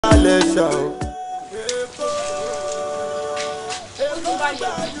yẹ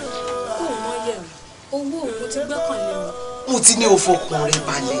kó wọ́n yẹ owó òun ti gbẹ́kànlé wọn. mo ti ní o fọkàn rẹ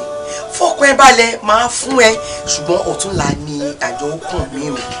balẹ̀ fọkàn ẹ balẹ̀ máa fún ẹ ṣùgbọ́n ọ̀túnla ni àjọ kàn mí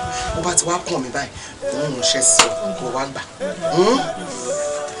o bó bá ti wá kàn mí báyìí òun ò ṣe sí ọ kó wá gbà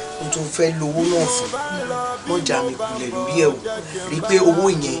mo tún fẹ́ lówó náà fún mọ́jà mi kulẹ̀ lórí ẹ̀ o rí i pé owó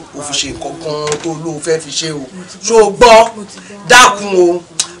yẹn o fi ṣe nǹkan kan tó lóo fẹ́ fi ṣe o ṣó o gbọ́ dákun o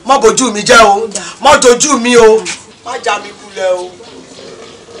má bójú mi jẹ́ o má dojú mi o má já mi kulẹ̀ o.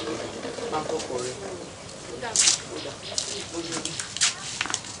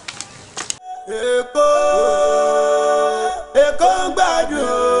 Èkó Èkó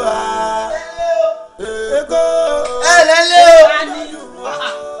gbàdúrà Èkó. ẹ lẹ́lẹ́ o.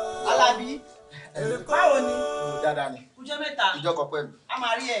 Alábí báwo ni. Dáadáa ni. Ọjọ́ mẹ́ta. Ìjọkọ̀ pẹ̀lú. A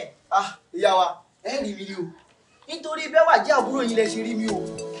máa rí ẹ. Ìyá wa ẹ rí mi ni o. Nítorí Bẹ́wà jẹ́ àbúrò yín lẹ ṣe rí mi o.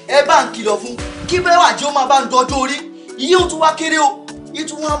 Ẹ bá ń kìlọ̀ fún kí Bẹ́wà jẹ́ ó máa bá ń dọjọ́ orí. Iye ó tún wá kéré o.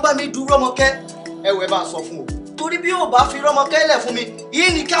 Ìtún wọn bá mi dúró Rọ́mọkẹ́. Ẹ wọ ẹ bá ń sọ fún o. Torí bí yóò bá fi Rọ́mọkẹ́ lẹ̀ fún mi,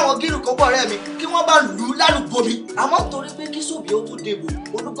 yìí ni káwọn gírù kọ́kọ́ rẹ̀ mi kí wọ́n bá lù ú lálùbọ mi. Àmọ́ torí pé kí sóbì ó tó débò,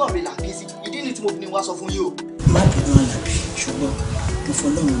 olúgàn mi là ké sí. Ìdí ni tí mo fi ní wá sọ fún yín o. Má bínú Àlàbí ṣùgbọ́n mo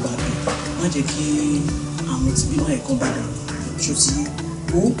fọlọ́run bá bí má jẹ́ kí àwọn tí bímọ ẹ̀kan bá dà ṣó ti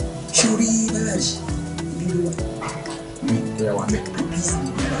ó ṣé orí bára yìí ibi ló wà. Ìyá wa mẹ́. Àbí àmì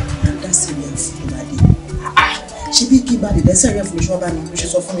bàbá máa dá sílẹ̀ fún ìbàdí. Ṣé bí kí ìbàdí dá sílẹ̀ fún ìṣọ́ bá mi ló ṣe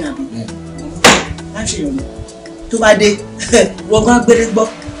sọ fún mi àbí? Má ṣe yọ̀nù tó bá dé wọ́n gbá gbére gbọ́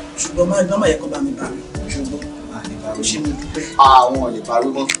ṣùgbọ́n má yẹ kó bá mi bá mi ṣùgbọ́n ó ṣe mo dúpẹ́. Àwọn lè parí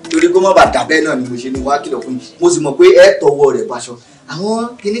mọ́ torí kó má bàa dàbẹ́ náà ni mo ṣe ní wá kìlọ̀ fún yín. Mo sì mọ̀ pé ẹ tọwọ́ rẹ̀ báṣọ. Àwọn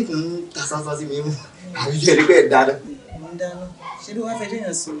kinní kan ń ta sánsán sí mi mú. Àbí jẹ́ ẹni pé ẹ̀ dáná. Mo ń dáná. Ṣé bí wàá fẹ́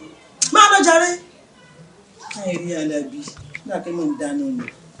déyàn sí mi? Máa lọ jàre. Káyọ̀ rí Àlàbí. Nígbà pé mo ń dáná ni.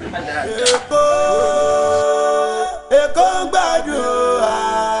 Èkó Èkó gbàdúrà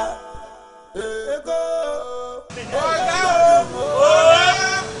Èkó. Ọ̀gá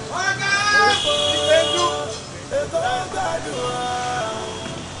Edun Èkó gbàdúrà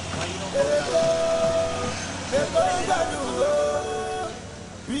Èkó gbàdúrà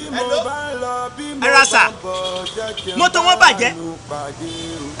bí mo bá lọ bí mo bá bọ̀ jẹ́ mọ́tò wọn bàjẹ́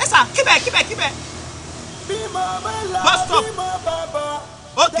ẹ sà kíbẹ̀ bí mo bá lọ bí mo bá bọ̀.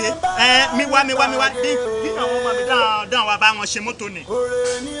 ok mi wá bí àwọn ọmọ mi dáhùn wá bá wọn ṣe mọ́tò ni.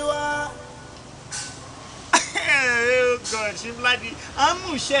 Ọ̀rẹ́ ni wá. Oh God, she bloody.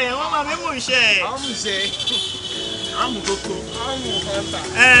 Amúṣe, wọ́n máa mi múṣe. Amúṣe. Amúkókó. Amúkọ́ta.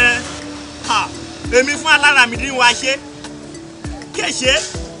 Èmi fún alára mi dín wá ṣe. Kéṣe.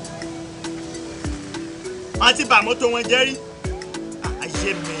 Wọ́n ti bà mọ́tò wọn jẹ́ rí.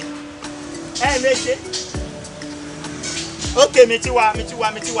 Ayé mi. Méṣe. Ok, mi ti wá.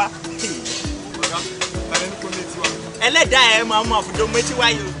 Ọ̀gá, tàbí ní kò ní tiwa. Ẹlẹ́dàá ẹ̀ máa mú àfùjọ méjì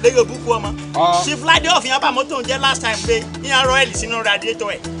wáyé lórí òbúkú ọmọ. Ṣé Fúládé ọ̀fìn yẹn bá mọ́tò ń jẹ́ last time pé yíyan rọ́ọ̀lì sínú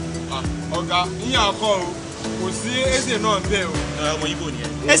radiator ẹ̀. Ọ̀gá, yíyan kọ́ o, kò sí èsè náà bẹ́ẹ̀ o. Ọmọ Ibo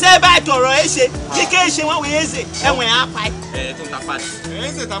nìyẹn. Ẹsẹ̀ báyìí tọ̀rọ̀ èsè, kíkẹ́ èsè wọ́n wé èsè, ẹ̀wọ̀n ẹ̀ á pa ẹ̀. Tó ń ta pàtì.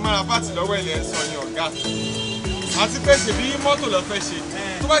 Èsè tá máa ra pàtì lọ́wọ́ ilẹ̀ ń sọ ni ọ̀gá. Àti pé ṣèbí mọ́tò lọ fẹ́ ṣe.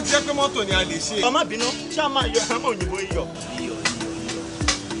 Tó bá jẹ́ pé mọ́tò ni a lè ṣe. Ọmọ bínú, ṣé a máa yọ ọmọ òyìnbó iyọ̀?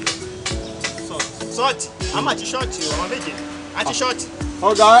 Ṣọ́ọ̀tì, a máa ti ṣọ́ọ̀tì ọmọ méje, a ti ṣọ́ọ̀tì.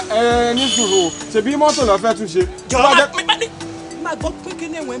 Ọ̀gá ní sùúrù o, ṣèbí mọ́tò lọ fẹ́ tún ṣe. Jọ̀wọ́ máa gbọ́ pé kí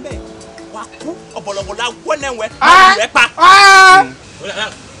ní ẹ̀wọ̀n bẹ́ẹ̀ wà kú ọ̀bọ̀lọ̀bọ̀lọ̀ wọ́n náà wẹ̀ rẹ̀ pa.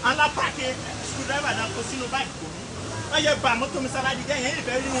 Alápàkì screwdriver náà kó sínú báyìí kò ní. Wọ́n yẹ bá mọ́tò mi sáláàdì jẹ́ yẹn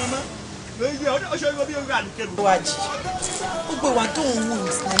ìfẹ́ rí wọn mọ́. Ó ṣe bí orí àlùkẹ́lù. Wájì, gbogbo ìwà tó ń wù nínú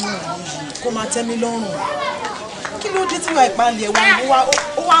yìí kó máa tẹ́ mi lọ́rùn. Kí ló dé tí wàá ìpalẹ̀ ó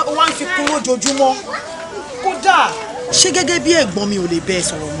wá ń fi kún lójoojúmọ́? Kódà ṣé gẹ́gẹ́ bí ẹ̀gbọ́n mi ò lè bẹ́ẹ̀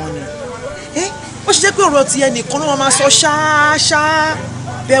sọ̀rọ̀ mọ́ ni? Ó ṣe jẹ́ pé ọ̀rọ̀ ti ẹnìkan náà máa sọ ṣáá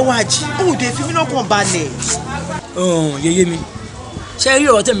Bẹ́wàjì, ó dé fi mí lọ́kàn balẹ̀. Yèyé mi, ṣé rí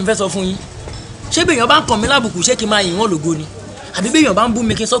ọ̀rọ̀ tẹ̀mí fẹ́ sọ fún yín? Ṣé béèyàn bá ń kàn mí lábùkù ṣé kí n máa yìn wọ́n lógo ni? Àbí béèyàn bá ń bú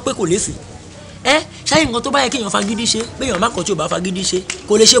mi kí n sọ pé kò lésì? Ṣáyé nǹkan tó bá yẹ kéèyàn fagídí ṣe, béèyàn má kàn tí ò bá fagídí ṣe,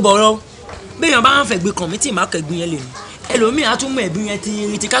 kò lè ṣe bọ̀rọ̀. Béèyàn bá ń fẹ̀gbẹ́ kàn mí tí ìmá kẹ̀gbìn yẹn lè ní. Ẹlòmíì á tún mú ẹ̀gbìn yẹn ti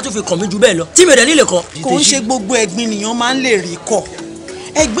rí ti ká tún fi kàn mí jù bẹ́ẹ̀ lọ. Tí mi ò dẹ̀ nílé kọ. Kò ń ṣe gbogbo ẹ̀gbin nìyẹn máa ń lè rí kọ̀.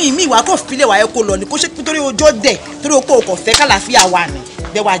 Ẹ̀gbin mi ìwà kò filẹ̀ wáyé kó lọ ni kó ṣe pé torí ọjọ́ dẹ̀ torí o kò fẹ́ kálàáfíà wà ní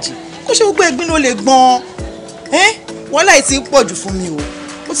Bẹ́wàjì. Kó ṣe gbogbo ẹ̀gbin ló lè gbọ́n. Wọ́n láì ti ń pọ̀jù fún mi o.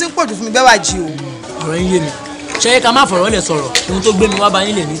 Ó ti ń pọ̀jù fún mi Bẹ́wàjì o. Ọ̀rọ̀ yín yé mi. Ṣé ká má fọ̀rọ̀ lẹ̀ sọ̀rọ̀ ohun tó gbé mi wá bá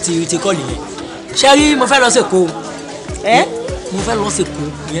yín lè ní ti kọ́ọ̀lì yẹn. Ṣé rí mo fẹ́ lọ sèkó. Mo fẹ́ lọ sèkó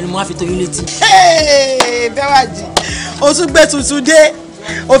ìyẹn ni mo wá fi tó yín létí. Bẹ́wàjì, o tún gbé tuntun dé.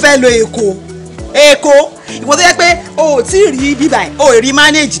 O fẹ́ lo Èkó. ìwọ tó yẹ pé o ò tí ì rí bíbà ẹ̀ o ò rí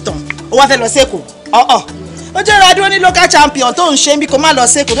manage tán o wá fẹ́ lọ sẹ́kọ̀ọ́ ó jẹ́ ìrọ̀dúró ní local champion tó ń ṣe bí kò má lọ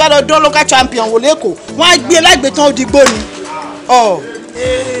sẹ́kọ̀ọ́ tó wá lọ dán local champion wò lẹ́kọ̀ọ́ wọ́n á gbé lágbètán òdìgbò ni.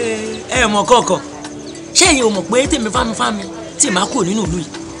 ẹ mọ̀ kọ̀ọ̀kan ṣé èyí ò mọ̀ pé tèmi fámi tí màá kúrò nínú ìlú yìí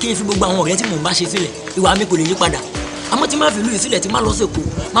kí n fi gbogbo àwọn ọ̀rẹ́ tí mò ń bá ṣe sílẹ̀ ìwà mi kò lè yí padà àmọ́ tí máa fi ìlú yìí sílẹ̀ tí máa lọ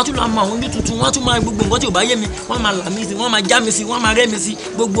sẹ́kọ̀ọ́ máa tún lọ mọ àwọn ojú tuntun wọ́n tún máa gbogbo nǹkan tí ò bá yé mi wọ́n máa là mí sí wọ́n máa já mi sí wọ́n máa rẹ́ mi sí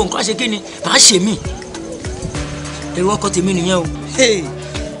gbogbo nǹkan ṣe kí ni màá ṣe mí èrò ọkọ tèmi nìyẹn o.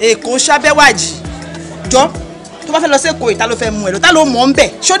 èkó sábẹ́wájì jọ tó bá fẹ́ lọ sẹ́kọ̀ọ́ ìta ló fẹ́ mú ẹ lọ tá ló mọ̀ ń bẹ̀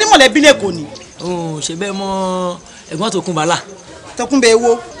ṣé onímọ̀lẹ́bí lẹ́kọ̀ọ́ ni. ṣe bẹ́ẹ̀ mọ ẹ̀gbọ́n Tòkunbọ̀ là. Tòkunbọ̀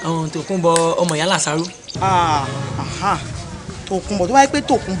èwo. Tòkunbọ̀ ọmọ ìyá Làsáró. Tòkunbọ̀ tó bá yẹ pé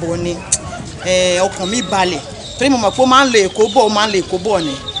Tòkunbọ̀ ni ọkàn mi balẹ̀ torí mo mọ̀ pé ó máa ń lo èkó bọ̀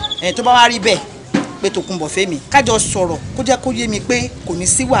ni tó bá wá rí bẹ́ẹ̀ pé Tòkunbọ̀ fẹ́ mi kájọ sọ̀rọ̀ kó jẹ́ kó yé mi pé kò ní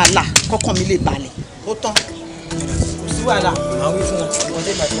sí wàhálà kọ́kàn mi lè balẹ̀ ó tán kò sí wàhálà. màá wí fún wọn wọn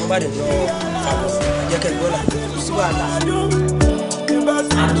tẹ́ bàtí wọn bá dẹ̀ lọ jẹ́kẹ̀ gbọ́là kò sí wàhálà.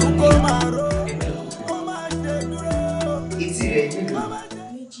 etí rẹ̀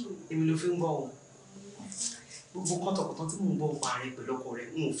nílùú èmi ló fi ń bọ̀ ọ́ gbogbo kọ́tọ̀kọ́tọ̀ tí mò ń bọ̀ ọ́ parí pẹ̀lú ọkọ rẹ̀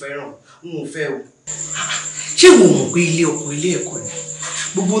n ò fẹ́ràn n ò fẹ́ o. ṣé wo mọ̀ pé ilé ọkọ ilé ẹ̀kọ́ ni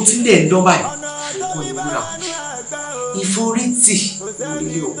gbogbo tí ń dẹ̀ ń dán báyìí kò ní wúrà ìforítì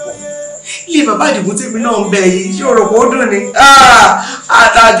ilé ọkọ ilé bàbá àdìgún tèmi náà ń bẹ yìí ṣé òròpó ó dùn ni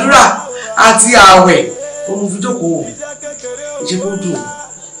àtàdúrà àti ààwẹ̀ ó mú fi jókòó ṣe kó dùn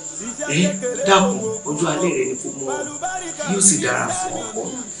dákun ojú alẹ́ rẹ ni kò mọ yóò sì dára fún ọkọ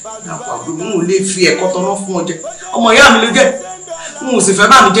dákun àbúrò mi ò lè fi ẹ̀kọ́ tọ́nà fún ọ jẹ ọmọ ìyá mi ló jẹ́ n ò sì fẹ́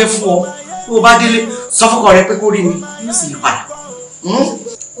bá mi jẹ́ fún ọ bí o bá délé sọ fọ́kọ rẹ pé kó rí mi yóò sì yí padà.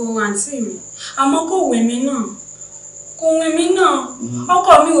 o àǹtí mi àmọ́ kò wé mi náà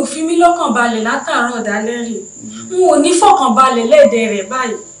ọkọ mi ò fi mí lọ́kàn balẹ̀ látàárọ̀ dálẹ́ rè n ò ní fọkàn balẹ̀ lẹ́ẹ̀dẹ̀ rẹ̀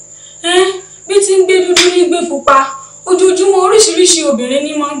báyìí bí ti ń gbé dúdú ní gbé pupa ojoojúmọ́ oríṣiríṣi obìnrin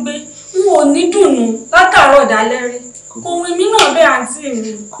ní máa ń gbé n ò ní dùnnú látàárọ̀ dálẹ́ rè kò wé mi náà bẹ́ẹ̀ àǹtí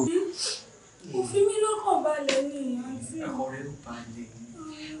mi kò fi mí lọ́kàn balẹ̀ ní àǹtí mi. ọkọ rẹ ó balẹ̀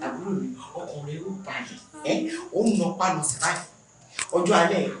àbúrò mi ọkọ rẹ ó balẹ̀ ó ń lọ pálọ̀ sí báyìí ọjọ́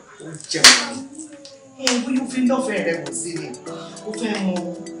alẹ́ ó jẹun bóyá ó fi lọ́fẹ̀ẹ́ rẹ wò sí ni ó fẹ́ mọ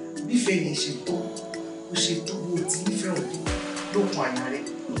bífẹ̀ẹ́ yẹn ṣe tó ó ṣe tó bó ti nífẹ̀ẹ́ òun lókun àyà rẹ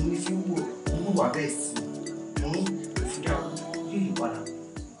òun ní fi wò ó wà bẹ́ẹ̀ sí òfúdà yóò yí padà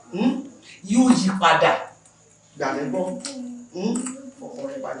yóò yí padà gbà mí gbọ́ ọkọ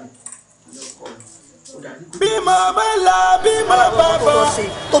rẹ balẹ̀ lọ́kọ rẹ ó dàbí kó. bí mo bá la bí mo bá bọ̀.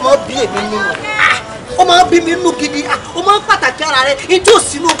 ó máa bí èmi nínú ó máa bí mi nínú gidi ó máa ń pàtàkì ara rẹ ijó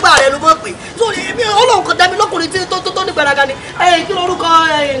sínú gbá rẹ ló máa pè sórí èmi ọlọ́run kan dá mi lọ́kùnrin tí tó ní gbẹ̀rẹ̀gà ni kí lórúkọ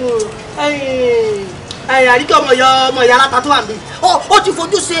àríkẹ́ ọmọ ìyá aláta tó wà mí ó ti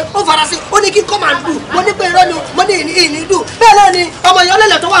fojú ṣe ó fara sí ó ní kí kọ́ máa dùn mo ní pé irọ́ ni mo ní ìní dùn bẹ́ẹ̀ náà ni ọmọ ìyá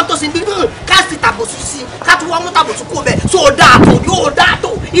ọlẹ́lẹ̀ tó wà ń tòsí bí ká sì tàbùsù sí ká tún wá mú tàbùsù kó bẹ́ẹ̀ so dáa tó yóò dáa tó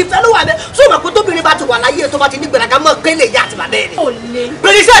ìfẹ́ ló wà bẹ́ẹ̀ so mọ̀ pé tóbìnrin bá ti wà láyé tó bá ti ní gbẹ̀rẹ̀gà mọ̀ pélé ìyá àti bàbá ẹ̀ ni.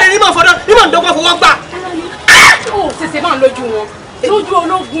 pèlè iṣẹ́ rẹ̀ ní mọ̀ fọdọ́ ní mọ̀ ń dọ́gbọ́n fọwọ́ gbà. ó ṣèṣe máa lójú wọn lójú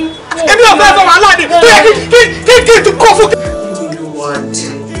ológun. èmi ò fẹ́ fọ wàhálà ni tó yẹ kí n kó fún. wọ́n ti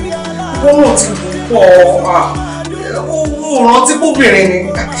pọ̀ owó rántí bóbìnrin ni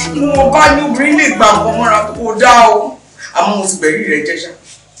ìwọ̀n bá ní obìnrin lè gba nǹkan mọ́ra kó dá o àmọ́ mo ti bẹ̀rí rẹ̀ jẹ́ ṣá.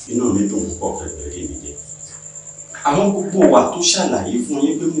 inú mi dùn púpọ̀ kẹ̀kẹ́ mi jẹ́ àwọn gbogbo wa tó ṣàlàyé fún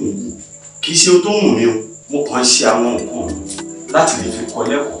yín pé mò ń wù kì í ṣe tó wù mí o mo kàn ń ṣe àwọn nǹkan mi láti lè fi kọ́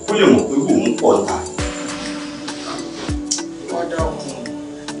lẹ́kọ̀ọ́ kó lè mọ̀ pé òun pọ̀ ta. wá dá ọkùnrin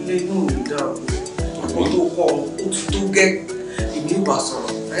ilé inú mi dá ọkùnrin tó kọ́ ó ti tó gẹ́ ìní ìbá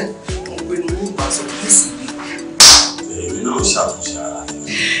sọ̀rọ̀ mo pe ní ìbá sọ̀rọ̀ nísìnyí. èmi náà ń ṣàtúnṣe ara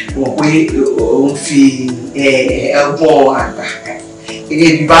mọ̀ pé òun fi ẹ̀gbọ́n àgbà ilé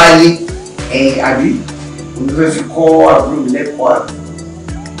ibi bá lé àbí òun fẹ́ fi kọ́ àbúrò mi lẹ́kọ̀ọ́ àbí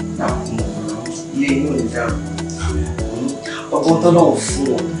láàkùn ilé inú mi dá ọgbọ́n tọ́lọ́wọ́ fún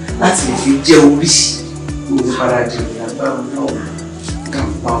wọn láti lè fi jẹ́ oríṣi òun padà di ìyàgbára náà ká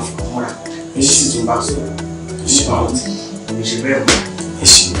máa fọ mọ́ra èyí sì tún bá sọ̀rọ̀ nípa ọtí èmi ṣe bẹ́ẹ̀ mọ́.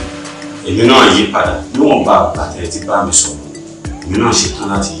 èmi náà yí padà níwọ̀nba àtẹ̀ tí bá mi sọ̀rọ̀ èmi náà ṣetán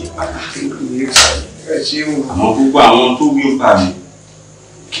láti yí padà. àmọ́ gbogbo àwọn tó wí ń pa mi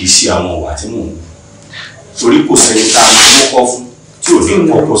kì í ṣe àwọn ìwà tí mò ń wù torí kò sẹ́ni tá a máa mọ́kọ́ fún tí ò ní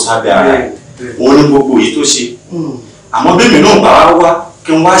kọ́kọ́ sábẹ́ ara ẹ̀ òun ní gbogbo èyí tó ṣe àmọ́ bẹ́ẹ̀ mi náà bá wá wá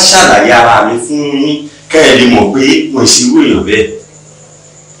kí n wá ṣàlàyé ara mi fún yín kẹ́ ẹ lè mọ̀ pé mo ṣe irú èèyàn bẹ́ẹ̀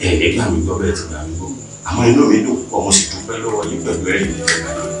ẹ̀ lè gbà mí gbọ́ bẹ́ẹ̀ ti gbà mí gbọ́ àmọ́ inú mi dùn púpọ̀ mo sì dúpẹ́ lọ́wọ́ yín pẹ̀lú ẹ̀rí mi.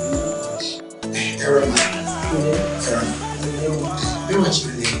 Bẹ́ẹ̀ wá jí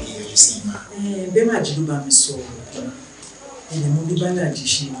ló lè rí ẹ̀yọ́ sí ìmá. Bẹ́ẹ̀ má jí ló bá mi sọ ọ̀rọ̀ kan. Ẹ̀yẹ̀ mo bí Bálájì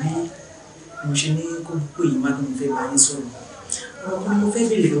ṣe bí mo ṣe ní kó pè yín má ló ń fẹ́ bá yín sọ̀rọ̀. Ọmọkùnrin mo fẹ́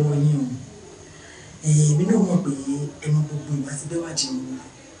béèrè lọ́wọ́ yín o. Èmi náà mọ̀ pé ẹnu gbogbo ìgbà tí Bẹ́ẹ̀ wá jí mi.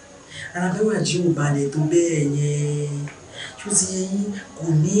 Ara Bẹ́ẹ̀ wá jí ò balẹ̀ tó bẹ́ẹ̀ yẹn. Ṣó ti yẹ yín kò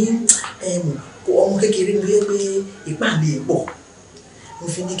ní ọmọ kékeré ló yẹ pé ipá mi ẹ̀ pọ̀. Mo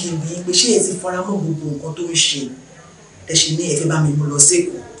fi ní kí n bí pé ṣé ẹ ti fara mọ́ gbogbo nǹkan tó ń ṣe ẹ ṣe ní ẹ fẹ́ bá mi mú lọ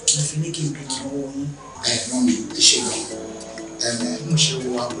sékòó mo fi ní kí n bí lọ́wọ́ yín. Mọ́ mi ṣe lọ mo ṣe wo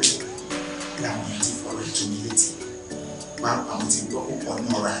abúlé làwọn èèyàn ti fọ̀rọ̀ ètò mi létí pàápàá mo ti gbọ́ púpọ̀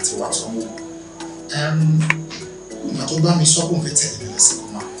náà ra àti wà tó wò. Ìgbà tó bá mi sọ pé òun fẹ́ tẹ̀lé mi lọ sí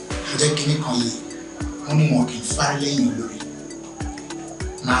kọ́má mo jẹ́ kinní kan yìí wọ́n ní wọn kì í fárí lẹ́yìn olórí.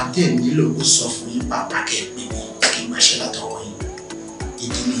 Màá dẹ̀ nílò kó sọ fún yín pàápàá kẹ́ pé mi kí n gbàṣẹ́ látọwọ́ yín.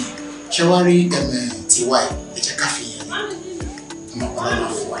 Ìdí nìyẹn ṣé wá rí tiwa ẹ jẹ́ ká fi yẹn ọmọ ọlọ́run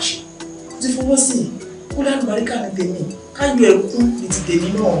àfọwọ́ ṣe. Mo ti fọwọ́ sí i kó lánàá baríkà ní tèmi káyọ̀ ẹ̀kún ní ti tèmi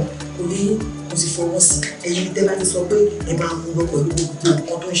náà kò ní mo ti fọwọ́ sí i ẹ̀yin tẹ́ bá ti sọ pé ẹ máa mú lọ pẹ̀lú gbogbo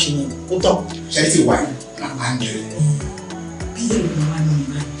nǹkan tó ń ṣe yẹn kó tán. Ṣé ti wà ní màmá ń jẹ bí èrò ni wà ní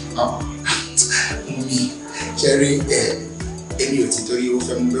ìgbà mi ṣe rí èmi ò ti torí ó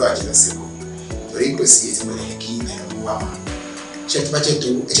fẹ́ mú bí wàá jìnnà síkò torí kò sí ètò ìmọ̀lẹ́ kí ẹ̀rọ wà máa ṣe tó bá jẹ́ tó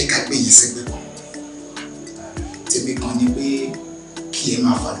ẹ jẹ́ ká gbé yín sẹ́gbẹ́ kan tèmi kan ni pé kí ẹ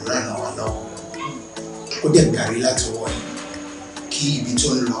máa fàdúrà ràn wá lọ́wọ́ kó dẹ̀ gbàrí láti wọ̀ yín kí ibi tó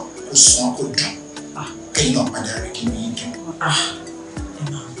ń lọ kó sàn kó dùn kẹ́yìn náà padà rẹ̀ kí mi dùn. ẹ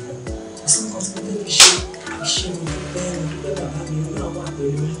máa ń lọ sí nǹkan tí mo fẹ́ fi ṣe iṣẹ́ mi dúpẹ́ bàbá mi ní àwọn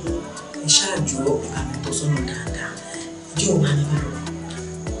àpẹẹrẹ yín ẹ ṣáàjọ àmì ìtọ́sọ́nà dáadáa ìdí òun á nílò.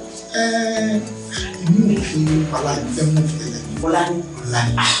 èmi ò fi wàhálà ìfẹ́ mú ìfẹ́lẹ̀ mi. Bọ́lá ní. Bọ́lá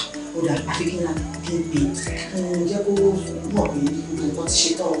ní. Ó dà àfi kí n pè jẹ́ kó mọ̀ pé nǹkan ti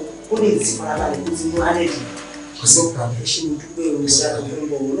ṣe tán ó lè ti farabalẹ̀ tó ti mú alẹ́ dì. Kò sí ìpàdé. Ẹ ṣe mo dúpẹ́ o ìgbà tó ń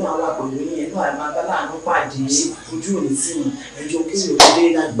bọ̀ òun náà wà pẹ̀lú yẹn náà àmọ́ abala àánú pàdé ojú òní sí mi ẹjọ́ kí ló dé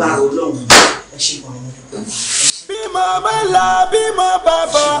lágbára Ọlọ́run ẹ ṣe gan mo dúpẹ́. Bímọ bẹ́là bímọ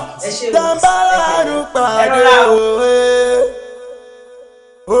bàbá dábàá àrùn pàdé òwe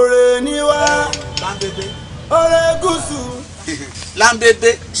òrè ni wá òrè gúúsù.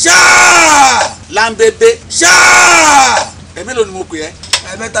 Lambebe ṣáà Lambebe ṣáà ẹ̀mí ló ni mo pè ẹ́.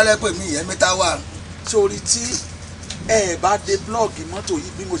 Ẹ̀mẹ́ta lẹ pè mí ẹ̀mẹ́ta wà. Sórí tí ẹ bá dé blọọgì mọ́tò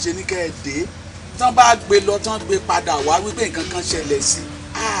yìí bí mo ṣe ní kẹ́ ẹ dé tán bá gbé lọ tán gbé padà wá wípé nǹkan kan ṣẹlẹ̀ sí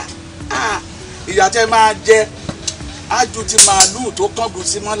ìyà tẹ́ máa jẹ ájú ti màálùú tó kángun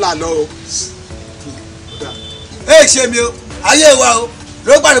sí mọ́là lọ o. ẹ ṣe mi o ayé wa o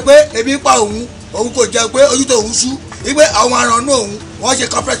ló gbàdúrà pé ebi pa òun kò jẹun pé ojú tó òun sú wípé àwọn arànú òun wọ́n ṣe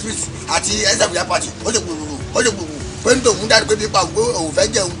corporate peace àti ẹsẹ̀bùyà party ó ṣe gbùgbùrù pé ní tòun dájú pé ebi pa òun pé òun fẹ́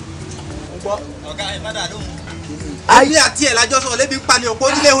jẹun. ọ̀gá ẹ̀ má dà lóhùn. ayé àti ẹ̀ lájọ́ sọ̀rọ̀ lébi ń pa ni ọ̀pọ̀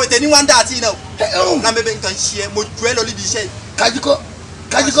onílé ìwé tẹ̀ ní wáńdà àti iná o. lábẹ́bẹ́ nǹkan ṣe ẹ mo ju ẹ lọ níbi iṣẹ́ yìí.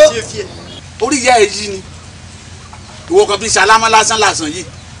 kájíkọ́ orí ìyá ẹ yí ni ìwọ kan fi ṣàlámà lásán yìí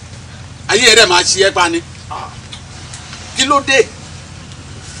ayé ẹ dẹ̀ máa ṣe ẹ pa ni kí ló dé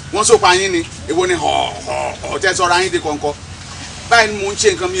wọ́n sọ̀pọ̀ ayín ni èwo ni ọ̀tẹ́ sọ̀rọ̀ ayín di kọ̀ọ̀kan báyìí ni mo ń ṣe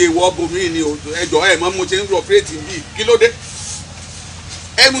nǹkan mi èèwọ̀ bòmí ni ẹjọ́ ẹ̀ mọ́ mo ṣe ń rọ pírètì bíi kí ló dé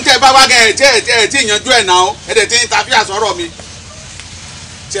ẹnu tẹ́ bá wá gẹ ẹ tí ìyanjú ẹ̀ náà ẹ dẹ̀ tí ń tàbí àsọ̀rọ̀ mi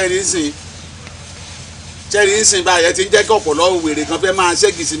chẹ́rì ń sìn báyìí ẹ ti ń jẹ́ kí ọ̀pọ̀lọ́ wèrè kan fẹ́ máa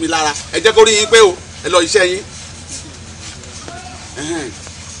ṣẹ́gi sí mi lára ẹ jẹ́ kó rí yín pé o ẹ lọ iṣẹ́ yín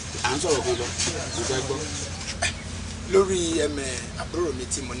à ń sọ̀rọ̀ kan lọ mo fẹ́ gbọ́. lórí àbúrò mi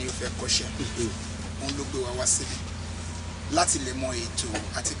tí mo ní ó fẹ́ kọ́ṣẹ́ òun ló gbé wa wá síbi láti lè mọ ètò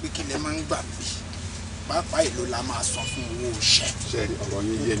àti pé kí lè máa ń gbà bí pàápàá èlò la máa san fún owó iṣẹ́ òkú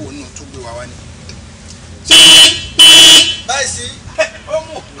inú tó gbé wa wá ní. báyìí sí ó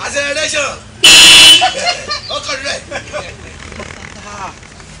mú acceleration ọkọ rẹ.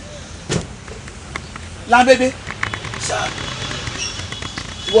 Lambebe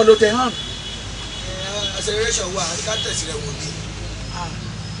ìwọ ló tẹ hàn. acceleration wà ká tẹ̀sí rẹ̀ wò ni.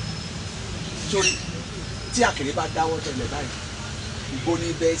 sórí tí àkèrè bá dáwọ́ tẹ̀lẹ̀ báyìí ìbò ní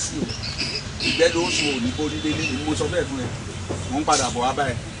bẹ́ẹ̀ sí o ìgbẹ́ ló ń sun òní bó nílé ní mo sọ bẹ́ẹ̀ fún ẹ mò ń padà bọ̀ wá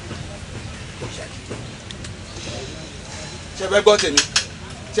báyìí. ṣé fẹ́ gbọ́ tèmi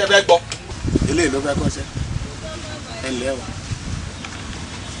ṣé fẹ́ gbọ́ eléyìí ló fẹ́ kọ́ṣẹ́ ẹ ǹlẹ́ o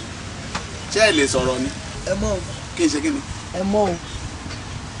ṣé ẹ lè sọ̀rọ̀ ni. ẹ mọ̀ o. kí n ṣe kí ni. ẹ mọ̀ o.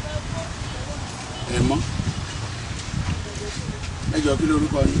 ẹ mọ̀ ẹ jọ kí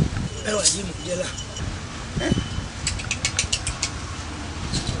lórúkọ yín. ẹ wà yìí mú jẹ́lá.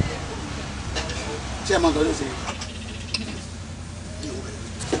 ṣé ṣé ẹ mọ nǹkan tó ṣe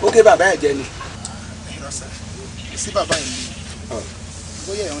ó ké bàbá ẹ̀ jẹ ni. sí bàbá ẹ̀ ni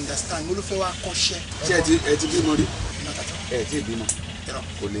bóyá ẹ̀ understand mo ló fẹ́ wá kọ́ṣẹ́. ṣé ẹ ti bímọ rí ẹ ti bímọ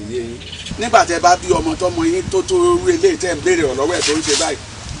kò lè yé yín nígbà tẹ bá bí ọmọ tọmọ yín tó tó rú eléyìí tẹ ń béèrè ọ̀lọ́wọ́ ẹ̀ tó ń ṣe báyìí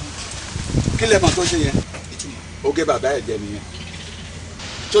kí lẹ mọ̀ tó ṣe yẹn ó gé bàbá ẹ̀ jẹ nìyẹn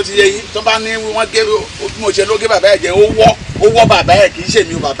tó ti yé yín tó bá ní wọ́n gé bí mo ṣe ló gé bàbá ẹ̀ jẹ ó wọ́ bàbá ẹ̀ kì í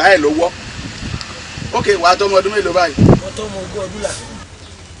ṣèmi bàbá ẹ̀ ló wọ́ ok wàá tọmọ ọdún mélòó báyìí. wọ́n tọ́ ọmọ ogún ọdún là.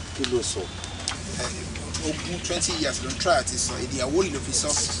 kí ló sọ. ogún 20 years ló ń try àti sọ èdè àwòlì ló fi sọ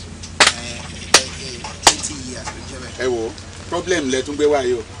 20 years ló jẹ́ bẹ́ẹ̀. ẹ wo problem lẹ tún gbé wá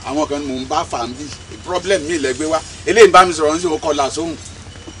yìí o àwọn kan mò ń bá fà ń bì problem mi lẹ gbé wá eléyìí ń bá mi sọ̀rọ̀ ń ṣe okọ̀ là sóhùn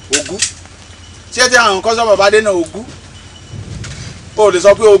ogún ṣé tí àwọn kọ́sọ́ bàbá dé náà ogún o lè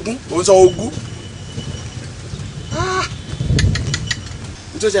sọ pé ogún ò ń sọ ogún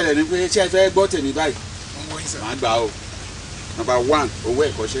nítorí ṣẹlẹ̀ ni pé ṣé ẹ fẹ́ gbọ́ tèmi báyìí màá gbà o number 1 owó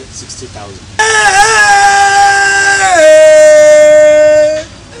ẹ̀kọ́ṣẹ́ 60,000.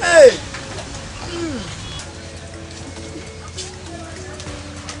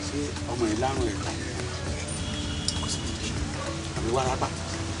 ọmọ yìí lárùn ẹ̀ka àbí wárápá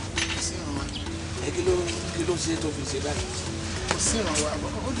ẹ kí ló ṣe tó fi ṣe báyìí. kò sí ìrànwọ́ àbọ̀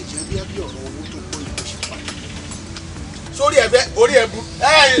ó lè jẹ́ bí ọ̀rọ̀ owó tó gbọ́ ìbò ṣe pa. sórí ẹ̀fẹ́ orí ẹ̀bù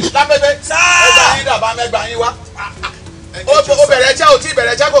lápẹ́pẹ́ ẹgbà yín dàbá mẹ́gbà yín wá ó bẹ̀rẹ̀ ẹ̀ṣẹ́ ò tí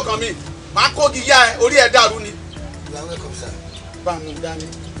bẹ̀rẹ̀ ẹ̀ṣẹ́ kò kàn mí máa kógi yá ẹ orí ẹ̀ dàrú ni. bá a mú dání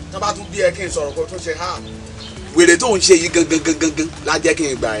tí wọ́n bá tún bí ẹ kí n sọ̀rọ̀ kó tún ṣe há. wèrè tó ń ṣe yìí gangan la jẹ́ kí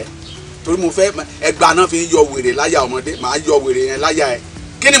n gbà ẹ́ torí mo fẹ́ ẹgbà náà fi ń yọ wèrè láyà ọmọdé màá yọ wèrè yẹn láyà ẹ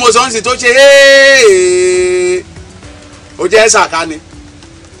kí ni mo sọ ń sìn tó ṣe ó jẹ́ ṣàká ni.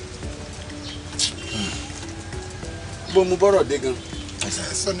 bó mu bọ́rọ̀ dé gan. ẹ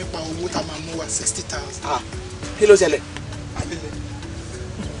sọ nípa owó tá a máa mú wa 60,000. kí ló ṣẹlẹ̀.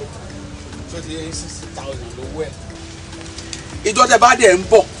 tó ti yẹ 60,000 lówó ẹ̀. ìjọ tẹ bá dẹ̀ ń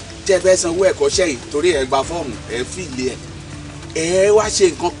bọ̀ tẹ fẹ́ sanwó ẹ̀kọ́ṣẹ́ yìí torí ẹ̀ gba fọ́ọ̀mù ẹ̀ fìlì ẹ̀ wá ṣe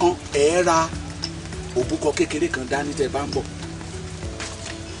nǹkan kan ẹ̀ ra òbúkọ kékeré kan dání tẹ bá ń bọ̀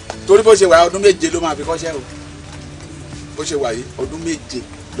torí bó ṣe wà ọdún 7 ló máa fi kọ́ṣẹ́ o bó ṣe wà yìí ọdún 7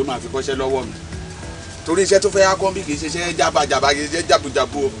 ló máa fi kọ́ṣẹ́ lọ́wọ́ mi torí iṣẹ́ tó fẹ́ yá kọ́ńbì kì í ṣe iṣẹ́ jábàjábà kì í ṣe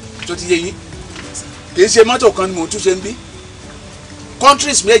jàbùjàbù o tó ti yé yín kì í ṣe mọ́tò kan ni mo tún ṣe ń bí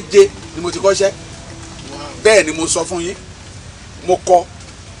countries 7 ni mo ti kọ́ṣẹ́ bẹ́ẹ̀ ni mo sọ fún yín mo kọ́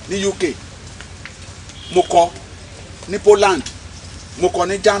ní UK mo kọ́ ní Poland mo kọ́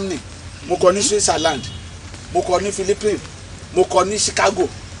ní Germany mo kọ́ ní Switzerland mo kọ́ ní Philippines mo kọ́ ní Chicago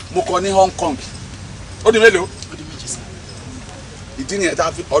mo kọ́ ní Hong Kong ó di mélòó ìdí nìyẹn tá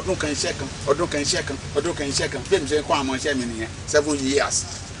a fi ọdún kan iṣẹ́ kan ọdún kan iṣẹ́ kan ọdún kan iṣẹ́ kan bí èmi ṣe kọ́ àwọn iṣẹ́ mi nìyẹn 7 years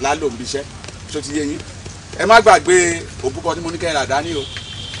lálò ń bíṣẹ́ tó ti yé yín ẹ má gbàgbé òbúkọ tí mo ní kẹ́ ẹ rà dání o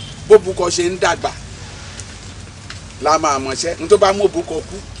bó búkọ ṣe ń dàgbà la máa mọ̀ṣẹ́ n tó bá mú òbúkọ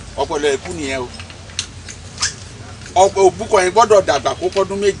kú ọpọlọ ẹ̀ kú nìyẹn o òbúkọ yẹn gbọ́dọ̀ dàgbà kó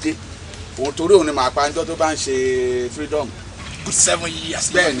pọ́dún 7 òun torí òun ni màá pa ẹjọ́ tó bá ń ṣe freedom. good 7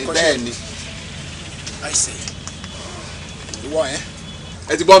 years. bẹ́ẹ̀ni. I say ìwọ yẹn.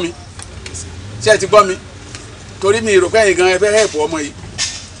 ẹ ti gbọ́ mi ṣé ẹ ti gbọ́ mi torí mi rò pé ẹ̀yin gan ẹ fẹ́ help ọmọ yìí.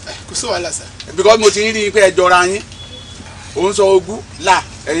 kò sí wàhálà sá. because mo ti ń rí i pé ẹ jọra yín òun sọ ogún là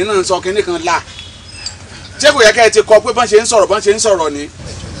ẹ̀yin náà ń sọ kinní kan là ṣé kò yẹ ká ẹ ti kọ pé bọ́n ṣe ń sọ̀rọ̀ ni.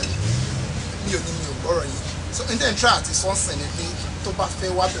 mi ò gbọ́rọ̀ yìí so n tẹ́ n try àti sọ́ọ̀sì ni pé tó bá fẹ́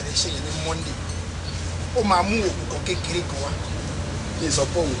wá bẹ̀rẹ̀ iṣẹ́ yẹn ní Monday ó máa mú òkùnkàn kékeré kan wá. ní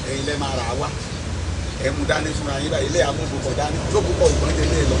ìsọpọ̀ ẹ̀yin lẹ́ máa rà á wá ẹ mú dání fúnra yín báyìí ilé amúbùkọ̀ dání tó bùkọ̀ ìgbọ́n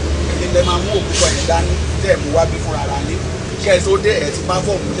tẹ́lẹ̀ lọ ẹ̀yin lẹ́ máa mú òkùnkọ̀ yẹn dání tẹ́ ẹ̀ mú wá bí fúnra ara yín kẹ́ ẹ tó dé ẹ̀ ti bá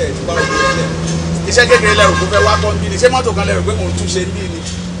fọ́ọ̀mù lẹ̀ ẹ̀ ti bá òkú lẹ̀ iṣẹ́ kékeré lẹ́rù tó fẹ́ wá kọ́ bí ni ṣé mọ́tò kan lẹ́rù pé mò ń túnṣe bí ni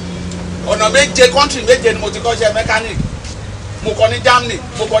ọ̀nà 7 country 7 ni mo ti kọ́ṣẹ́ mechanic mo kọ́ ní Germany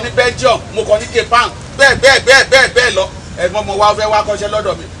mo kọ́ ní Belgium mo kọ́ ní Japan bẹ́ẹ̀ lọ ẹ̀gbọ́n mo wá fẹ́ wá kọ́ṣẹ́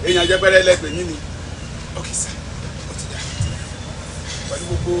lọ́dọ̀ mi èèyàn jẹ́ pẹ́rẹ́ lẹ́gbẹ̀ẹ́ yín ni. ok sir ó ti dà pẹ̀lú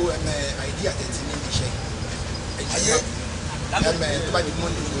gbogbo àìdíà tẹ̀tí ní iṣẹ́ ayé tó bá di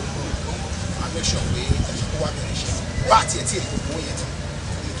Monday ló máa make sure pé ẹ̀ṣẹ̀ kó wá bẹ̀rẹ̀ iṣẹ́ bá àti ẹ̀ tí èyí gbogbo yẹn tán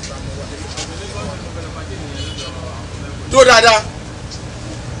ní tó bá mú wá. dúró dáadáa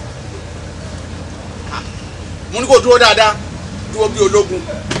mo ní kó dúró dáadáa dúró bí ológun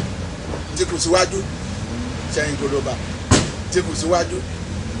tí kò síwájú sẹ́yìn gòdòbà tí kò síwájú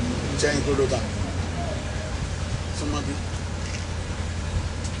sẹ́yìn gòdòbà súnmọ́ bí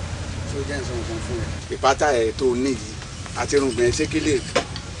tí ó jẹ́ ìsọ̀rọ̀ kan fún ẹ. ìpátá ẹ̀ tó ní yìí àti irùngbọ̀n ẹ̀ ṣékélé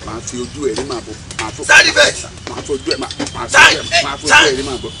máa fi ojú ẹ̀ rí màá bọ̀ máa fojú ẹ̀ rí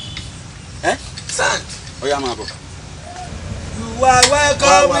màá bọ̀. Sand. Ó yá máa bọ̀. You are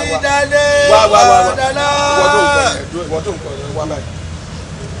welcome in the name Wá. of the Lord. Ìwọ tó ń kọ̀ ẹ̀ wá báyìí.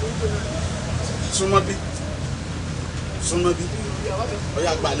 Súnmọ́ bí. Ó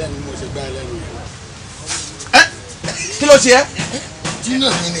yá gbà lẹ́nu mo ṣe gbá lẹ́nu yẹn. Kí ló ṣe ẹ́? Júnà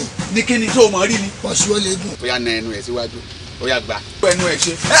mi ni. Ní kí ni tó mọ̀ rí ni? Pọ̀ṣù ó lè gùn. Ó yá na ẹnu ẹ̀ síwájú. Ó yá gbà. Ẹnu ẹ̀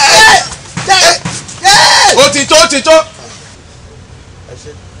ṣe. Ó ti tó. Ẹ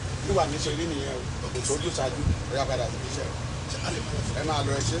ṣe bí wà ní ṣe rí nìyẹn o. Kò sójú ṣáájú. Ó yá padà sí iṣẹ́. Ẹ máa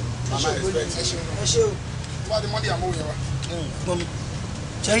lọ ẹ ṣe. Màmá respect. Ẹ ṣé o. Wọ́n ti mọ́ di àmọ́ yẹn wa. Gbọ́mi.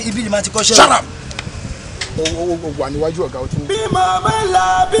 Ṣé ibi ni màá ti kọ́ ṣẹ́? Shut up! Owó wà níwájú ọ̀gá ọtún. Bímọ mẹ́la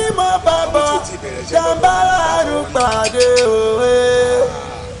bímọ bàbọ̀ jàmbára ló pàdé òwe.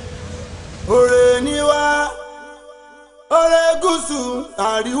 Òrè ni wá, òrè gúúsù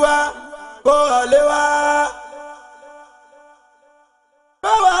àríwá, kó wọlé wá.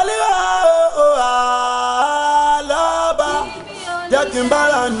 Kó wọlé wá ó wà lọ́ba. Jẹ́ kí n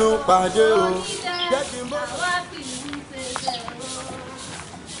bára nù pàdé o. Jẹ́ kí n bọ́.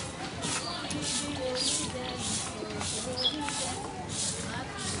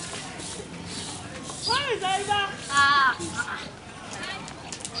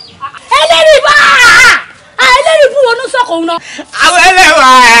 Ẹlẹ́rìí bá ẹlẹ́rìí fún wọn ní sọ́kò náà. Àwọn ẹlẹ́wà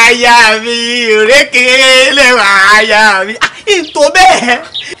àyà mi òrékè ẹlẹ́wà àyà mi ìtò bẹ́ẹ̀.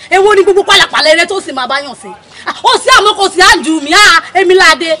 Èwo ni gbogbo pálapàla eré tó sì máa bá yàn sí. Ó sì àmọ́ kò sí àjù mi èmi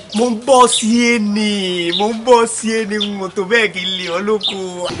láde. Mo ń bọ́ sí ẹni mo tó bẹ́ẹ̀ kí n lè ọ́ lóko.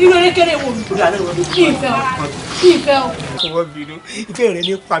 Irú erékeré wo mi? Ìfẹ́ o. Ọwọ́ bínú ìfẹ́ rẹ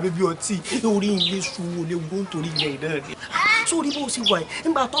ní pa bíbí ọtí orí ilé ṣòwò lè wó nítorí ilẹ̀ náà ni. Sórí bó ṣe wà yìí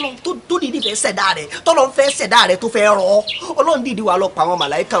nígbà tó dìde fẹ́ ṣẹ̀dá rẹ̀ tọ́lọ́ fẹ́ ṣẹ̀dá rẹ̀ tó fẹ́ rọ Ọlọ́run dìde wà lọ pa àwọn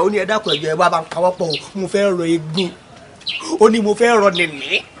màláìka ó ní ẹ dákun ẹ̀jọ̀ ẹ wá bá ń pawọ́ pọ̀ mo fẹ́ rọ egun ó ní mo fẹ́ rọ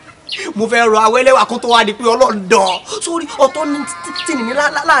nìní mo fẹ́ rọ awẹ́lẹ́wà kó tó wá di pé Ọlọ́run dán sórí ọ̀tọ̀ ní tí nìní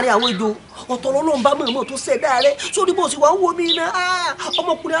láàrin àwọn èdò ọ̀tọ̀ Ọlọ́run bá mọ̀ọ́mọ̀ tó ṣẹ̀dá rẹ̀ sórí bó ṣe wà ń wo mi náà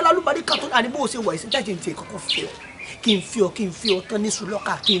ọmọkùnrin alálùbárí kan tó dà ní bó ṣe wà ìsìnjáde ní tiẹ̀ kọ́kọ́ fẹ́ kí n fi ọ tán ní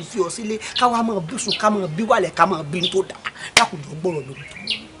sùlọ́kà kí n fi ọ sílé káwa máa bí sùn ká máa bí wàlẹ̀ ká máa bí tó dà dákùnjọ gbọ́rọ̀ lórí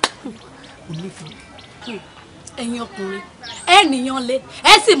tó o nífẹ̀ẹ́. Ẹ̀yin ọkùnrin ènìyàn lé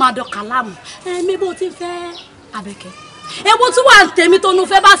ẹ sì máa dọ̀kà láàmú ẹ̀mí bó ti fẹ́ Àbẹ̀kẹ́ ewu tí wà ń tèmi tó nu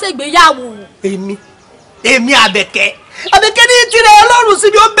fẹ́ bá ṣègbéyàwó. èmi Àbẹ̀kẹ́ ní tirẹ̀ Ọlọ́run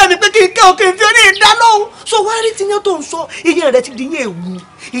síbi ó bẹ̀ mí pé kí n kẹ́ òkè fi orí ìdá lóhùn so wá rí tiyẹn tó ń sọ ìyẹn rẹ ti di ìyẹn ewu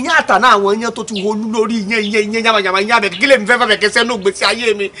ìyẹn àtàná àwọn ìyẹn tó ti wọnú lórí ìyẹn yamayama ìyẹn Àbẹ̀kẹ́ kí lè mi fẹ́ fàbẹ̀kẹ́ sẹ́nu gbèsè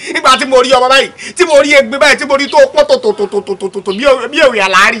ayé mi nígbà tí mo rí ọmọ báyìí tí mo rí egbe báyìí tí mo rí tó pọ́n tòtòtòtòtòtò bí èwe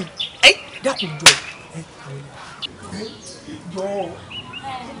àlárí. dákun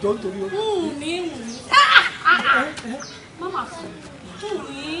jọ nítorí o. Mama fún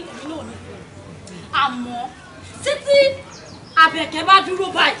mi èmi náà ní àmọ́ títí Àbẹ̀kẹ́ bá dúró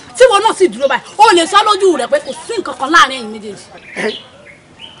báyìí tí wọn náà sì dúró báyìí ó lè sọ lójú rẹ̀ pé kò sí nǹkan kan láàrin ẹ̀yin méjèèjì.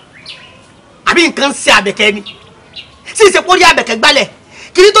 Àbí nǹkan ṣe Àbẹ̀kẹ́ ni sì ṣe kó rí Àbẹ̀kẹ́ gbálẹ̀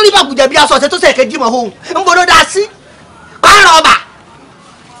kí nítorí bàgùjà bí aṣọ ọ̀sẹ̀ tó ṣẹ̀kẹ́ jí mọ̀ hóun ń bọ́ ló dá sí pààrọ̀ ọba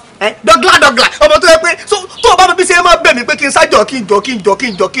dọ́gla ọmọ tó yẹ pé tó o bá bí ṣe máa bẹ̀ mí pé kí n sájọ kí n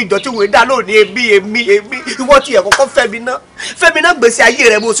jọ tí wọ́n dá lónìí èmi ìwọ ti ẹ̀ kọ́kọ́ fẹ́mi náà gbèsè ayé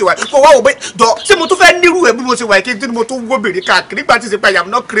rẹ̀ bó ṣe wà kó wá wò pé jọ ṣé mo tún fẹ́ nírú ẹ̀ bí mo ṣe wà kí n mo tún wóbìnrin káàkiri nígbà tí ṣe pé I am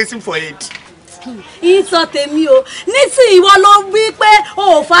not crazy for it. ìtàn tèmi o nísìnyí ìwọ ló wí pé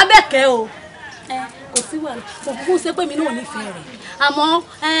o ò fà Àbẹ̀kẹ́ o kò sí wàhálà mo kúkú ṣe pé mi náà nífẹ̀ẹ́ rẹ̀ àmọ́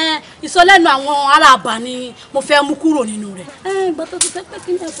ìsọlẹ́nu àwọn aráàbà ni mo fẹ́ mú kúrò nínú rẹ̀ ìgbà tó ti fẹ́ pé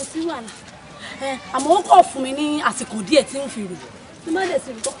kí n kò sí wàhálà àmọ́ ó kọ̀ fún mi ní àsìkò díẹ̀ tí ń fi rò ní má dẹ̀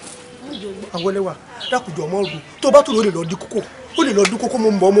sí rò Awẹ́lẹ́wà dákùjọ ọmọ ọdún tó bá tó lè lọ dín kókó mo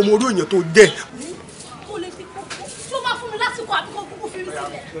mọ ọmọ orí èèyàn tó jẹ. kó lè fi kókó tí ó máa fún mi lásìkò àbí kó kúkú fi mí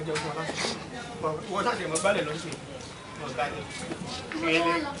sílẹ̀. wọ́n ṣàṣẹ mọ́ gbálẹ̀ lọ́sẹ̀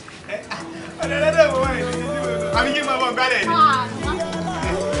àbí kí n máa bọ̀ gbálẹ̀ ni.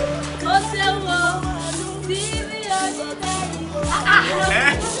 ó ṣe wo tírí ojú tẹ̀yìn.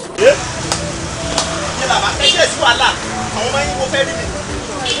 Ṣé bàbá ẹ ṣe sí wàhálà àwọn ọmọ yín mo fẹ́ rí mi.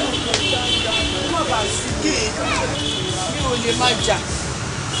 mi ò lè máa jà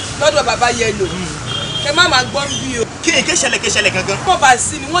lọ́dọ̀ bàbá Yẹlò kẹ má máa gbọ́ bí o. kí ni kéṣẹlẹ̀ gangan. wọ́n bá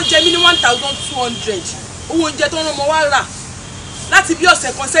sí ni wọ́n jẹ mí ní 1,200 owó oúnjẹ tó rán ọmọ wa rà láti bí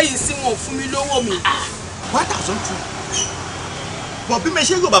ọ̀sẹ̀ kan sẹ́yìn sí wọn fún mi lówó mi. 1,200 bọ̀ bí mi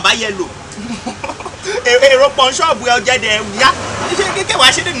ṣe yóò bàbá Yẹlò èrò pọ̀ ṣọ́ọ̀bù ẹ ọjà dẹ̀ wíyá ṣé kékeré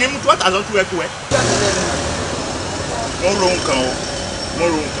wàá ṣe dé ní 1,200 ẹ̀kú ẹ̀. wọ́n ro nǹkan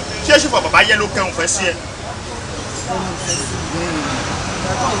ṣé ṣùgbọ́n bàbá Yẹlò kẹ́hùn fẹ́ sí ẹ.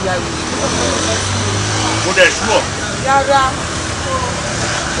 kàn ya ìwé. Mo dẹ̀ ṣúọ̀. Rárá.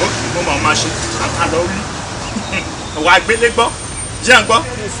 Ó kì í mọ́ màmá ṣe àkàlọ́ rí. Wà á gbélé gbọ́. Jẹ́ ń gbọ́.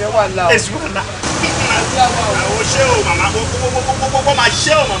 Ìfẹ́ wà láò. Èsì wà lá. Àwọn ṣé o màmá wọ́n máa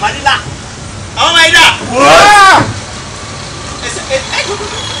ṣé o màmá lílà. Àwọn máa ń dà.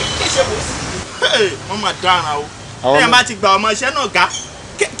 Wọ́n máa dára o. Ẹ̀yà máa ti gba ọmọ iṣẹ́ náà ga.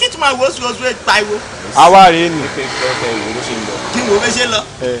 Kí tún máa wo oṣù pariwo. Àwa rèé nì. Kí wo bẹ́ ṣe lọ?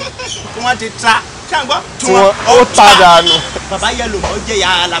 Kí wọ́n ti ta. Ṣàǹgbọ́? Tí wọ́n ó ta dànù. Bàbá Yẹlò mọ̀ jẹ́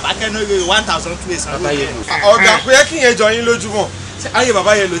ya Làbákẹ́ náà 1,200. Ọ̀gá kò yẹ kí yẹn jọ yín lójúmọ́. Ayé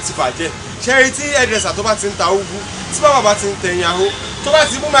bàbá Yẹlò ti bàjẹ́. Ṣẹ́rí tí ẹ̀dẹ̀sà tó bá ti ń ta ugu, tí bàbá ti ń tẹ̀yìn ahó, tó bá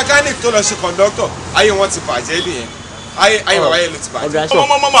ti mú mẹkáníìkì tó lọ ṣe kọ̀ǹdọ́tọ̀, ayé wọn ti bàjẹ́ nìyẹn. Ayé bàbá Yẹlò ti bàjẹ́.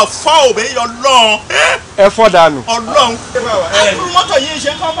 Ọmọ fọ́ òbí Ọlọ́run. Ẹ fọ́ dànù. Ọlọ́run. Àbúrò mọ́tò yìí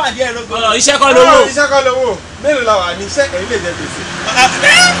ṣe kọ́ bàjẹ́ ẹ̀rọ gbọ́dọ̀. Iṣẹ́ kọ́ lówó. Iṣẹ́ kọ́ lówó. Mélòó la wà ní iṣẹ́ ẹ̀yìn lè jẹ gbèsè.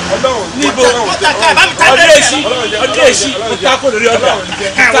 Ọlọ́run. Níbo ọdún èsì mo tako lórí ọjà.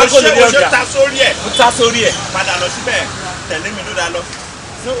 Mo ta sórí ẹ̀. Mo ta sórí ẹ̀. Padà lọ síbẹ̀ tẹ̀lé mi ló dá lọ.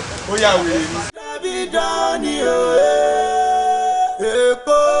 Ó yà wèrè ni. Dábìdání o,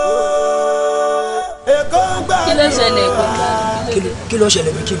 Èkó ń gbà. Kí ló ṣẹlẹ̀ Èkó? Kí ló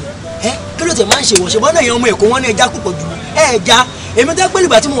ṣẹlẹ̀ bí kí ni? Kí ló tẹ̀ máa ń ṣe wọ̀ṣẹ̀ bọ́n náà yan ọmọ Èkó wọn ní ẹja púpọ̀ jù ẹja. Èmi tẹ́ pẹ́lú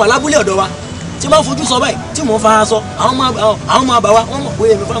ìgbà tí mo wà lábúlé ọ̀dọ̀ wa tí máa ń fojú sọ báyìí tí mò ń fara sọ àwọn máa bà wá wọ́n mọ̀ pé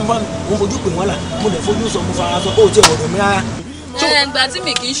èmi fámi mo fojú pè wọ́n là mo lè fojú sọ mo fara sọ ó ti ọ̀dọ̀ mi rárá. Ìgbà tí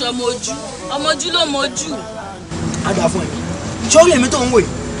mi kì í ṣe ọmọ ojú ló mọ ojú. Á dà fún ẹ sórí èmi tó ń wò yìí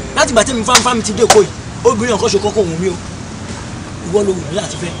láti ìgbà tí mi fámi ti dé Èkó yìí obìnrin ọ̀kan ṣe kọ́kọ́ wù mí o ìwọ ló wù mí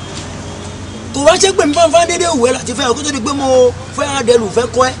láti fẹ́ kò wá ṣe pé mi fámi dédé wù ẹ́ láti fẹ́ ọ kó tó di pé mo fẹ́ adẹ́lù fẹ́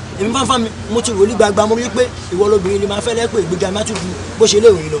kọ́ ẹ́ èmi fámi mo ti rò ní gbagba mo rí pé ìwọ lóbìnrin ni máa fẹ́ lẹ́pẹ́ ìgbéga má tún ju bó ṣe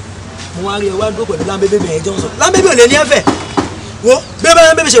léèrè lọ mo wá rí ẹ wá dúró pẹ̀lú lámbébé bẹ̀rẹ̀ jọ ń sọ lámbébé ò lè ní ẹ̀fẹ̀ wo bí ẹ bá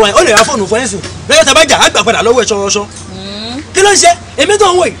lámbébé ṣe wà yẹn ó lè ra fóònù fún ẹ̀sìn lẹ́yìn tá a bá jà á gbà padà lọ́wọ́ ẹ̀ ṣọṣọ kí ló ń ṣe èmi tó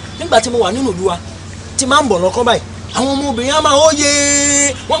ń wò yìí nígbà tí mo wà nínú ìlú wa tí máa ń bọ̀ lọ́kọ́ báyìí àwọn ọmọbìnrin á máa ó yé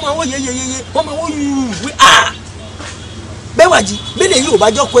wọ́n máa ó yé wọ́n máa ó yú wí bẹ́ẹ̀ wà jí bẹ́ẹ̀ yìí ò bá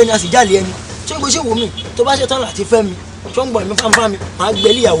jọ́ kó ẹni a sì jáde ẹni tí bó ṣe wò mí tó bá ṣe tán láti fẹ́ mi tó ń gbọ́ mi fáńfáń mi máa gbé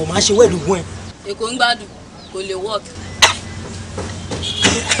ìyàwó máa ṣe wẹ́ẹ̀dù fún ẹ. Èkó ń gbádùn kò lè work.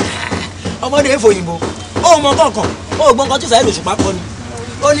 ọmọdé èèfò òyìnbó ó mọ kọ̀ọ̀kan ó gbọ́n kan tí Saheed Òṣùpá kọ ni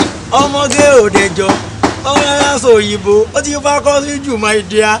ó ní ọmọge òdejọ ọ̀rẹ́ aṣọ òyìnbó ó ti bá kọ́ sí jù máa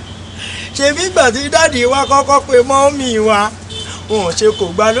di a ṣèbí ìgbà tí dáàdì wa kọ́kọ́ pe mọ́mì wa wọn ṣe kò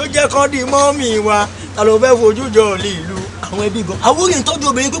gbà ló jẹ́ kọ́ di mọ́mì wa ta ló fẹ́ fojú jọ òlì ìlú àwọn ẹbí gan àwòrán ìtọ́jú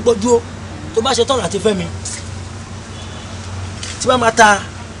obìnrin púpọ̀ ju o tó bá ṣe tọ́lá ti fẹ́ mi tí bá máa ta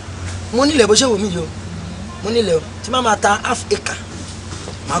mo nílẹ̀ bó ṣe wò mí yìí o mo nílẹ̀ o tí bá máa ta half acre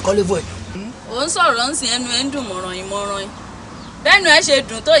máa kọ́lé fún ẹ. ò ń sọ̀rọ̀ ń sin ẹnu ẹ̀ ń dùn mọ̀ràn yìí bẹ́ẹ̀nu ẹ ṣe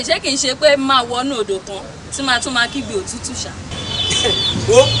dùn tó ìṣe kì í ṣe pé máa wọnú odò kan tí máa tún máa kígbe òtútù ṣá.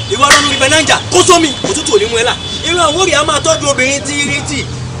 wo ìwọ lọ́nu ibẹ̀ náà ń jà kó sómi òtútù ò ní mú ẹ là irú àwọn òrì á máa tọ́jú obìnrin tí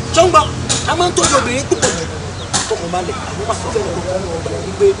ṣọ́ngbà á máa ń tọ́jú obìnrin púpọ̀ jù tọkùn balẹ̀ àwọn máa fẹ́ lọ́kọ̀ kan náà balẹ̀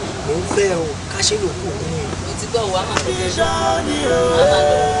wípé mò ń fẹ́ o ká ṣe lò kú òun yẹn. o ti gbọ́ wàá máa tó fẹ́ ṣe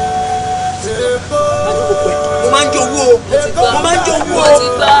mo máa ń jẹ owó mo máa ń jẹ owó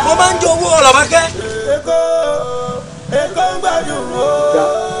mo máa ń jẹ owó Làbákẹ́. Èkó ń gbádùn o.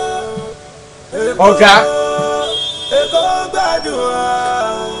 Ọ̀gá. Èkó ń gbádùn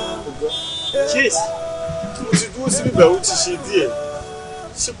o. Cheers. Mo ti dúró sí ibẹ̀ ó ti ṣe díẹ̀.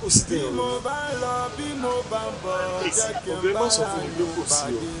 Ṣé kò sí téèyàn lọ? Ọ̀gbẹ́ má sọ fún mi pé kò sí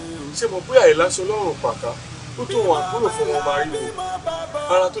o. Ṣé mo bóyá ìláṣọ lọ́rùn pàká? Ó tó wọn àkúrò fún wọn máa rí o.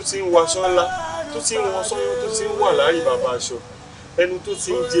 Ara tó ti ń wọ aṣọ ńlá, tó ti ń wọ sọ́yún, tó ti ń wà láàyè bàbá aṣọ. Ẹnu tó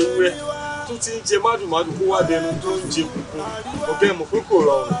ti ń jẹ ewúrẹ́, tó ti ń jẹ mádùmádù kó wá dẹnu tó ń jẹ kùkù. Ọ̀gá ẹ̀ mọ̀ pé kò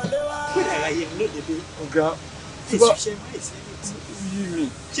rọrùn. Ọ̀gá tí bá yí mi.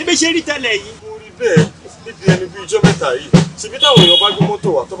 Ṣé bí ṣe rí tẹ́lẹ̀ yìí? Mo rí bẹ́ẹ̀ níbi ẹni bí ijọ́ mẹ́ta yìí. Ṣebí táwọn èèyàn bá gbé mọ́tò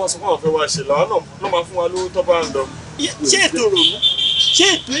wá tó bá sọ fún àwọn fẹ́ wá ṣe làwọn náà ló máa fún wa lówó tó bá ń lọ. Ṣé ètò ìrònú? Ṣé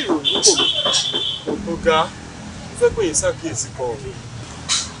ètò ìrònú kò mí? Ọ̀gá mo fẹ́ pè yín ṣàkíyèsí kan.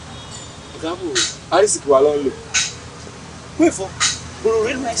 Ọ̀gá bò àìsìkò wa ló ń lò. Pé fọ́, bòrò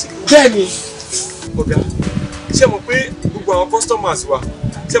rẹ̀ ló àìsìkò. Bẹ́ẹ̀ni. Ọ̀gá ṣé mọ̀ pé gbogbo àwọn customers wa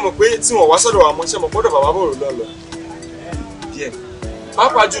ṣé mọ̀ pé tí wọ́n wá sọ́dọ̀ wa mọ́ ṣé mọ̀ gbọ́dọ̀ bàbá bòrò náà lọ. Díẹ̀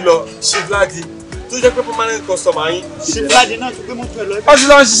pàápàá jùlọ ṣe Vladi tó jẹ́ pé permanent customer yín. Ṣé Vladi náà tún gbé mọ́tò ẹ lọ. Ó ti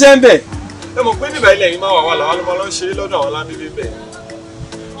lọ ń ṣiṣẹ́ ń bẹ̀. Ẹ mọ̀ pé bíbá ilẹ̀ yìí máa wà wà làwọn ọmọ lọ ń ṣeré lọ́dọ̀ àwọn lábẹ́bẹ́ bẹ̀.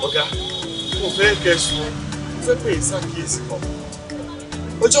 Ọ̀gá mo fẹ́ kẹsùn mo fẹ́ pè é ṣàkíyèsí kan.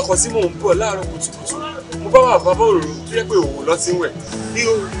 Ọjọ́ kan tí mò ń bọ̀ láàárọ̀ kùtùkùtù mo bá wà bàbá òróró tó yẹ pé òwò lọ ti ń wẹ̀.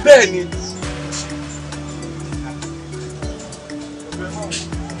 Bẹ́ẹ̀ ni.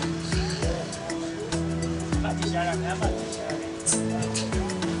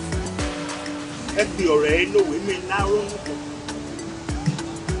 ẹ pè ọ̀rẹ́ ẹ lówe mi láàárọ̀ nìkan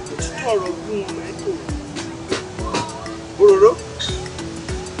òtítọ́ ọ̀rọ̀ gún ọmọ ẹ tó òróró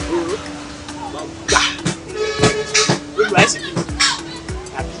gbà lójú àìsàn kìí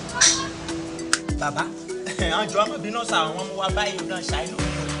àbí. bàbá àjọ ọmọbìnrin sá àwọn ọmọ wa báyìí náà ṣàìlú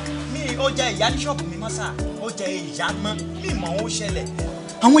mi ó jẹ ìyá ní ṣọ́ọ̀bù mi mọ́ sá ó jẹ ìyá mọ́ mi mọ̀ ó ṣẹlẹ̀.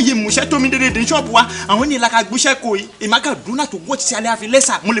 àwọn iye mùsẹ́ tó mi dédé dé ṣọ́ọ̀bù wa àwọn ní ìlàkà gbúṣẹ́ kò yìí èmàkà dúnà tó gbọ́ títí alẹ́ àfi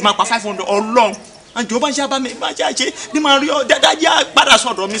lẹ́sà mo lè máa pa 500 ọlọ́run àjọ bá ń ṣe abámi bá ṣe àṣe ní máa rí ọ dáadáa yá padà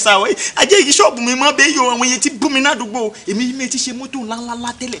sọ̀dọ̀ mi sá wẹ́ ajé yìí ṣọ́ọ̀bù mi mọ́ bẹ́ẹ̀ yọ àwọn iye tí bú mi ládùúgbò èmi mi ti ṣe mọ́tò ńláńlá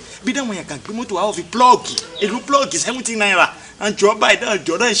tẹ́lẹ̀ bí dáwọn yàn kàn gbé mọ́tò wa ó fi plọ́ọ̀gì èlú plọ́ọ̀gì 70 naira àjọ báyìí náà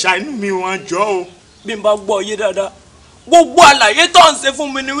àjọ náà ṣàánú mi ò àjọ o. bí n bá gbọ́ yé dáadáa gbogbo àlàyé tó ń ṣe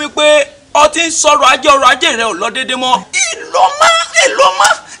fún mi ni wípé o ti ń sọ̀rọ̀ ajé ọrọ̀ ajé rẹ ò lọ déédéé mọ́.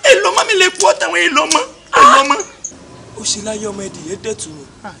 èlò má mi lè kú ọ̀tàwọn èlò mọ́. ó ṣe láyé ọmọ ẹdìyẹ dẹ̀tùrù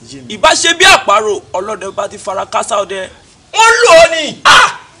ìbá ṣe bí àparò ọlọ́dẹ bá ti fara kásá ọdẹ wọ́n lò ó ní.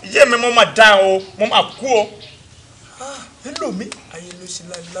 ìyé mi mo máa dá o mo máa kú o. èlò mi ayé ló ṣe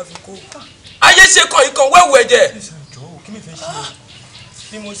láyé láfikún. ayé ṣe kàn ikàn wẹ́wù ẹ̀jẹ̀.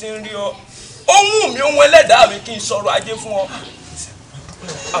 bí mo ṣe ń rí ọ ohun mi ohun ẹlẹ́dàá mi kí n sọ̀rọ̀ ajé fún ọ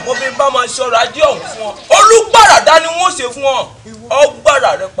àmọ́ bí n bá máa sọ̀rọ̀ ajé ọ̀hún fún ọ olùgbàràdá ni wọ́n ṣe fún ọ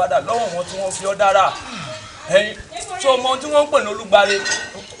ọgbàrà rẹ padà lọ́wọ́ wọn tí wọ́n fi ọ dára ẹ̀yin tí ọmọ tí wọ́n ń pè ní olùgbàre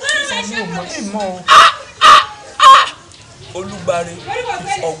olùgbàre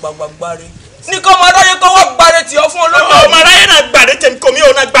ọ̀gbàgbàgbàre ní kọ́ ọmọ aráyé kọ́ wọ́n gbàre tì ọ fún olóògbé. ọmọ aráyé náà gbàre tèmi kò mí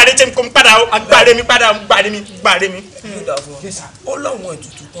ò náà gbàre tèmi kò mí padà ó gbàre mi padà gbàre mi. ó láwọn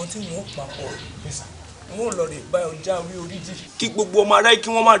ètùtù kan tí wọ́n papọ̀ wọ́n lọ rè bá ọ jáwé oríjì kí gbogbo ọmọ aráyé kí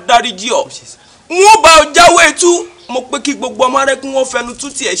wọ́n máa dáríjì ọ wọ́n bá ọ jáwé etú mo pé kí gbogbo ọmọ aráyé kí wọ́n fẹnu tú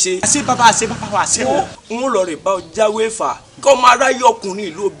tiẹ̀ ṣe. àṣẹ bàbá wa àṣẹ wọ. wọ́n lọ rè bá ọ jáwé fà kí ọmọ aráyé ọkùnrin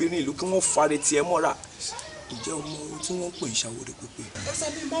ìlú obìnrin ìlú kí wọ́n fare tiẹ̀ mọ́ra ìjẹ́ ọmọ ohun tí wọ́n pè ń ṣàwòrán pípé. ọ̀sẹ̀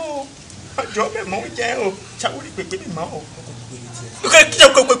mi mọ́ o ọjọ́ bẹ́ẹ̀ mọ́ jẹ́ o ṣàwòrán pípé mi mọ́ o.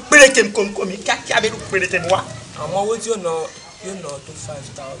 kí péré tèmi kò mí kíákíá bẹ́ẹ̀ ló péré tèmi wá. àmọ́ owó tí yóò ná tó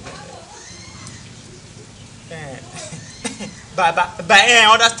 5,000. bàbá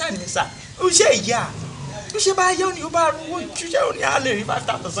understand me sir ó ṣe ìyá ó ṣe bá yá ni ó bá rówó ṣíṣe òní á lè rí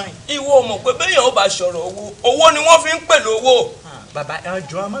 5,000. ìwọ mọ̀ pé béèyàn ó bá sọ̀rọ̀ owó ni wọ́n fi ń pè lówó. bàbá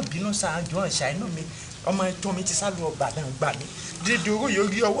ẹjọ́ ọmọ bínú sá ẹjọ́ ṣàánú mi ọmọ ẹjọ́ mi ti sá lọ ọgbà náà gbà mí dídì owó yóò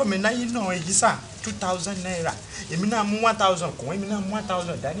rí ọwọ́ mi láyé náà èyí sá 2,000 naira èmi náà mú 1,000 kùn èmi náà mú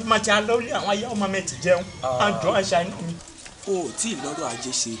 1,000 dání má ti alórí àwọn ayé ọmọ mi ti jẹun ẹjọ́ ṣàánú mi. o ò tí ì lọ́rọ̀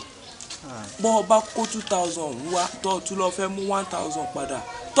ajé ṣe bọ́ ọ bá kó 2,000 wá tó tún lọ fẹ́ mú 1,000 padà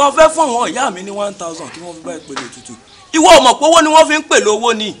tó fẹ́ fún àwọn ìyá mi ní 1,000 kí wọ́n fi bá ìpele tutù ìwọ ọmọ pé owó ni wọ́n fi ń pèlè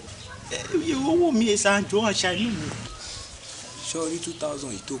owó ni. owó mi ṣàǹjọ́ ṣàánú mi. sọ́ọ́rí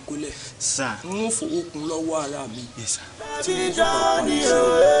 2,000 yìí tó kólẹ̀ n ó fowó kun lọ́wọ́ ara mi tí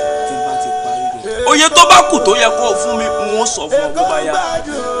bá ti parí rẹ̀. oye tó bá kù tó yẹ kó o fún mi n ó sọ fún ọ bó bá yá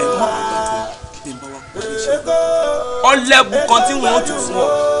ẹ̀ mọ́ àgbàdo kí n bá wá parí iṣẹ́ ọlẹ́bù kan tí wọ́n ó tún fún ọ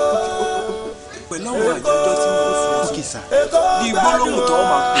pẹ̀lú àwọn àjọjọ́ tí wọ́n ó fún ọ bí gbólóhùn tó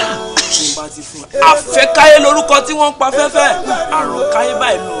máa pè tí n bá ti fún ọ. àfẹ́káyé lorúkọ tí wọ́n ń pa fẹ́fẹ́ àrùn káyé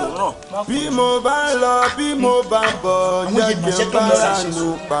báyìí ló ń ràn. bí mo bá ń lọ bí mo bá ń bọ̀ jẹ́ kí n bá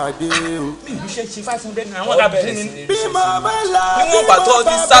lánàá pàdé o. bí mo bá ń lọ níwọ̀n pàtó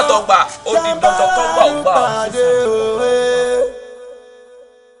ti sátọgbà ó di dandan tó gbà ó gbà.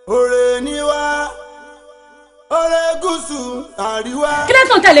 òrè ni wá òrè gúúsù àríwá. kí ló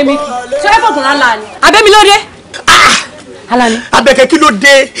tún tẹ̀lé mi ṣé ẹ fọkùnrin ala ni. abẹ́mi ló dé. Alani. Abẹ́kẹ́ kí ló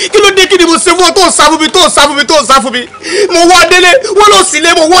dé kí ni mo ṣe fún ọ tó ń sá fún mi mo wọ́ délé wọ́n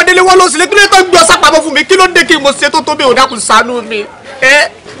lọ sílé kí ló tó ń gbọ́ sápamọ́ fún mi kí ló dé kí mo ṣe tó mi ò dákun ṣàánú mi.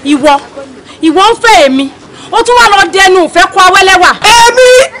 ìwọ ń fẹ́ èmi ó tún wà lọ dẹnu ìfẹ́ kó awẹ́lẹ́wà. èmi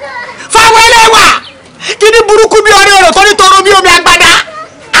fáwẹ́lẹ́wà kí ni burúkú bí ọ̀rọ̀ tó ní tọrọ bí omi agbada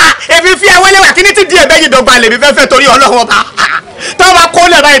èmi fi awẹ́lẹ́wà kí ni ti di ẹ̀bẹ́ yìí dọ̀gba lèmi fẹ́fẹ́ torí Ọlọ́run ọba tó bá kó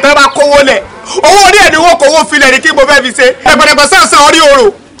lẹ̀ báyìí tó bá kówó lẹ̀ owó orí ẹ̀ ni wọ́n kò wọ́n filẹ̀ ní kí mo fẹ́ fi ṣe ẹgbẹ̀rẹ̀gbẹ̀ sàn orí oro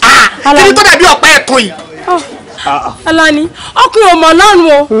kí ni tó dàbí ọ̀pá ẹ̀kún yìí. Alani ọkùnrin ò mọ̀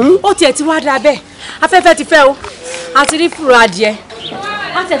lọ́rùn o ó tiẹ̀ ti wá da bẹ́ẹ̀ afẹ́fẹ́ ti fẹ́ o àti rí fùrọ̀ adìẹ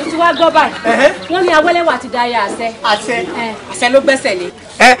àti ẹ̀tún ti wá gbọ́ báyìí wọ́n ní awẹ́lẹ́wà ti da ya àṣẹ ló gbẹ́sẹ̀ lé.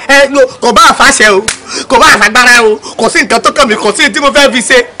 kò bá àfàṣẹ o kò bá àfàgbára o kò sí nǹkan tó kàn mí kò sí tí mo fẹ́ fi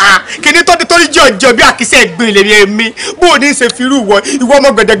ṣe kíní tó torí jọjọ bí àkísẹ́ ẹ̀gbìn lèmi èmi bó o ní ṣe fi irú ìwọ ọmọ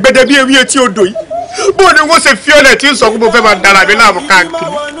gbẹ̀dẹ̀gbẹ̀dẹ̀ bí ewé etí odò yìí bó o ní wọ́n ṣe fi ọ̀lẹ̀ tí ń sọ pé mo fẹ́ máa dára mi láàmú káàkiri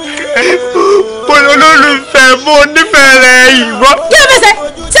olólùfẹ́ mo nífẹ̀ẹ́ rẹ̀ ìwọ. kí ló fẹ́ ṣe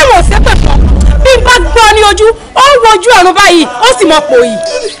tí mo fẹ́ pẹ̀ fún ọ bí n bá gbọ́ ní ojú ó ojú ọ̀run báyìí ó sì mọ pò yìí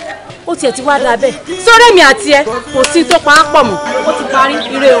ó tiẹ̀ ti wá dáa bẹ́ẹ̀ sórí èmi àti ẹ kò sí tó pa á pọ̀ mọ́ ó ti parí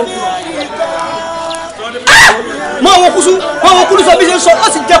ire o. mọ àwọn kúlù sọ bí ṣe ń sọ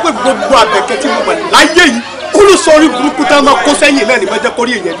láti jẹ́ pé gbogbo àbẹ̀kẹ́ tí mo wà láyé yìí kúlù sọ orí burúkú tá a máa kó sẹ́yìn náà ní bá jẹ́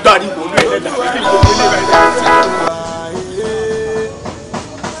kórí èèyàn dárí wò ló ẹ̀dá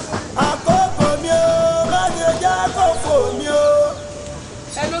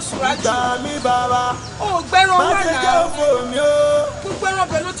gbà mí bàbá. ó gbẹ́ràn wà náà gbogbo ẹran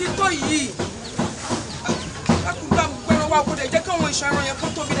ọbẹ̀ ló ti tó yìí. àkùgbà gbẹ́ràn wà kó dẹ̀ jẹ́ káwọn iṣan ẹran yẹn kó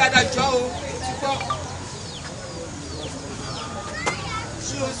tóbi dáadáa jọ o. ti gbọ́.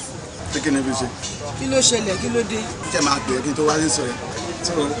 ṣé kí ni bí ṣe. kí ló ṣẹlẹ̀ kí ló dé. kẹ́ máa gbé kí n tó wá sí sọ yẹn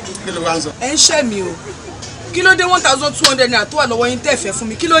kí ló wá ń sọ. ẹ ń ṣẹ́ mi o kí ló dé 1,200 naira tó wà lọ́wọ́ yín tẹ́ fẹ́ fún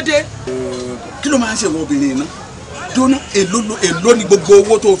mi kí ló dé. kí ló máa ń ṣe wọ obìnrin náà dúnú èló ni gbogbo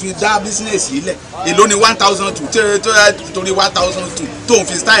owó tó fi dá bísínẹ́sì yìí lẹ̀ èló ni 1,200 torí 1,200 tó ń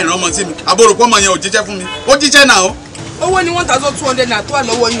fi style rán ọmọ sí mi àbúrò pọ́nmọ yẹn ò jíjẹ́ fún mi ó jíjẹ́ náà o. owó ni 1,200 naira tó wà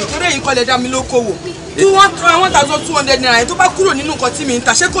lọ́wọ́ yín torí èyí kọ́ lè dá mi lókòwò tí 1,200 naira yẹn tó bá kúrò nínú nǹkan tí mi ń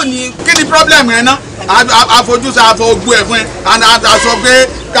ta ṣé kò ní. kí ni problem yẹn ná àfojúsùn àfọgbó ẹ̀ fún ẹ àṣọ pé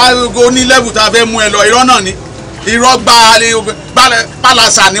káàgó ní level tá a fẹ́ mú ẹ lọ irọ́ náà ni irọ́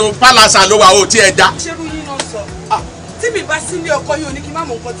pálásà ló wà ó tí ẹ já. ṣerú yín náà sọ tí mi bá sílé ọkọ yín ò ní kí n má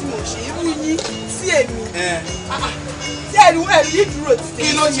mọ nǹkan tí mò ń ṣe irú yín sí èmi tí ẹrù yìí dúró ti.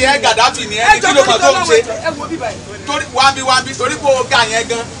 kí ló ṣe ẹ Gàdáfì ni ẹ ní kí ló mọ tó ń ṣe torí wáńbí torí pé ó ga yẹn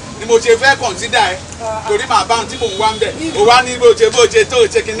gan ni mo ṣe fẹ́ kọ̀ǹsídà ẹ torí màá bá ohun tí mò ń wá ń bẹ̀ ó wá ní bó ṣe tó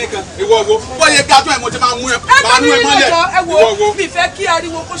ṣe kinní kan ìwọ wo bóyá ga tó ẹ mo ti máa mú ẹ máa mú ẹ mọ́lẹ̀ ìwọ wo. mi fẹ́ kí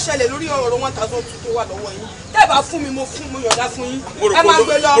ariwo kó ṣẹlẹ̀ lórí ọ̀rọ̀ 1,200 tó wà lọ́wọ́ yín tẹ́ẹ̀bà fún mi mo yọ̀dá fún yín ẹ máa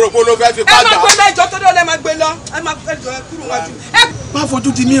gbé lọ ẹ máa gbé lọ ìjọ tó dé ọlẹ́ máa gbé lọ ẹ máa gbé lọ kúrò wájú. má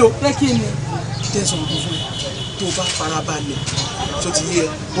fojú di mí o. pé kí ni. tẹ̀sán ọ̀gbìn fún ẹ tó bá farabalẹ̀ tó ti yé ẹ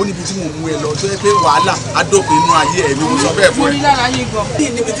ó níbi tí mò ń mú ẹ lọ tó yẹ pé wàhálà adópin inú ayé ẹ ni mo sọ bẹ́ẹ̀ fún ẹ. mo rí lára yín gan. bí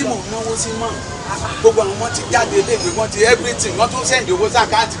níbi tí mò ń náwó sí mọ́ gbogbo àwọn ti jáde iléèwé wọn ti everything wọn tún sẹ́ǹdì owó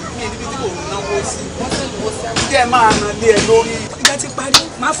sàkáàtì bí níbi tí mò ń náwó sí. kí ẹ máa ràn lé ẹ lórí. ìgbà tí parí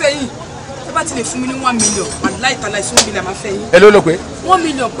máa fẹ́ yìí tó bá ti lè fún mi ní 1 million aláì tàlà ìsúnmọ́ bílẹ̀ máa fẹ́ yín. ẹ ló ló pé. 1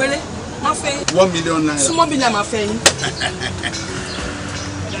 million péré máa fẹ́ yín. 1 million naira. súnmọ́ bílẹ̀ máa fẹ́ yín.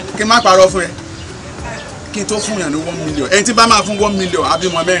 kí n má parọ́ fún ẹ kí n tó fún yàn ní 1 million ẹni tí bá máa fún 1 million àbí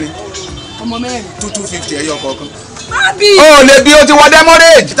ọmọ mẹ́rin. ọmọ mẹ́rin. 250 ẹyọ kọ̀ọ̀kan. o lè bí o ti wọ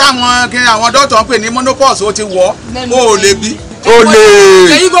demorage. táwọn kí àwọn dọ́tọ̀ ń pè ní monopause o ti wọ o lè bí. o lè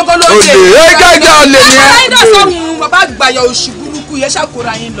èyí gbogbo ló lè é gẹ́gẹ́ o lè ní ẹ. ọ̀rọ̀ ìdá sọ̀hún bàbá àgbàyà òṣì burúkú yẹn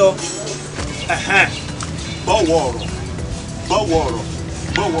ṣàkóra yín lọ. bọ́wọ́ ọ̀rọ̀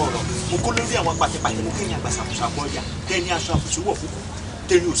mo kó lórí àwọn pàtẹ́pàtẹ́ mo kéèyàn àgbà ṣàkóṣàkó ọjà tẹ́ni aṣọ àbùsùwọ̀ fún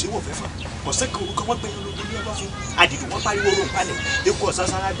tẹ́ni òṣèwọ̀ fẹ́fà ọ̀sẹ̀ kan orúkọ wọn gbẹ̀yìn ológun ní ọlọ́fin àdìdì wọn pariwo oró palẹ̀ eku ọ̀sán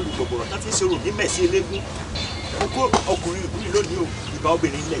sára bẹ̀rù gbọ̀gbọ̀rọ̀ tó fi ń ṣerò ní mẹ̀sí eléégún kókó ọkùnrin ìlú lónìí o ìbá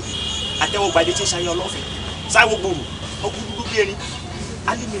obìnrin ilẹ̀ yìí àtẹwọ́gbadé tí ń ṣayé ọlọ́fin sáwọ́ gbòòrò ọkùnrin dúdú bí erin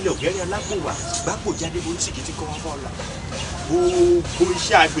alímilẹ̀ ọ̀gẹ́rẹ́ alágbòwà gbápò jáde borí sìkìtì kọ́ wọn fọ́ ọ̀la gbogbo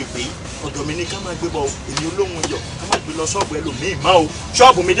iṣẹ́ agbègbè ọ̀dọ̀ mi ní ká máa gbé bọ̀ èmi olóhùn iyọ̀ ká máa gbé lọ ṣọ́ọ̀bù ẹlòmíì mọ́ o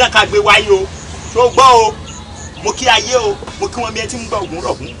ṣọ́ọ̀bù mi dáká gbé wáyé o ṣó gbọ́ o mo kí ayé o mo kí wọn bí ẹ ti ń gba ògùn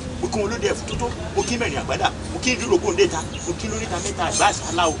rọ̀gùn mo kí wọn lóde ẹ̀fún tótó mo kí mẹ́rin àgbàdà mo kí ìdúrógó ńdẹ́ta mo kí lóríta mẹ́ta àgbà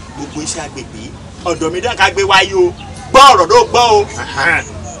àṣálà o gbogbo iṣẹ́ agbègbè ọ̀dọ̀ mi dáká gbé wáyé o gbọ́ ọ̀rọ̀ ló gbọ́ o.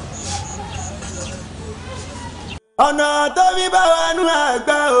 ọ̀nà tó fi bá wa nú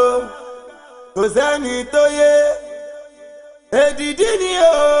àgbà o kò sẹ́ni tó yé èdìdí ni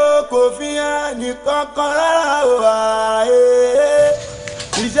o kò fi hàn nìkankan rárá o àyè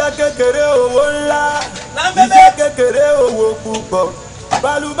iṣẹ́ kékeré owó ńlá iṣẹ́ kékeré owó púpọ̀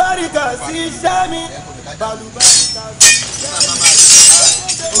balùbáríkà sí iṣẹ́ mi balùbáríkà sí iṣẹ́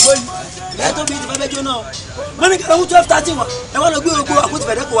mi. ìyá tó bí ti fẹ́ jóná o mo ní kẹlẹ́ 12:30 wà ẹ wá lọ gbé orogbo àkótí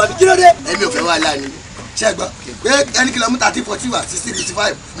fẹ̀dẹ́ kò wá bí kí ló dé. èmi ò fẹ́ wà láàánú ṣé ẹ gbọ́ pé ẹni kìlómítà 30-40 wà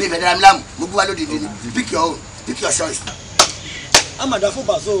 60-55 mi ìfẹ́ dára mi láàmú mo gbé wá lódìdí ni pick your own pick your choice. amada fún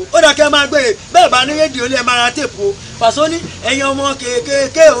Paso ó dà kẹ́ ẹ máa gbé bẹ́ẹ̀ bá ní rédíò lẹ́ẹ̀ máa ra téèpù o Paso ní ẹ̀yin ọmọ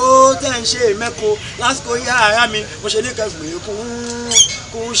kéékèèké o tẹ̀ ń ṣe mẹ́ko lásìkò yá ara mi mo ṣe ní kẹfù yìí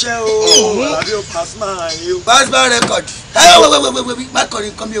kún ṣẹ́ o àbí o Pasuma record ẹ wẹ́wẹ́wẹ́wẹ́ má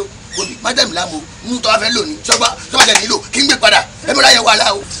kọrin nǹkan mi o wòbí má dẹ̀ mi láàmú mú tọ́ afẹ́ lónìí ṣọ́gbà dẹ̀ nílò kí n gbé padà ẹ mọ̀ láyé wàhálà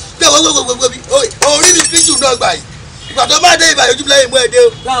o wẹ́wẹ́wẹ́wẹ́ orí mi fi jù náà gbà yìí ìgbà tó bá dé ìbà yóò jùlọ ìmú ẹdẹ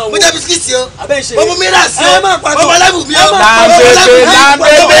o mo jẹ bisikíìtì o mo mú mìíràn sí o mo mọ lábù mi o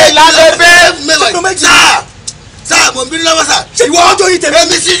lábẹ́bẹ́ sáà mo ń bínú lọ́wọ́ sà ìwọ ọjọ́ yìí tẹ̀lé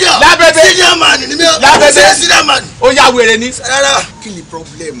mi senior man ni mi o senior man. ó yà wèrè ni. rárá kí ni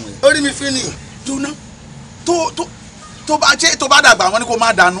problem ẹ. orí mi fi ni. jóná tó tó bá dàgbà wọn ni kó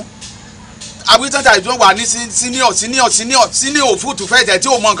má dànù àbítọ́jà ìjọ wà ní senior fúùtù fẹ́ẹ̀tẹ̀ tí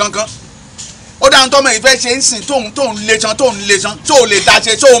ò mọ kankan ó dáhùn tọ́mọ ìfẹ́ ṣe ń sìn tóun lè ṣan tó lè dá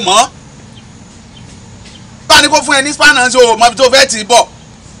ṣe tó mọ́ bá ní kó fún ẹ ní spanner ṣe o mọ ibi tó fẹ́ tì í bọ̀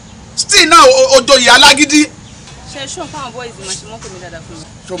still náà ojoyè alágídí. ṣe ṣó fáwọn boys máa ṣe mọ́kò mi dáadáa fún mi.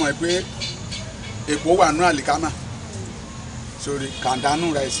 ṣó mọ̀ pé èpò wà nú àlìkámà sórí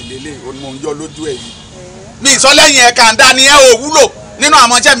kàńdánù ra ìsìn lélẹ̀ onímọ̀ ń yọ lójú ẹ̀ yìí mi ìsọlẹ́yìn ẹ̀ kàńdá ni ẹ ò wúlò nínú àwọn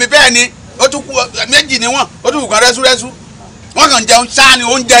ọmọọṣẹ́ mi bẹ́ẹ̀ ni ó tún kú méjì ni wọ́n ó tún kú kan rẹ́súrẹ́sú wọ́n kàn jẹun ṣáà ni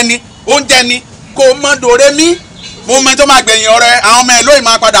oúnjẹ ni kò mọ dòre mí mo mẹ tó máa gbẹ̀yìn ọ̀rẹ́ àwọn ọmọ ẹ̀ lóyìn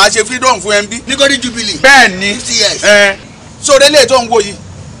máa padà ṣe freedom fún ẹ ń bí. ní kò ní jubilee. bẹ́ẹ̀ ni sórí eléyìí tó ń wò yìí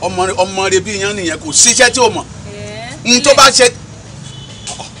ọmọ rẹ bí yan nìyẹn kò síṣẹ́ tí o mọ̀ n tó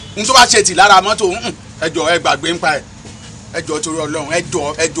bá ṣe tì lára mọ́tò ẹjọ́ ẹ gbàgbé ń pa ẹ ẹjọ́ torí Ọlọ́run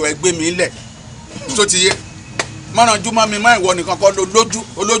ẹjọ́ ẹ gbé mi lẹ̀ tó ti yé mọ́rànjú mọ́ mi mọ́ ìwọ nìkan kọ́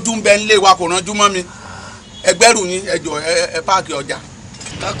olójú ń bẹ ń lé wa kò ránjú mọ́ mi ẹgbẹ́rù yín ẹjọ́ ẹ páàkì ọjà.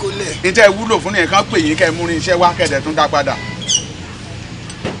 kákólẹ̀. níta ẹ wúlò fún nìyẹn kan pè yín kẹ́ ẹ múrin iṣẹ́ wá kẹ̀dẹ̀ tún dá padà.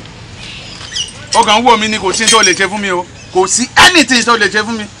 ó kàn ń wò mí ni kò sí tó lè ṣe fún mi o kò sí anything tó lè ṣe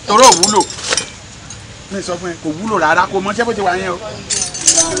fún mi torí ò wúlò mi sọ fún ẹ kò wúlò rárá kò mọ ṣẹ́ bó ti wà yẹn o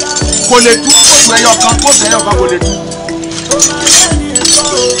kò lè tú kóòtù ẹyọ kan kò lè tú.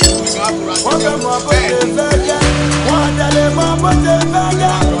 wọ́n fẹ́ mọ̀ bó ṣe fẹ́ jẹ́ wọ́n tẹ̀lé mọ̀ bó ṣe fẹ́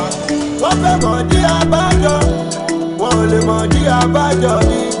jẹ́ wọ́n fẹ́ mọ̀ dí abájọ wọ́n ò lè mọ̀ dí abájọ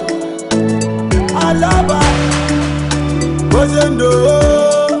ní alábà bó ṣe ń dòwó.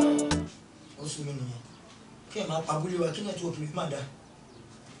 ó sún mi nìyẹn kí ẹ máa pàbúlé wa kí nẹ́tíwọ̀kì mi má dáa.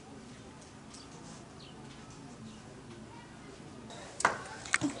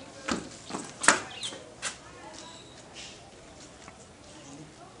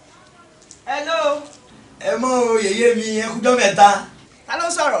 hello. ẹ mọ yèyé mi ẹ kújọ mẹ́ta. ta ló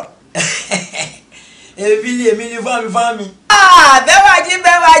sọ̀rọ̀. èmi ni fámi.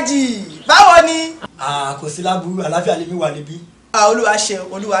 bẹ́wàjì báwo ni. kò sí láburú àlàáfíà lèmi wà níbí. olúwa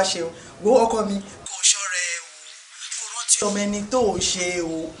ṣeun wo ọkọ mi kò ṣọ̀rẹ́ o kò rántí ọmọ ẹni tó o ṣe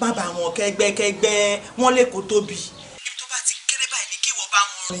o bàbá wọn kẹ́gbẹ́kẹ́gbẹ́ wọn lè kó tóbi ibi tó bá ti kéré báyìí ni kí wọ́n bá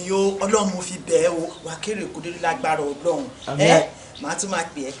wọn rìn o Ọlọ́run mo fi bẹ̀ ẹ́ o wà kéré kó délé lágbára Ọlọ́run màá tún máa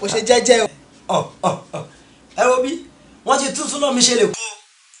pè ẹ́ kó ṣe jẹ́jẹ́ o. ẹ wo bí wọ́n ti tún súná mi ṣe lè kó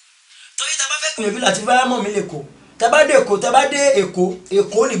torí tá a bá fẹ́ gbìyànjú láti fẹ́ mọ̀ mí lè kó tẹ́ bá dé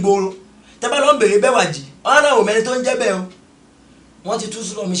èkó nìgboro tẹ́ bá lọ ń bèrè Bẹ́wàjì ọ̀hún náà ò mẹ́ni tó ń jẹ́ bẹ́ẹ̀ o wọ́n ti tún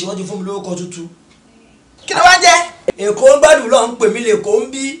súná mi ṣe wọ́n ti fún mi lórúkọ tuntun. kí ló wá jẹ́. èkó ń gbádùn lọ ń pè mí lè kó ń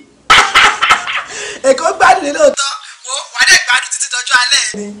bí. èkó ń gbádùn lé lóòótọ́ wo wàá dẹ̀ gbádùn títí dọjọ́ alẹ́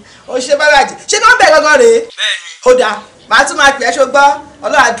ni o ṣe Bẹ́wàjì ṣé ní wọ́n bẹ̀ gangan rèé. bẹ́ẹ̀ni. ó dáa màá tún máa pè ẹ́ ṣùgbọ́n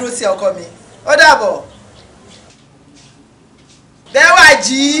Ọlọ́run á dúró sí ọkọ mi ó dàbọ̀.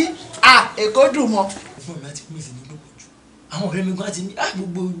 Bẹ́wàjì èkó dùn mọ́. fún mi láti pèsè ní gbogbo jù àwọn ọ̀rẹ́ mi gan ti ní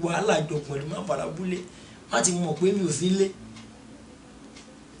gbogbo wàhálà ìjọpọ̀ ẹ̀lú máa fara búlé má ti mọ̀ pé mi ò sí ilé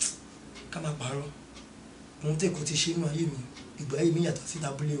ká má parọ́ ohun tí èkó ti ṣe nínú ayé mi ìgbà ayé mi yàtọ̀ sí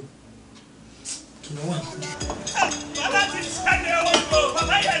dábúlé o kì í wà mọ́. bàbá ti ṣẹlẹ̀ owó ìbò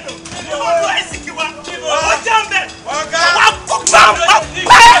bàbá yẹn lò ní wọ́n lọ ẹ̀sìn kí wa ó jẹ́ ń bẹ̀ wà á kó gbà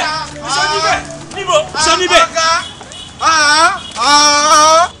pẹ́. níbo sọ níbẹ̀.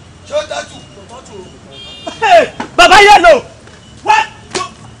 ṣé ó dájú. bàbá yẹn lò wá.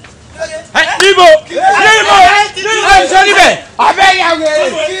 níbo sọ níbẹ̀. abẹ́ yà wẹ̀rẹ̀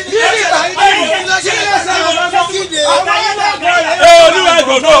kí ni ló ṣe é sọ̀rọ̀ lọ́dún kíde. olúwa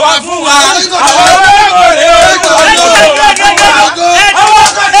gbọ̀dọ̀ wá fún wa.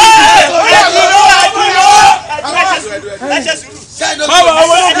 àwọn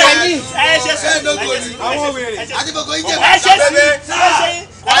ọmọdé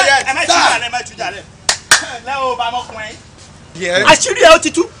àṣírí ẹ ó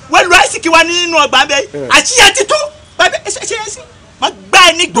ti tú wọ́n lu àìsíkí wa nínú ọgbà bẹ́ẹ̀ àṣírí ẹ ti tú bàbá ẹ ṣe é sí má gbá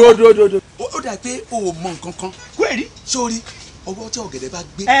ẹ ní gbọ́. ó dà pé o ò mọ nǹkan kan kó èrí sórí ọwọ́ tí ọ̀gẹ̀dẹ̀ bá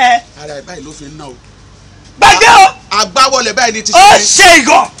gbé ara ẹ̀ báyìí ló fi ń ná o. gbàgbé o. àgbáwọlẹ̀ báyìí ni ti ṣe. ó ṣe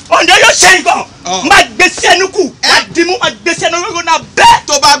ìgàn ọ̀dọ́ yóò ṣe ìgàn má gbé sí ẹnu kù má dìímú má gbé sí ẹnu kù náà bẹ́ẹ̀.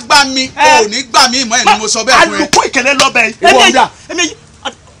 tó bá gbá mi o ò ní gbà mí ìmọ̀ ẹ̀ ni mo sọ bẹ́ẹ̀ fún ẹ. alùpùpù ìkẹlẹ lọ bẹ́ẹ̀. ìwọ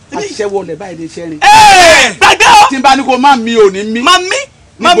àṣẹ wọlé báyìí ni iṣẹ́ rìn. gbàgbé o. tí n bá ní ko má mi ò ní mí.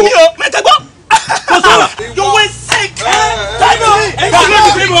 má mi o mẹ́tẹ́gbọ́. kò sọ̀rọ̀ you will sick. tẹ́lẹ̀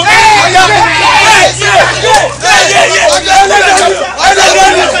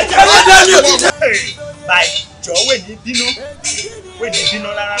báyìí jọ wẹ̀ ní bínú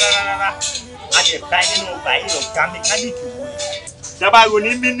rárá a lè bá nínú ọgbà yìí ọ̀gá mẹkáníìkì wò dábàá ro ní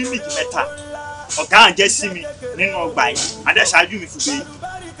mílíọ̀nù mẹ́ta ọ̀gá à ń jẹ́ sí mi nínú ọgbà yìí adẹ́sàájú mi fún mi.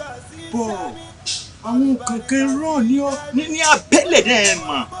 bọ́ àwọn kankan rán ní abẹ́lẹ̀ náà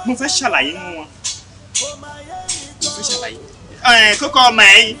mọ̀ mo fẹ́ ṣàlàyé mú wọn. mo fẹ́ ṣàlàyé. kókó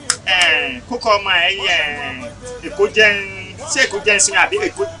ọmọ ẹ̀yìn èkó jẹ́ ṣé èkó jẹ́ ìsinmi àbí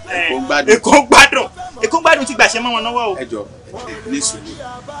èkó gbádùn ti gbàṣẹ mọ́ wọn lọ́wọ́ o. ẹ jọ ní sùúrù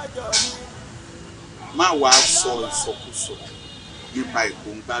má wàá sọ ìsọkúsọ nípa èkó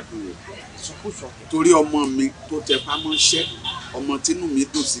ń gbádùn rẹ torí ọmọ mi tó tẹ pámọ́ṣẹ́ ọmọ tínú mi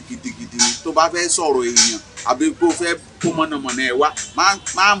dùn sí gidigidi ni tó bá fẹ́ sọ̀rọ̀ èèyàn àbí kó fẹ́ kó mọ̀nàmọ̀nà ẹ̀ wá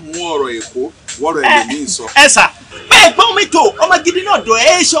má mú ọ̀rọ̀ èkó wọ́rọ̀ ẹ̀ lèmi sọ. ẹ sà bẹ́ẹ̀ gbọ́n mi tó ọmọ gidi náà dùn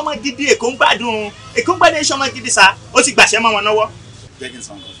ẹ́ ṣe ọmọ gidi èkó ń gbádùn ẹ̀ ṣe ọmọ gidi sà ó ti gbàṣẹ mọ́ wọn lọ́wọ́. jẹ́ kí n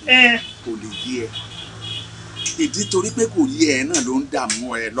sọ nǹkan kò lè yé ẹ ìdí torí pé kò yé ẹ náà ló ń dààmú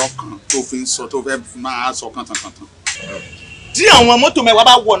ẹ lọ́kàn tó fi ń sọ tó fẹ́ máa sọ kàntànkàntàn. tí àwọn mọ́tò mẹ́wàá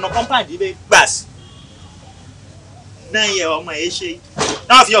bá wọ̀ ọ̀nà kọ́ńpáàdì bẹ́ẹ̀ gbà sí náà yẹ ọmọ ẹ ṣe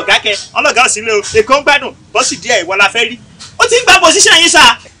náà fi ọ̀gá kẹ ọlọ́gá òsínlẹ̀ o èkó ń gbádùn bọ́sì díẹ̀ ìwọ la fẹ́ rí ó ti ń gba pòsíṣàn yín sà.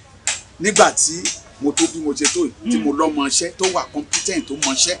 nígbà tí mo tó bí mo ṣe tó yìí tí mo lọ́mọ iṣẹ́ tó wà competent tó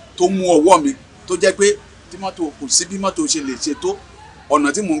mọṣẹ́ tó mú ọwọ́ mi tó jẹ́ pé tí mọ́tò kò sí bí mọ́tò ṣe lè ṣe tó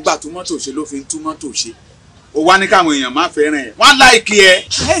ọ̀nà tí mò ń gbà tú mọ́tò ṣe ló fi ń tú mọ́tò ṣe ó wá ní káwọn èèyàn má fẹ́ràn ẹ̀ wọ́n láìkí ẹ.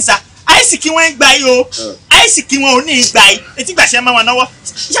 ẹ sà àìsìkí wọn ń gbà yìí o àìsìkí wọn ò ní í gbà yìí etí gbàṣẹ máa wọn náwó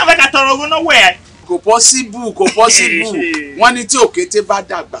ṣàfẹ́ ká tọrọ owó náwó ẹ̀. kò pọ́síbù wọ́n ní tí òkété bá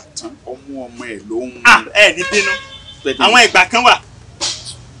dàgbà tán ọmọ ẹ̀ ló ń mú. ẹ ní bínú àwọn ìgbà kan wà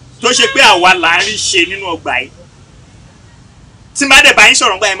tó ṣe pé àwa là ń rí ṣe nínú ọgbà yìí tí má dẹ̀ bá yín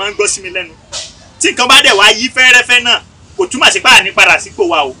sọ̀rọ̀ ńgbà yẹn máa ń gbọ́ sí mi lẹ́nu tí nǹkan bá dẹ̀ wá yí fẹ́rẹ́fẹ́ náà kò túmọ̀ sí pé à ní padà sípò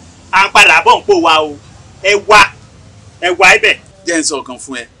wa o à ń padà bọ̀ ń pò wa o ẹ wá ibẹ̀. jẹ́ ń sọ ọ̀kan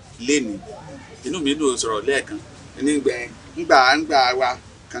fún ẹ lénìí inú mi dùn sọ̀rọ̀ lẹ́ẹ̀kan nígbà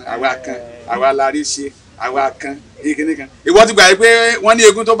àwa la rí ṣe àwa kan ìkíní kan ìwọ ti gbà pé wọ́n ní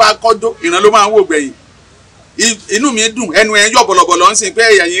egun tó bá kọ́jọ́ ìran ló máa ń wò gbẹ̀yìn inú mi dùn ẹnu ẹ̀ ń yọ̀ bọ̀lọ̀bọ̀lọ̀ ń sìn pé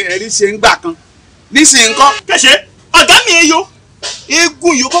ẹ̀yìn ẹ̀rí ṣe ń gbà kan nísìnyí ńkọ́. kẹsẹ ọ̀gá mi èyó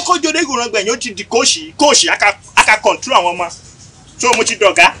eégún yìí kọ́kọ́ jó léegun rẹ gbẹ̀yìn ó ti di kóòṣì aka kọ̀ǹtúrò àwọn ọmọ tó mo ti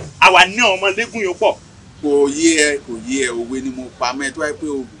dọ̀gá àwa ní ọmọ léegun yìí pọ̀. kò yé ẹ òwe ni mo pa mẹ́ tó wáyé pé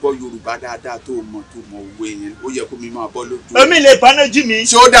o gbọ́ Yorùbá dáadáa tó mọ̀ òwe yẹn ó yẹ kó mi máa bọ́ lójú. èmi lè bánájú mi.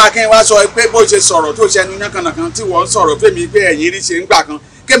 ṣé ó dáa kí n wá sọ pé bó ṣe sọ̀rọ̀ tó ṣẹnu yánkànnàkan tí wọ́n ń sọ̀rọ̀ fẹ́mi pé ẹ̀yìn rí ṣe ń gbà kan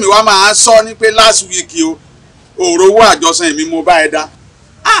kémi wá máa sọ ní pé last week o òòrò owó àjọsìn èmi mo bá ẹ dá.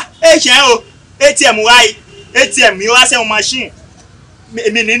 ẹ ṣe o atm wáyé atm yóò wá sẹ́wọ̀n machine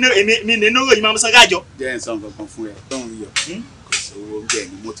mi nínú ròyìn máa ń sọ́gá àjọ. jẹ́ ẹ̀ sọ nǹkan kan fún ẹ tóun yọ kò sówó ń bẹ̀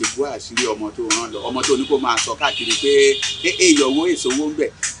ni mo ti bú àṣírí ọmọ tó rán lọ ọmọ tó ní kó máa sọ káàkiri pé èèyàn èsòwò ń bẹ̀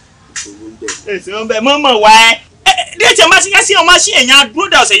èsòwò ń bẹ̀. èsòwò ń bẹ̀ mọ́ wá ẹ́ déètì ọmọ síkẹ́ sí ọmọ sí èèyàn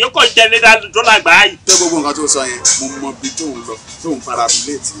àdúródà ọ̀sẹ̀ yóò kọ́ jẹ́ dọ́là gbà á yìí. tó gbogbo nǹkan tó sọ yẹn mo mọ bí tóun lọ tóun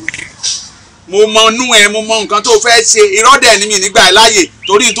parabuléètì mo mọ inú ẹ mo mọ nǹkan tó fẹ́ ṣe irọ́dẹ̀ ni mi nígbà ẹ láàyè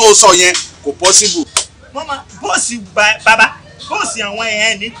torí tó sọ yẹn kò possible. mọ́mọ́ bọ́ọ̀sì bàbá bọ́ọ̀sì àwọn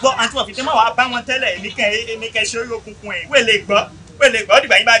èèyàn ní gbọ́ àti wọ́n fi tẹ́ mọ́ wàá bá wọn tẹ́lẹ̀ èmi kẹ́ ṣe orí òkùnkùn ẹ̀ wẹ́ẹ̀ lè gbọ́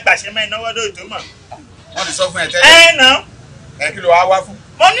dìgbà yín bá gbàṣẹ mẹ́ náwó lórí tó mọ̀. wọ́n ti sọ fún ẹ tẹ́lẹ̀. nà. ẹ kí ló wá fún.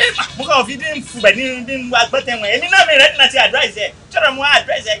 mo kàn fi dín fúbẹ̀ ní agbọ́tẹ̀wọ̀n èmi náà mi rẹ̀ láti advice ẹ̀ ṣọ́dọ̀ mo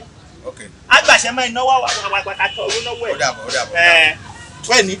advice ẹ̀. agbàṣẹ mẹ́ náwó wàkàtọ̀ owó lọ́wọ́ ẹ̀. ó dàbọ̀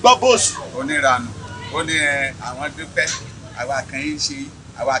wẹ́ẹ̀ ní gbọ́ bóòsù. oníranù ó ní àwọn dúpẹ́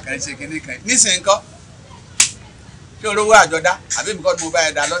àwa kan ń ṣe kinní kan nísìnyí ńkọ́ kí olówó àjọdá àbí mi kọ́ ni mo bá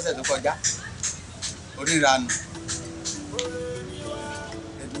ẹ dá lọ́sẹ̀ tó kọjá oníranù.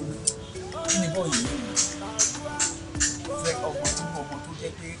 kí ni bọ́ọ̀ yìí fẹ́ ọmọ tó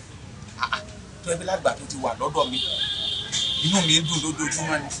jẹ́ pé tó ẹbí lágbà tó ti wà lọ́dọ̀ mi inú mi ń dùn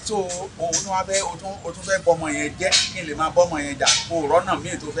lójoojúmọ́ ni tó òun wá fẹ́ o tún fẹ́ bọ́mọ yẹn jẹ́ kí n lè máa bọ́mọ yẹn jà kó o rọ́nà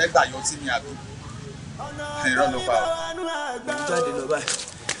míì tó fẹ́ gbà yọ sí mi àbí irọ́ ló pa ọ́. jáde lọ báyìí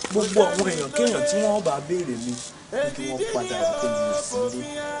gbogbo àwọn èèyàn kéèyàn tí wọ́n bá béèrè mi kí wọ́n padà wá pé mi ò sí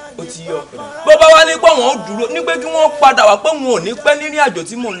ilé ó ti yọ ọ̀pẹ̀rẹ̀. bó bá wá ní pé wọ́n ó dúró ní pé kí wọ́n padà wá pé wọn ò ní pẹ́ nírìn àjò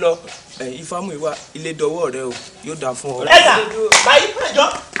tí mò ń lọ Ifámú ìwà ilé dọwọ́ rẹ o yóò dáa fún ọ. ẹ sà báyìí pẹ̀jọ́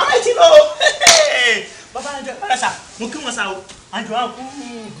ọmọ ìtì lọ bàbá àjọ padà sà mo kí wọn sà o àjọ àkú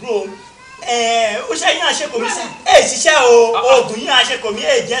dúró ó ṣe yín àṣekòmí sà ẹ ṣiṣẹ́ o oògùn yín àṣekòmí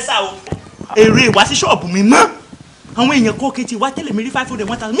ẹ jẹ́ sà o. èrè ìwá sí ṣọ́ọ̀bù mi mọ́ àwọn èèyàn kó kété wá tẹ́lẹ̀ mi rí 500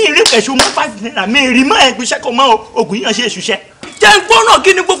 1,000 mi rí pẹ̀ṣọ́ mọ́ 5 naira mi rí mọ́ ẹgbẹ́sẹ̀ kò mọ́ oògùn yín àṣe èṣùṣẹ́. jẹ́ ń gbọ́ náà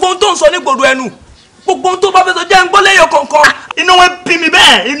kí ni gbogbo ohun tó ń sọ ní gbòdo ẹnu gbogbo ohun tó bá fẹ́ sọ jẹ́ ń gbọ́ lẹ́yọ̀ kọ̀ọ̀kan. inú wọn bí mi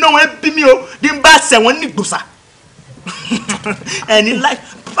bẹ́ẹ̀ inú wọn bí mi o bí n bá sẹ̀ wọ́n ní gbòsà ẹni láì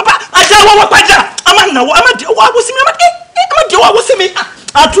bàbá ajá wọ́wọ́ pàjá a máa nàwọ́ a máa di ọwọ́ àwọ̀ sí mi a máa di ọwọ́ àwọ̀ sí mi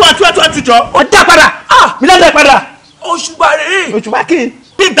atu jọ ọ dá padà mi lọ dá padà. Òṣùbà rèé. Òṣùbà kí n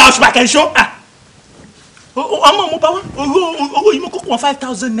bí gba òṣùbà kẹ́ ń ṣó. Ọmọ mo bá wá owó yìí mo kókó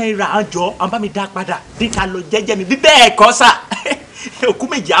 5,000 naira àjọ àwọn bá mi dá padà bí ká lọ jẹ́jẹ́ mi bí bẹ́ẹ̀ kọ́ sà òkú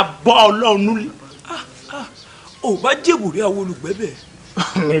méjì á bọ́ Ọlọ́run nílé. Ò bá jèbùrẹ́ àwọn olùgbẹ́bẹ̀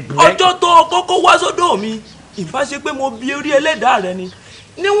ọjọ́ tó kọ́kọ́ wá sọ́dọ̀ mi ìbá ṣe pé mo bi orí ẹlẹ́dàá rẹ ni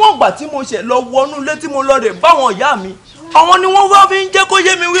níwọ̀n ìgbà tí mo ṣẹ̀ lọ wọnú ilé tí mo lọ rè báwọn ìyá mi àwọn ni wọ́n wá fi ń jẹ́ kó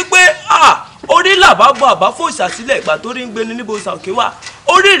yé mi wípé orí làbá bọ̀ àbá fò ìṣàsílẹ̀ ìgbà tó rí ń gbé ni níbo sàkè wà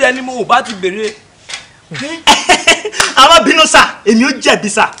orí rẹ ni mo ò bá ti béèrè. àwọn bínú sà èmi ò jẹ̀bi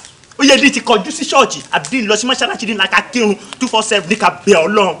sà ó yẹ di ti kọjú sí ṣọ́ọ̀ṣì àbí lọ sí mọ́ṣáláṣí ní làkà kírun 247 ní ká bẹ̀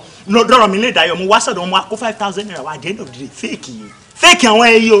Ọlọ́run lọ́dọ̀rọ̀ mi lè dayọ̀ mo wá sọ̀dọ̀ wọn kó 5,000 naira wá jẹ́ ìdọ̀dẹ̀ fẹ́ẹ̀kì àwọn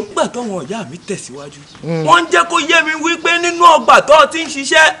ẹyẹ o. nígbà táwọn ìyá mi tẹ̀síwájú wọ́n ń jẹ́ kó yé mi wípé nínú ọgbà tó ti ń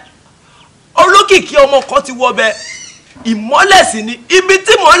ṣiṣẹ́ olókìkí ọmọ kan ti wọbẹ̀ ìmọ́lẹ̀ sí ni ibi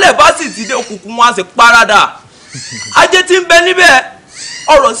tí mọ́lẹ̀ bá sì ti dé òkùnkùn wọn á sì parada ajé tí ń bẹ níbẹ̀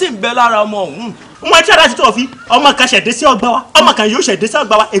ọ̀rọ̀ sì ń bẹ lára ọmọ ọ̀hún. wọ́n ti ṣàdáṣí tó fi ọmọ kan ṣẹ̀dé sí ọgbà wa ọmọ kan yóò ṣẹ̀dé sí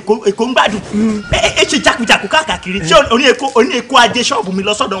ọgbà wa èkó ń gbádùn ẹ ṣe jákujàku káàkiri ṣé oní èkó ajé ṣọ́ọ̀bù mi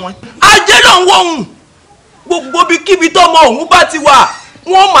lọ sọ́dọ̀ wọn. ajé náà ń wọ̀hún gbogbo bí kíbi tọmọ ọ̀hún bá ti wà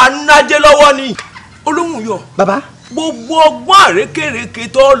wọ́n máa ń nájé lọ́wọ́ ni olóhùn yọ. bàbá. gbogbo ọgbọ́n àrékèrèké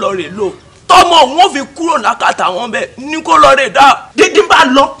tó lọ rè lò tọmọ ọ̀hún fi kúrò lákàtà wọn bẹ́ẹ̀ ní kó lọ rè dá. dídín bá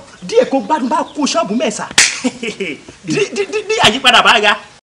lọ dí èkó gbádùn bá kú ṣọ́ọ̀bù mẹ́sà dí àyípadà bá ga.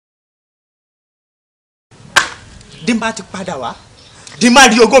 dín bá ti padà wá dín má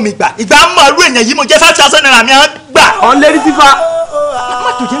rí ogó mi gbà ìgbà mọ̀ ọdún èèyàn yìí mo jẹ́ 5,000 naira mi á gbà. ọ̀lẹ́rìí fífa.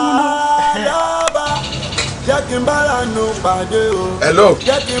 má tó jẹ́ wọn lọ. Hello.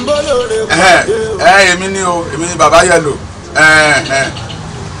 Èmi ni o èmi ni bàbá yẹlò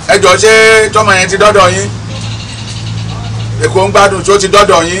ẹ jọ ṣé tọmọ yẹn ti dọ́dọ̀ yín Èkó ń gbádùn tó ti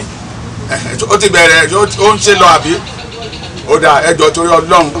dọ́dọ̀ yín ó ti bẹ̀rẹ̀ ó ń ṣe lọ àbí ó dà ẹ jọ torí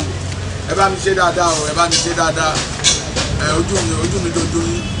Ọlọ́run ẹ bá mi ṣe dáadáa o ẹ bá mi ṣe dáadáa ojú mi dojú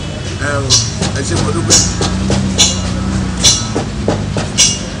yín ẹ ṣe mo dúpẹ́.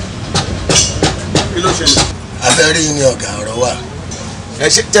 kí ló ṣẹlẹ̀. afẹ́ rí ni ọ̀gá ọ̀rọ̀ wa. ẹ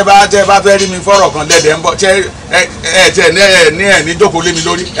ṣe tẹ bá fẹ́ rí mi fọ́rọ̀ kan lẹ́dẹ̀ẹ́ ń bọ̀ tẹ ẹ ní jókòó lé mi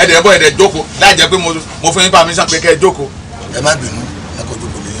lórí ẹ̀dẹ̀ bọ̀ ẹ̀dẹ̀ jókòó láì jẹ́ pé mo fún yín permission pé kẹ́ ẹ jókòó. ẹ má bínú ẹ kò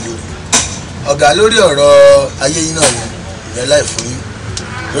jókòó lé yín lórí. ọ̀gá lórí ọ̀rọ̀ ayé yín náà ni ìyẹn láì fún yín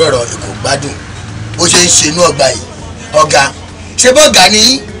lórí ọ̀rọ̀ Èkó gbádùn bó ṣe ń ṣe inú ọgbà yìí ọ̀gá ṣé bọ́ọ̀gá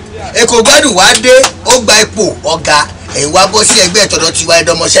ni Èkó gbádùn wá dé ó gba ipò ọ̀gá ẹ̀yin wá bọ́ sí ẹgbẹ́ ìtọ́jọ́ tiwa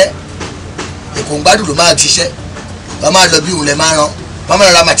ẹ̀dọ́mọṣẹ́ Èkó gbádùn ló máa ṣiṣẹ́ wọ́n máa lọ bí òun lẹ̀ máa rán wọ́n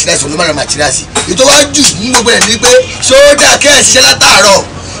máa ra màtíríàsì òun ló máa ra màtíríàsì ètò wá jù ní gbogbo ẹ̀ ní pé sódà kẹ́ ẹ̀ ṣiṣẹ́ látàárọ̀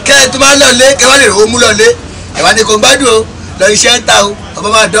kẹ́ ẹ̀ tó máa lọ́ọ̀lé kẹ́ wọ́n lè rówó mú lọ́ọ̀lé ẹ̀wá ní Èkó gbádùn o lọ iṣẹ́ ń ta o ọba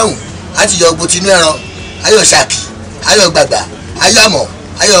máa dọ̀hùn láti yọ ọgbó tinú ẹran ayọ̀ ṣáàkì ayọ̀ gbàgbà ayọ̀ àmọ̀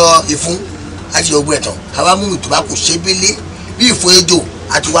ayọ̀ ìfún láti yọ ọgbó ẹ̀tàn àwa mú ìtò bá kò ṣe bélé bí ìfọ ejò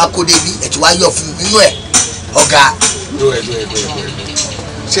àti wá kó débi ẹ̀ tí wá yọ̀ fún nínú ẹ̀ ọ̀gá.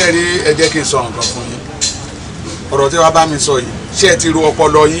 ṣé ẹ rí ẹ jẹ́ kí n sọ nǹkan fún yín ọ̀rọ̀ tí wàá bá mi sọ yìí ṣé ẹ ti ro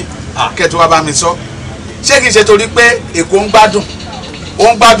ọpọlọ yín kẹ́ tí wàá bá mi sọ ṣé kìí ṣe torí pé Èkó ń gbádùn ó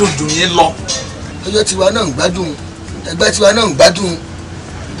ń gbádùn dùn yín lọ. ọjọ́ tiwa náà ń gbádùn ẹgbẹ́ tiwa náà ń gbádùn.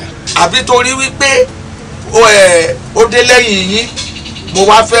 àbí torí wípé ó dé lẹ́yìn yín mo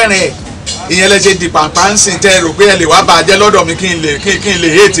wá fẹ́ràn ẹ̀ ìyẹn lè ṣe di pàǹpá ń sìn tẹ́ ẹ rò pé ẹ lè wá bàjẹ́ lọ́dọ̀ mi kí n lè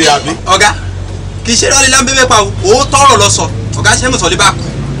hètè àbí. ọ̀gá kì í ṣe lọ́ọ́ lílá ń bẹ́ẹ̀ pa o tọrọ lọ sọ ọ̀gá ṣé mùsọ̀lẹ́ bá kú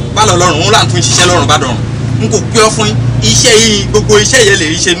bá lọ lọ́rùn òun là ń tún ṣiṣẹ́ lọ́rùn bá dọ̀rùn n kò pé ọ fún iṣẹ́ yìí gbogbo iṣẹ́ yẹn lè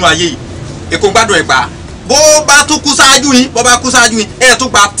rí ṣe inú ayé yìí Èkó gbádùn ẹ̀ pa bó bá tún kú sáájú yín bó bá kú sáájú yín ẹ̀ tún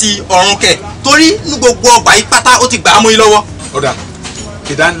gba ti ọ̀run kẹ̀ torí ní gbogbo ọgbà yìí pátá ó ti gbà á mú yín lọ́wọ́. ọ̀dà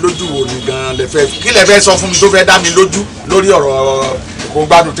ìdánilójú wo ni gan-an lè fẹ́ kí lè fẹ́ sọ fún mi tó fẹ́ dá mi lójú lórí ọ̀rọ̀ Èkó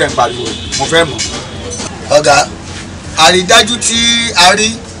gbádùn tẹ̀ ń pariwo mo fẹ́ mọ̀. ọ̀gá àrídájú tí a rí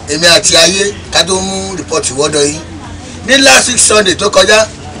èmi àti ayé ká tó mú rìpọ́tì wọ́dọ̀ yìí ní last week Sunday tó kọjá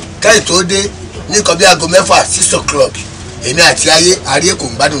káyì tó dé ní nǹkan bí aago 6 o'clock èmi àti ayé àrí Èkó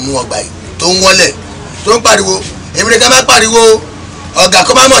gbádùn nínú ọgbà yìí tó ń wọlé tó ń pariwo èmi ní ká má pariwo ọ̀gá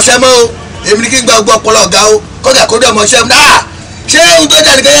kó má mọ̀ṣẹ́ mọ́ o èmi ní kí n gba ọgbọ́ ọpọlọ ọ̀gá o kọ́gà kó dẹ̀ mọ̀ṣẹ́ náà ṣé ohun tó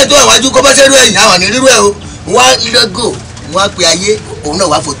jáde kẹ́yẹ́ tó àwájú kó bá ṣẹ́rú ẹ̀yìn àwọn ànírírú ẹ̀ o wọ́n á lọ́gò wọ́n á pe ayé òun náà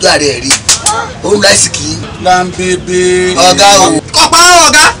wá fojú ààrẹ rí òun láìsí kì í. láńbébé ọ̀gá o. kọ́pá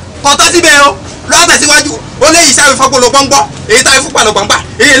ọ̀gá kọ́tọ́ síbẹ̀ o lọ́wọ́ tẹ̀síwájú ó lé ìṣàwé fọ́pọ̀lọ́ gbọ́ngbọ́ èyí táwọn fúnpà lọ gbọ́ngbà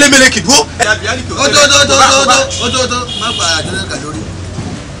èyí elémele kì dúró. ó má pa àjọyọ̀ kà lórí.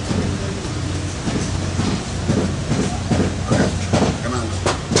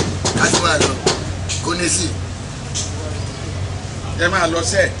 ká sì máa lọ kó ní sí ẹ máa lọ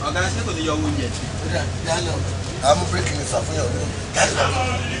sẹ́ẹ̀. ọ̀gá ṣé kò ní yọ owó oúnjẹ. yálò àmú bírèkì mi sàfúnyàn mi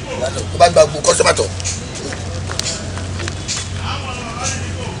yálò tó bá gba gbogbo kọ́sọ́mà tọ̀.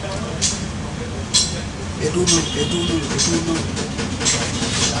 Edun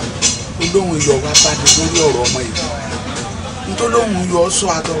olóhùn iyọ̀ wá bá mi lórí ọ̀rọ̀ ọmọ yìí nítorí olóhùn iyọ̀ sọ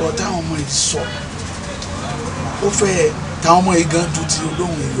àtọ̀rọ̀ táwọn ọmọ yìí sọ ó fẹ́ táwọn ọmọ yìí gan ju ti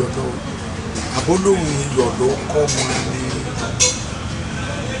olóhùn iyọ̀ lọ àbó olóhùn iyọ̀ ló kọ́ ọmọ ní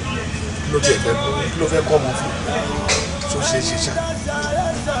ló tiẹ̀ fẹ́ ló fẹ́ kọ́ ọmọ fún tó ṣe é ṣe ṣá.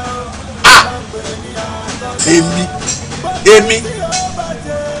 èmi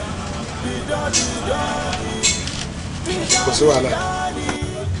kò sí wàhálà.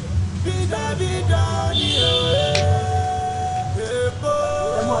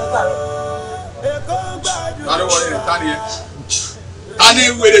 Tani wọlé rẹ̀ tani yẹn? Tani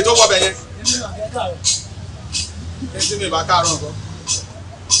wèrè tó wọ bẹ̀ yẹn? Ẹtí mi bá káàárọ̀ nǹkan.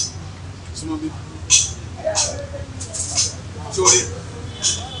 Súnmọ́ bí. Sórí,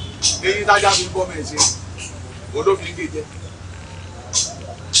 eyín tájá fi ń bọ́ mẹ́ ṣe, olófin gé jẹ.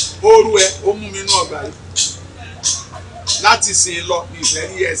 Ooru ẹ, ó mú mi inú ọgbà yìí. Láti sìn lọ ní ìfẹ́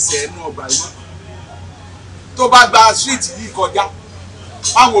ní ẹsẹ̀ inú ọgbà yìí mọ́. Tó bá gba street yìí kọjá,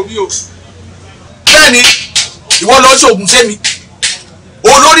 má wò mí o. Bẹ́ẹ̀ni, ìwọ lọ ṣoògùn sẹ́mi.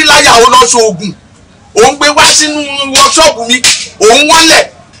 Olórí láyà ó lọ ṣoògùn. Òun gbé wá sínú wọ́ṣọ́ọ̀bù mi. Òun wọ́lẹ̀.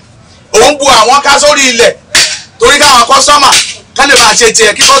 Òun bu àwọn ká sórí ilẹ̀. Torí káwọn kọ́sọ́mà ká lè máa ṣe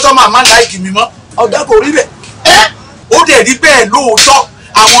tiẹ̀ kí kọ́sọ́mà má láìkì mi mọ́. Ọ̀gá kò rí bẹ̀. Ó dẹ̀ rí bẹ́ẹ̀ lóòótọ́.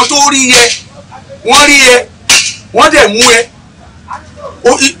 Àwọn tó rí yẹ, wọ́n rí yẹ, wọ́n dẹ̀ mú ẹ.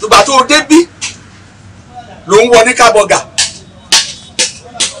 Ìgbà tó débí ló ń wọ ní kábọ̀gà.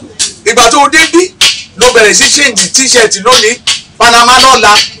 Ìgbà tó débí ló bẹ̀rẹ̀ sí ṣéǹjì tíṣẹ̀tì lónìí panama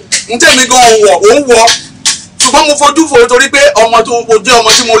lọ́la ń tẹ̀mí gan wọ̀ ó ń wọ̀ ṣùgbọ́n mo fojú fo torí pé ọmọ tó o jẹ́ ọmọ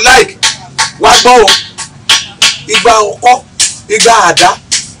tí mo like wá gbọ́ o ìgbà ọkọ́ ìgbà àdá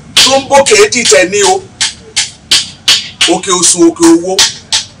tó ń bókè dìtẹ̀ ní o òkè oṣù òkè owó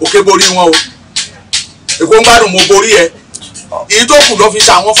òkè borí wọn o èkó ń gbádùn mo borí ẹ èyí tó kù lọ fi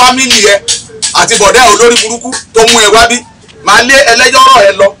ṣàwọn fámìlì ẹ àti bọ̀dẹ́ olórí burúkú tó mú ẹ wá bí màá lé ẹlẹ́jọ́rọ̀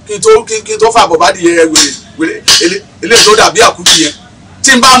ẹ lọ kí n tó fà bọ̀bá di ẹ wèrè eléyìí tó dàbí àkútì yẹn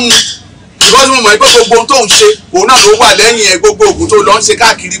tí n bá mú because mo mọ̀ pé gbogbo ohun tó ń ṣe òun náà ló wà lẹ́yìn ẹ gbogbo oògùn tó lọ ń ṣe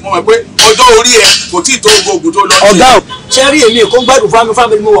káàkiri mo mọ̀ pé ọjọ́ orí ẹ kò tí ì tó gbogbo oògùn tó lọ ń ṣe. ọ̀gá ò ṣe rí èmi èkó ń gbádùn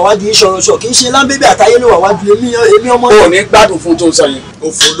fámìlì mo wà wá di ìṣọ̀rọ̀ṣọ̀ kì í ṣe lámbébé àtayé ló wà wá di èmi ọmọ. o ò ní gbádùn fún tó ń sọ yẹn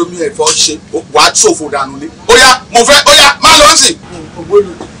òfò olómi ẹ̀fọ́ ṣe wàá ṣòfò dànù ni. ó yá mo fẹ́ ó yá má lọ sí. ògbólù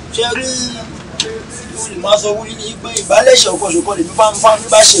ṣe rí olùmọ̀ sọ wúrí ní pé ìbálẹ̀ṣẹ̀ ọkọ̀ lèmi fáwọn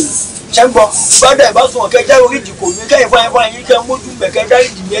bá ṣe ṣe ń gbọ́ gbọ́dọ̀ ìbásùn ọ̀kẹ́ jẹ́ orí ìdìkò mi kẹ́yìn fún ẹ̀fọ́ yín kẹ́ mójú mẹ̀kẹ́ dárí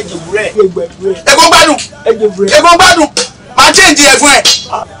ìdì mi ẹ̀jẹ̀ búrẹ́. ẹ̀gbọ́n gbádùn ẹ̀gbọ́n gbádùn máa chéǹjì ẹ̀fún ẹ̀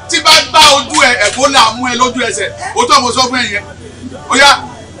tí bá gbá ojú ẹ̀ ẹ̀gbọ́n là mú ẹ lójú ẹsẹ̀ o tó mo sọ fún ẹ yẹn ó yá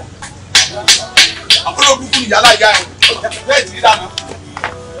olóògùnkù ìyálà ìyá ẹ bẹ́ẹ̀ tí dáná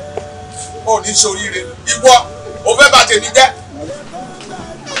ó ní ṣoríire ìwọ ò fẹ́ bà tèmi jẹ́.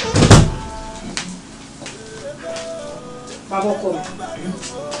 bàbá ọkọ mi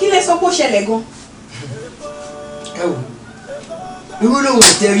kí lẹ sọ pé ó ṣẹlẹ̀ gan. ẹ wò irú lòun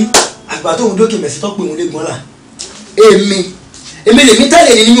ò tẹ́rí àgbà tóun dókè mẹ̀sì tó pé òun lè gbọ́n là èmi lèmi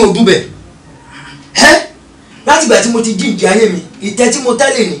tẹ́lẹ̀ ní mi ò bú bẹ̀ ẹ́ láti ìgbà tí mo ti jíǹde ayé mi ìtẹ́ tí mo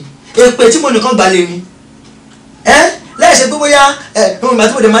tẹ́lẹ̀ ní èpè tí mo nìkan gbà lè ní ẹ́ láìsẹ̀ pé bóyá ìgbà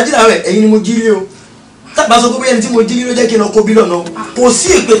tí mo dẹ̀ máa jí làárọ̀ ẹ̀yin ni mo jí lé o tábà sọ pé bóyá ẹni tí mo jí lé ló jẹ́ kí n lọ kó bí lọ́nà kò sí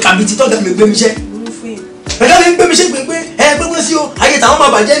èpè kàbìtì tọ́gà mi gbé mi ṣẹ́ ẹ̀ka mi ń gbé mi ṣe gbẹ̀ngbẹ́ gbẹ́gbẹ́ sí o ayé tàwọn máa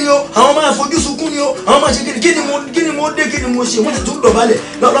bàjẹ́ ni o àwọn máa fojú sunkún ni o àwọn máa ṣe kí ni mo dé kí ni mo ṣe wọ́n ti tún dọ̀bálẹ̀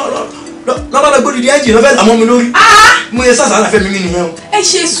lọ́bàá gbódìdí ẹ́ńjì lọ́fẹ́ làmọ́ mi lórí mo yẹ sàṣà àlàfẹ́ mi nìyẹn o. ẹ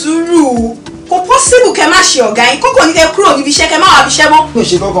ṣe sùúrù kò possible kẹ má ṣe ọ̀gá yín kókò ní kẹ kúrò níbi iṣẹ́ kẹ má wà bí iṣẹ́ mọ́. mi ò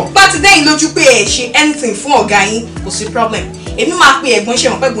ṣe kọ́kàn. bá ti dẹ́yìn lójú pé ẹ ṣe anything fún ọ̀gá yín kò sí problem èmi máa pe ẹ̀gbọ́n ṣe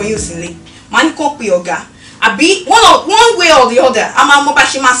wọn pẹ́gbọ́n yóò sí lé màá ní kó pe ọ̀gá àbí one way or the other a máa mọ bá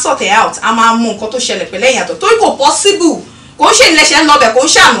ṣe máa sort it out a máa mọ nǹkan tó ṣẹlẹ̀ pẹ̀lẹ́ ìyàtọ̀ torí kò possible kò ń ṣe ìlẹ̀ṣẹ̀ ń lọ bẹ̀ kò ń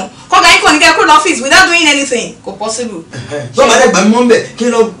ṣàánú kọ́gà yín kò ní kẹ́ kúrò lọ́fíìsì without doing anything kò possible. tó bá dẹ̀ gbà mí mọ́ ń bẹ̀ kí n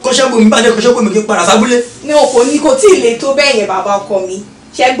lọ kọ́ṣẹ́ bomi bá dẹ̀ kọ́ṣẹ́ bomi kí n padà sábúlé. ní o kò ní kò tí ì le tó bẹ́ẹ̀ yẹn bàbá ọkọ mi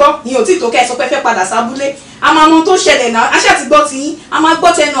ṣe gbọ́ ni ò tí tó kẹ́ ẹ sọ pé fẹ́ padà sábúlé a máa mọ tó ṣẹlẹ̀ náà aṣá ti gbọ́ ti yín a máa gbọ́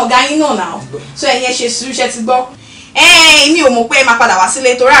tẹnu ọ̀gá yín náà náà so ẹ̀yin ẹ ṣe sùúrù ṣe ti gbọ́ mi ò mọ̀ pé ẹ máa padà wá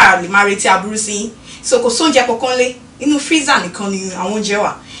sílé torí àrà lè máa retí aburú sí yín so kò sóúnjẹ kankan lé inú freezer nìkan ni àwọn oúnjẹ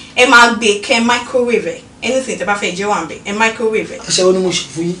wà ẹ máa gbé kẹ́ microwave anything tẹ́ bá fẹ́ jẹ wà ń bẹ ẹ microwave. aṣẹ́ wo ni mo ṣe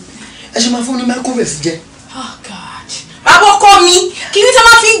fún yín ẹ ṣe máa fún ní microwave jẹ. oh god bàbá ọkọ mi kí ni tí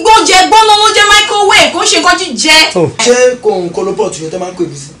wọ́n fi ń gbóúnjẹ gbóná ló jẹ́ microwave kó ń ṣe nǹkan jíjẹ. ṣé kò ń kọ́ ló pọ̀ tù yẹn tó máa ń pè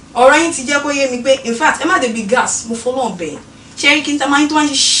mí sí. ọ̀rọ̀ yín ti jẹ́ kó yé mi pé in fact ẹ má débi gas mo fọlọ́ ọ̀bẹ ṣe rí kí n ta máa ń tó máa ń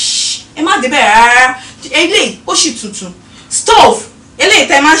ṣe ṣíṣ ẹ má débẹ̀ rárá eléyìí ó sì tuntun stove eléyìí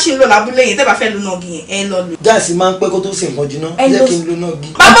tẹ máa ń ṣe ń lò lábúlé yẹn tẹ bá fẹ́ lu náà gi yẹn ẹ lọ lò. gáàsì máa ń pẹ́ kó tó ṣe nǹkan jiná jẹ́ kí n lo náà gi.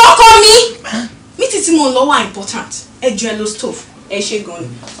 bàbá ọkọ mi mítì tí mo lọ wà important ẹ jọ ẹ lo stove ẹ ṣe gan ni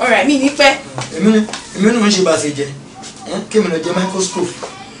ọ̀rẹ́ mi ní pẹ́. èmi náà ń ṣe bá ṣe jẹ kí mi lọ jẹ microscope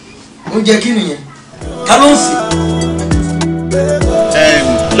oúnjẹ kí nìyẹn ká ló ń sè.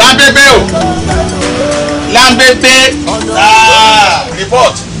 lámbébé o lámbébé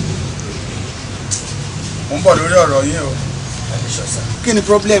report mo ń bọ̀ lórí ọ̀rọ̀ yín o. kí ni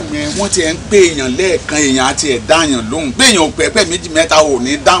problem yẹn wọ́n ti ẹ̀ ń pè èèyàn lẹ́ẹ̀kan èèyàn àti ẹ̀ dáyàn lóhùn pé èèyàn pẹ́pẹ́ méjì mẹ́ta ò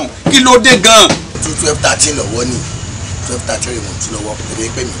ní dáhùn kí ló dé gan-an. 12:13 lọ́wọ́ ni 12:13 rẹ̀ mọ̀ tún lọ́wọ́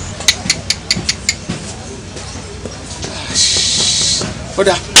ẹ̀rẹ́ pẹ́ mi.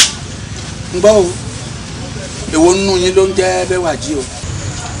 kódà ń gbọ́ o èwo nínú yín ló ń jẹ́ Bẹ́wàjí o.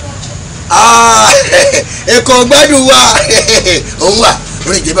 ẹ̀kọ́ gbádùn wa òun wà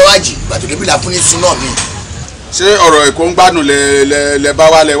lórí ìjẹ́ Bẹ́wàjí gbàtò débi là fún ní súná mi. ṣé ọ̀rọ̀ ẹ̀kọ́ ń gbádùn lẹ bá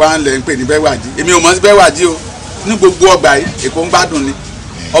wà lẹ wá ń lẹ ń pè ní Bẹ́wàjí èmi ò mọ̀ sí Bẹ́wàjí o ní gbogbo ọgbà yìí ẹ̀kọ́ ń gbádùn ni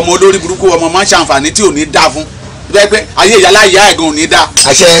ọmọ olórí burúkú ọmọ máa ń ṣàǹfààní tí ò ní dáa fún bẹ́ẹ̀ pé ayé ìyálà ìyá ẹ̀gàn ò ní dáa.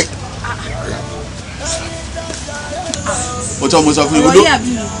 àṣẹ. o tọ́ mo sọ fún mi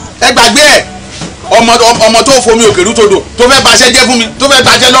ẹ gbàgbé ẹ ọmọ tó fomi òkèrú tó dò tó fẹ́ baṣẹ́ jẹ́ fún mi tó fẹ́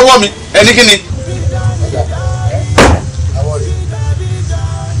bàjẹ́ lọ́wọ́ mi ẹni kí ni.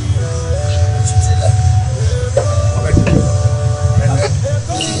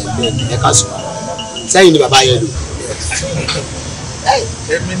 ẹ ká sùn sẹ́yìn ni bàbá yẹn lò.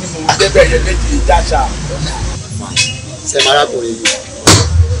 èmi ni mò ń débẹ̀ yẹn méjì jáṣà. sẹ́mi arákùnrin yìí.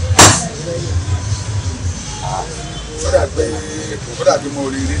 kódà bí mo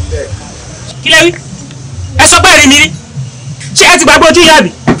rí rí lẹ́ẹ̀kan. kí lẹ wí ẹ sọ pé rí mi rí ṣé ẹ ti gbàgbé ojú ìyá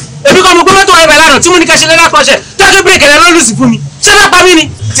mi èmi kọ́ mo gbé mọ́tò ẹ̀rọ ìlànà tí mo ní ká ṣe lẹ́la kọ́ṣẹ́ tọ́jú bírèkì rẹ lọ́lùsì fún mi ṣé lápá mi ni.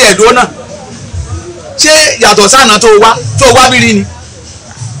 tí ẹ̀ dúró náà ṣé yàtọ̀ sáànà tó wá bí rí ni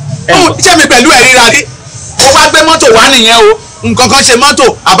ṣé mi pẹ̀lú ẹ̀ ríra rí ó wá gbé mọ́tò wá nìyẹn o nǹkan kan ṣe mọ́tò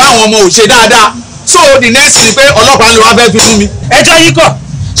àbáwọn ọmọ ò ṣe dáadáa so the next ni pé ọlọ́pàá ń lọ wá fẹ́ fi fún mi. ẹjọ́ yìí kọ̀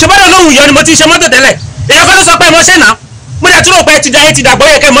ṣùgbọ́n lóhùn yọ ni mo ti ṣe mọ́tò tẹ́lẹ̀ èèyàn kan ló sọ pé mọ́ṣẹ́ náà mo dẹ̀ tún rò pé ti dàgbọ́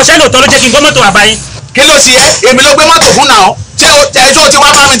yẹ kẹ́ mọ́ṣẹ́ lóòótọ́ ló jẹ́ kí n gbọ́ mọ́tò wá báyìí. kí ló ṣe ẹ́ èmi ló gbé mọ́tò fún náà ṣé ẹjọ́ ti wá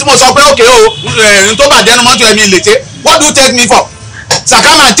bá mi tí mo sọ pé òkè o n tó bàjẹ́ nu mọ́tò ẹ̀mí lèṣe what do you take me for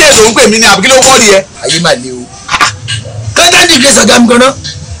sàkámà tí èso ń pè mí ni àbí kí ló wọ́ọ̀rì ẹ. ayé mà le o. kọ́ńtàntì kì í sọ̀gá mi gan-an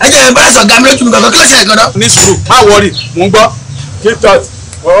ẹjẹ ẹ bá sọ̀gá mi lójú mi gangan kí ló ṣẹlẹ̀ gan-an. ní sùúrù má wọrí mò ń gbọ́. keep that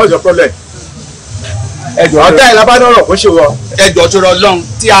what's your problem. ẹjọ ọtá ẹ lábádọrọ kó ṣe wọ. ẹjọ tó rọ lọhùn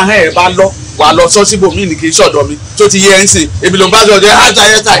tí ahọ́n ẹ bá lọ wà lọ sọ síbò mí ní kì í ṣọ̀dọ̀ mi tó ti yẹ ẹ ń sìn èmi ló ń bá sọ̀dọ̀ ẹ hájà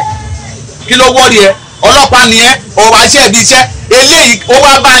ẹ tàì kí ló wọ́ọ̀rì ẹ ọlọ́pàá ni ẹ ọwọ́ àṣẹ ibi iṣẹ́ eléyìí ó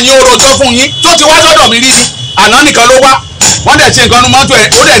wá bá yín ó rojọ́ fún yín tó ti wá sọ́dọ̀ mi rí ni àná nìkan ló wá wọ́n dẹ̀ ṣe nǹkan nu mọ́tò ẹ̀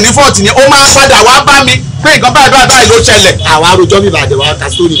ó dẹ̀ ní fọ́ọ̀tì ni ó máa padà wá bá mi pé nǹkan báyìí báyìí ló ṣẹlẹ̀. àwọn arojọ́ mi bàjẹ́ wa ka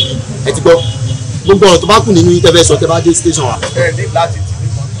sórí mi ẹ ti gbọ́ gbogbo ọ̀rọ̀ tó bá kù nínú yín tẹ́ fẹ́ sọ tẹ́ bá dé station wa. ẹ ní láti tì mí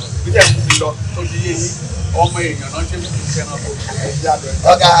mọ́ bí tẹ̀ mú mi lọ tó ti yé yín ọmọ èèyàn náà ṣe mí kì í ṣe náà kó.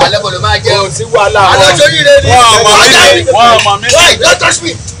 ọ̀gá alẹ́ bọ̀ ló máa jẹ́ o. sí wàhálà wọn àlọ́ sórí rẹ ni. wọ́n ọmọ mi. why don't touch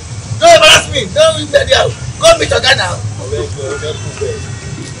me don't embarrass me don't win the deal go meet ọ̀gá now.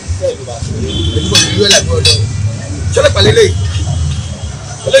 ṣọlẹ̀ pàlẹ́ lẹ́yìn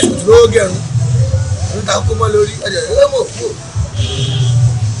ọlẹ́sùn tó lówó gẹ̀rún ń ta kó mọ́ lórí ọjà ẹ̀ mọ̀ kú.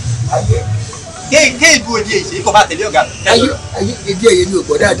 ké ìbú òdi èyí kò bá tẹ̀lé ọ̀gá. ayé ìdí ẹ̀yẹ mi ò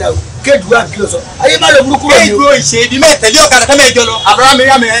gbọ́ dáadáa o kéèdù wà kí ló sọ ayé má lọ burúkú rẹ ni o. ké ìbú ìṣe ibi mẹ́tẹ̀lé ọ̀gá rẹ̀ fẹ́mẹ́ ìjọ lọ àbúrò mi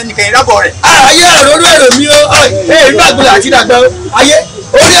rámi ẹnìkan ìrábọ̀ rẹ̀. ayé àròrò èrò mi o inú àgbélé àti ìdàgbà o ayé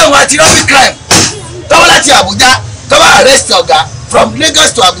orí ẹ̀wọ̀n àti rọ́bì crime tọ́wọ́ láti Àbújá tọ́wọ́ arrest ọ̀gá from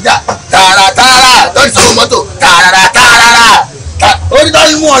Lagos to Abuja tààràtààrà tọ́jú sọ́wọ́ mọ́tò tààràtààrà orí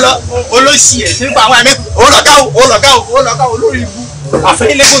tọ́jú mú ọ lọ. olóṣì ẹ̀ sí nípa àwọn ẹ̀mí olọ́gá olórí ibú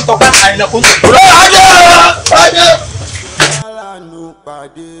àfẹ́lẹ́gùn tọ́pá àìlẹ́kùn tó. ọjọ́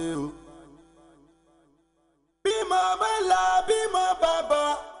bímọ bẹ́là bímọ bàbá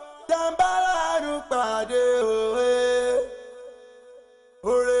jàǹbálànù pàdé òwe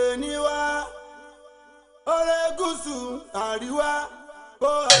òrè níwá òrè gúúsù àríwá.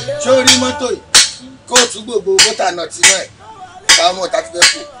 sórí mọ́tò yìí kóòtù gbogbo bọ́tà náà ti náà ẹ̀ káwọn ọmọ ọ̀tá ti fẹ́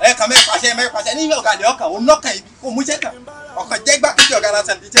kù. ẹ kàn mẹ́pàṣẹ ní ọ̀gá lè ọkàn òun lọ́kàn ibi kò mú jẹ́kàn ọkàn jẹ́ gbà kíkì ọ̀gá náà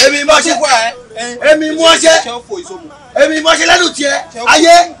sẹ́ni. èmi mọ́ṣẹ́ èmi mọ́ṣẹ́ lẹ́nu tiẹ̀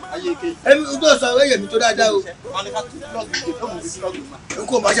ayé èmi tó sọ ẹ̀yẹ mi tó dáadáa o. n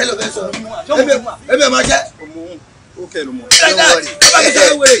kò mọ́ṣẹ́ ló fẹ́ sọ èmi mọ́ṣẹ́ Okay, no more.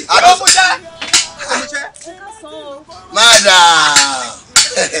 Don't worry. Madam,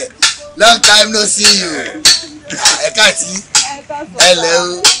 long time no see you.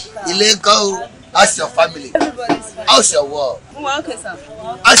 Hello. Ileko. How's your family? Everybody's fine. How's your work? Well, okay, sir.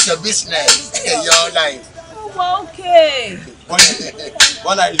 How's your business? Your life? Well, okay.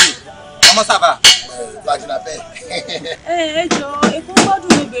 What are you doing? Mama Saba. Bajulabe. Jọ, Èkó ń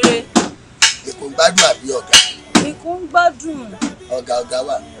gbádùn mi bèrè. Èkó ń gbádùn àbí ọ̀gá? Èkó ń gbádùn. Ọ̀gá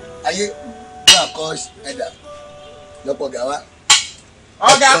wa. Ayé ló àkọ́ ẹ̀dà lọ́pọ̀ ọ̀gá wa.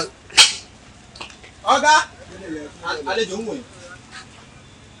 Ọ̀gá. Àlejò ń wò yín.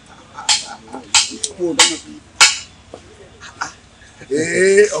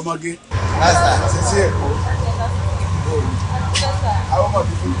 Ọmọge. Lásà sísí Èkó. Àwọn ọmọ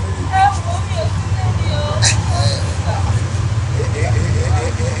tuntun ní.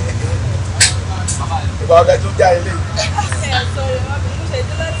 Ìgbà ọ̀gá tó já ilé.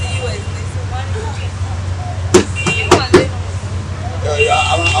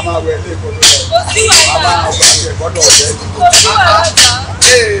 A máa wẹ̀ ilé ìkọ́dọ̀ lọ. Kò sí wàhálà. A máa wẹ̀ ìkọ́dọ̀ ọ̀fẹ́. Kò sí wàhálà.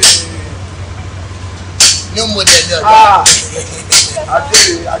 New model ni ọ̀gá.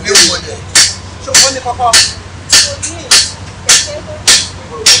 New model. Ṣé o ní kọ́kọ́?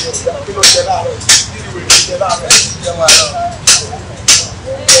 Kí ló jẹ láàárọ̀? Kí ni wèrè jẹ láàárọ̀? Jẹ́ máa lọ.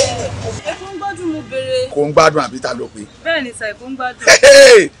 Èkó ń gbádùn mo bèrè. Kò ń gbádùn àbí ta ló pé. Bẹ́ẹ̀ ni sà, Èkó ń gbádùn.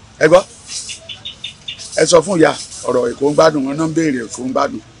 Ẹ gbọ́ ẹ sọ fún ìyá ọ̀rọ̀ Èkó ń gbádùn wọn náà ń béèrè Èkó ń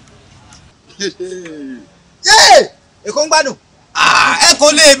gbádùn. Èkó ń gbádùn. Ẹ kò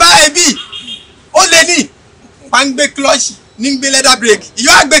lè bá ẹbí. Ó lè ní. Wọ́n ń gbé clutch ní gbé leather brake.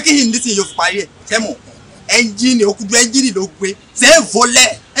 Ìyọ́ àgbẹ̀ kí yìí nísìnyí yóò fi parí ẹ̀. Sẹ́mu ẹ́ńjìnì okudu ẹ́ńjìnì ló gbé. C'est un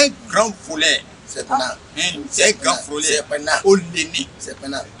volet. Un grand volet. C'est pénal. C'est un grand volet. C'est pénal. Ó lè ní. C'est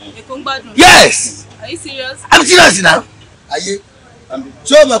pénal. Èkó ń gbádùn. Yes. Are you serious? I'm serious now. Ayé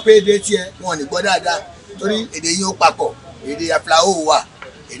tí o mọ̀ pé èdè tiẹ̀ wọn ò ní gbọ́ dáadáa torí èdè yín ó papọ̀ èdè afláwò wà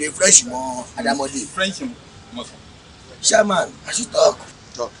èdè French mọ́ Adamode. French mọ́. Chairman, I should talk.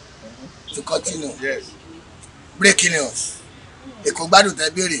 To continue. Yes. Breaking news. Èkó gbádùn tẹ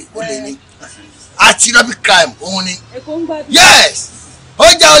béèrè ó lè ní. Anti-robbery crime òun ni. Èkó ń gbádùn. Yes. Ó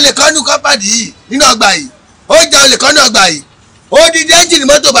jà olè kan nínú kọ́pàdì yìí nínú ọgbà yìí. Ó jà olè kan nínú ọgbà yìí. Odidi ẹ́ńjìnì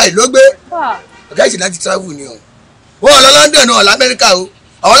mọ́tò báyìí ló gbé. Ọ̀gá ìṣẹ̀lẹ̀ láti travel ni o. Wọ́n lọ London náà lọ Amẹ́ríkà o.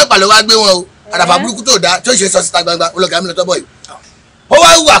 Àwọn ọlọ́pàá ló wá gbé wọn o. Àràbà burúkú tó dáa tó ṣe sọ síta gbangba olùgá mi lọ tọ́bọ̀ yìí. Ó wá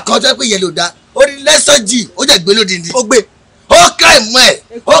hùwà kan tó yẹ pé ìyẹn ló dáa. Ó ní lẹ́sọ̀jì ó jẹ́ gbé lódindi. Ó gbé. Ó crime mọ́ ẹ̀.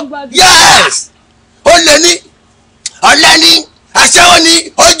 Yes. Ó lè ní. Ọ̀lẹ́ ní. Aṣẹ́wó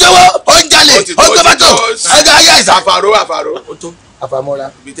ní. Ó jọ̀wọ́. Ó ń jalè. Ó gbé bàtò. Ọjọ́ ayé àìsàn. Àfàrò.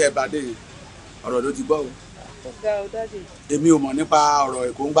 Àfàmọ́ra. Ibi tẹ́ ẹ bá dé yìí ọ̀rọ̀ ló ti gbọ́ o. Ọ̀gá ọ̀dádì. Èmi ò mọ̀ nípa ọ̀rọ̀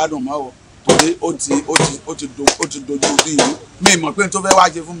Èkó ń gbádùn mọ́ o torí ó ti dojú bí yìí mi mọ̀ pé n tó fẹ́ wá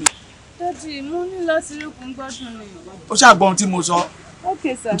ṣe fún mi. Dádì, mo ní láti rí Èkó ń gbádùn ni. Ó ṣàgbọ́n tí mo sọ.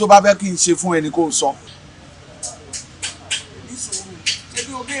 Okay, sir. N tó bá fẹ́ kí n ṣe fún ẹni kó sọ. Ṣé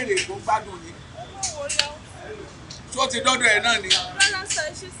bí o béèrè Èkó ń gbádùn ni? Tó ti dọ́dọ̀ ẹ̀ náà ni. Rárá sá,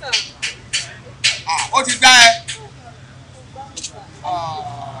 ẹ ṣé sá. Ó ti dá ẹ.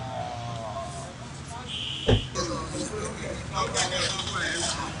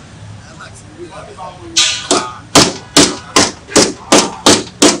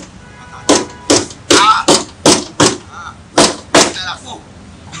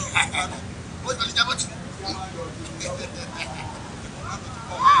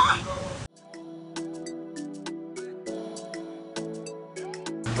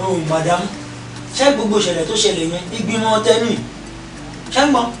 Oh madam, ṣé gbogbo ìṣẹ̀lẹ̀ tó ṣẹlẹ̀ yẹn ìgbìmọ̀ tẹ́nu ṣé ń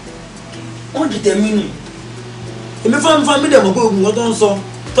gbọ́ wọ́n dìtẹ̀ mí nì èmi fáńfáń mi dẹ̀ mọ̀ pé ogun kan tó ń sọ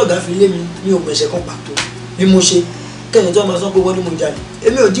tọ́gà fi lé mi ní ogun ẹ̀ṣẹ̀ kan pàtó bí mo ṣe kẹ́yìn tó máa sọ pé wọ́n ní mo jalè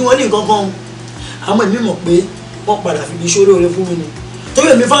èmi ò jí wọn ní nǹkan kan àmọ́ èmi mọ̀ pé wọ́n padà fi di ṣóró rẹ fún mi ni torí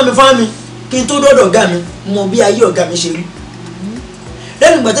èmi fáńfáń mi kí n tó dọ́dọ̀ ọ̀gá mi mọ bí ayé ọ̀gá mi ṣe rí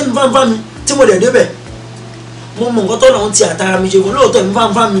lẹ́nu ìgbà tẹ́mi fáńfáń mi tí mo dẹ̀ débẹ̀ mo mọ nǹkan tó lọ́n ti àtàrà mi ṣe fún lóòótọ́ èmi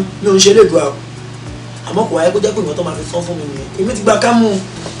fáńfáń mi mi ò ń ṣe lédùá o àmọ́ kò wáyé kó jẹ́ pé nǹkan tó máa fi sọ fún mi nìyẹn èmi ti gba kámú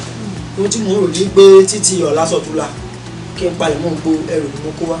ohun tí mo rò ní pé títí ọ̀la sọ̀túnla kí n palẹ̀ mọ́ gbó ẹrù ni mo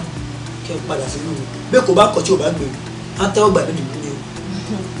kó wá kí n padà sílùú mi bẹ́ẹ̀ kò bá kọ̀ tí ò bá gbé mi á tẹ́wọ́ gbà mí dìbò ní o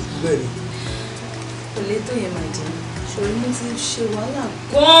bẹ́ẹ̀ ni. Kò lè tó yẹn máa jẹ ṣòro mo ti ṣe wàhálà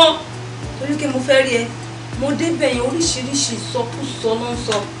gan-an torí pé mo fẹ́ rí ẹ mo débẹ̀ yẹn oríṣiríṣi ìsọkúsọ ló ń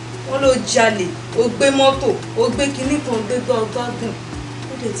sọ wọ́n ló jalè ó gbé mọ́tò ó gbé kinní kan gbé gbá ọgbà gùn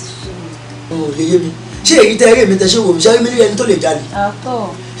ó dẹ̀ ti sọ mi. ò lè yé mi ṣé èyí tẹ eré mi tẹ ṣe wò mí ṣe mi rí ẹni tó lè jalè. àtọ̀.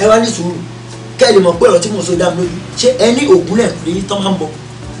 ẹ wá ní sùúrù kẹ́ ẹ lè mọ̀ pé ọ̀rọ̀ tí mo sọ dá mi lójú ṣé ẹni ògùn náà kùlé yìí tán máa ń bọ̀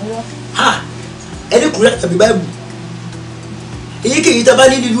ẹni kùlé tàbí báyìí èyíkéyìí tá a bá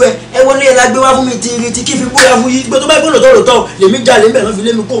ní lílu ẹ wọlé ẹ la gbé wá fún mi ti kí fi búra fún yìí gbé tó bá gbọ́dọ̀ tọ̀rọ̀ tọ̀ lèmi jalè ń bẹ̀ lọ́ fi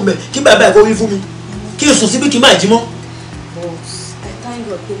lé mi kó mẹ́ kí bàbá ẹ̀ kó rí fún mi kí n sùn síbí kí n má jí mọ́. but I thank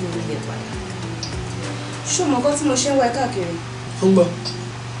God pé mo rí ẹ padà ṣó mọ nǹkan tí mo ṣe ń wá ẹ káàkiri. ó ń gbọ́.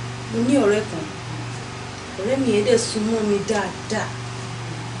 mo ní ọ̀rẹ́ kan ọ̀rẹ́ mi yẹn dẹ̀ súnmọ́ mi dáadáa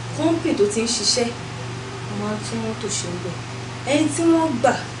kọ́ńpì tó ti ń ṣiṣẹ́ wọ́n máa ń tún mọ́tò ṣe ń bẹ̀ ẹni tí wọ́n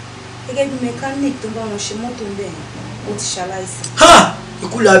gbà gẹ́gẹ́ bí mechanic tó bá wọn ṣe mọ́tò ń bẹ̀ yẹn ó ti ṣaláìsí. ha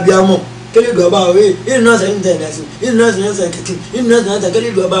ikú la bí amọ̀ kele do aba we in no say internet in no say keke in no say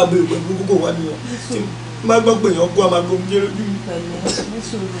kele do aba be gbogbo wa ni ma gbọ́ pé yan ko ma go je lójú mi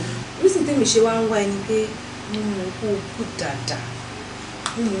reason tèmi ṣe wá ń wá ẹni pé mo mọ̀ kó kú dáadáa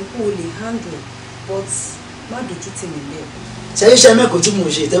mo mọ̀ kó lè handle but má dojú tì mí lé ṣe iṣẹ́ meko tí mo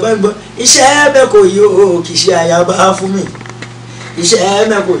ṣe tẹ́ bá gbọ́ iṣẹ́ meko yìí o kì ṣe ayaba fún mi iṣẹ́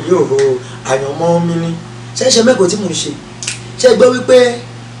meko yìí o àyànmọ́ mi ni ṣe iṣẹ́ meko tí mo ṣe ṣe gbọ́ wí pé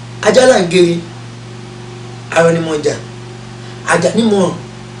ajala ngere àwọn ni mo jà àjà ni mo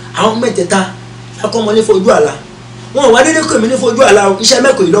àwọn mẹ́tẹ̀ẹ̀ta akọmọ ní fojú àlà wọn wá dédé kò mí ní fojú àlà iṣẹ́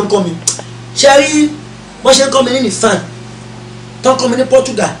mẹ́kọ̀ọ́ yìí ló ń kọ́ mi ṣe rí wọ́n ṣe ń kọ́ mi ní Nissan tó ń kọ́ mi ní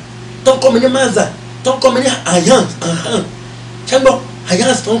Portugal tó ń kọ́ mi ní Mazda tó ń kọ́ mi ní Alliance ṣe gbọ́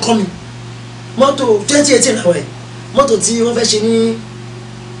Alliance tó ń kọ́ mi mọ́tò 2018 àwọn ẹ̀ mọ́tò tí wọ́n fẹ́ ṣe ní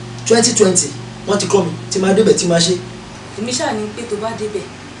 2020 wọ́n ti kọ́ mi tí máa débẹ̀ tí máa ṣe. èmi ṣáà ní pé tó bá débẹ̀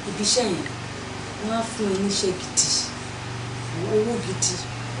ibi iṣẹ́ yẹn wọ́n á fún ẹ níṣẹ́ gidi owó gidi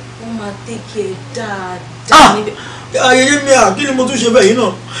wọ́n máa tẹ́kẹ̀ dáadáa níbẹ̀. ayẹyẹ mi à kí ni mo tún ṣe bẹ́ẹ̀ yìí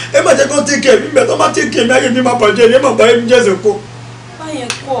náà ẹ má jẹ́ kó tẹ́kẹ̀ mi bẹ́ẹ̀ tó má tẹ́kẹ̀ mi ayé mi máa bàjẹ́ ni ẹ má bá ẹni jẹ́sẹ̀ kó. báyẹn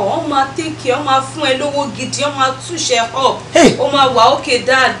kọ́ wọ́n máa tẹ́kẹ̀ wọ́n máa fún ẹ lówó gidi wọ́n máa túṣe up wọ́n máa wà ókè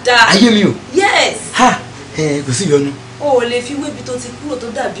dáadáa. ayé mi o. yes. ha kò sí ìyọnu. o ò lè fi wébi tó ti kúrò tó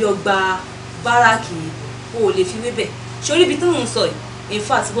dàbí ọgbà báràkì o ò lè fi wébẹ̀ sórí ibi tí mò ń sọ yìí in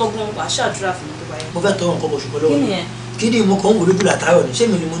fact gbọ́ngbọ́n wàá ṣàdúrà fún mi tó bá yẹ. mo fẹ́ tọrọ nǹkan bọ̀ ṣùgbọ́n lọ́wọ́ mi kí ni mo kàn ń wò lójú làtàrọ̀ ni ṣé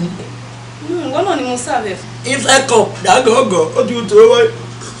mi ni mo ní. wọ́n náà ni mo sábẹ̀ fún. inside cup dàgọ̀ọ̀gọ̀ ó ti tó wáyé.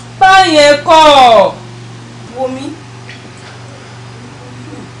 báyẹn kọ́ wo mi.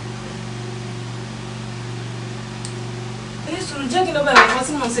 èyí sùúrù jẹ́ kí ló bẹ̀rẹ̀ wọ́n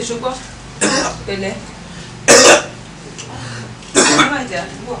tí mò ń ṣe ṣùgbọ́n pẹ̀lẹ́.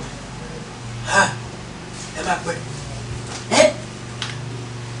 ẹ máa pẹ́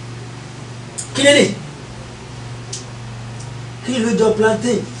kí lè lè kí ló jọ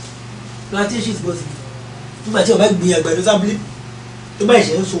plantain sheet bọ́sì nígbà tí o bá gbin àgbàdo sábúlé tó bá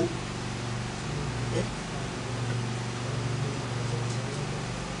ìṣẹ́ ń so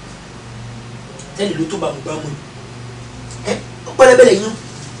tẹ́lẹ̀ ló tó bá mú bámu ẹ ó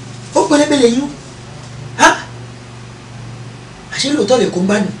pẹlẹbẹlẹ yín ha àṣé lóòótọ́ lè kó ń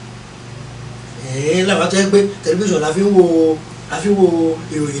bá nù láwọn tó yẹ pé tẹlifíṣàn la fi ń wo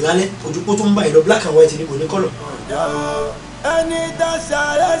ìròyìn lálẹ́ ojúkó tó ń bá ìlọ black and white ní kò ní kọ́lọ̀. ẹni tó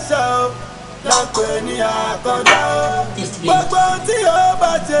ṣàlẹ́sọ̀ lọ́pẹ́ ní àkọ́dá gbogbo tí ó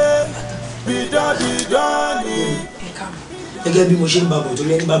bá ṣe bìdán ni. gẹ́gẹ́ bí mo ṣe ń ba bọ̀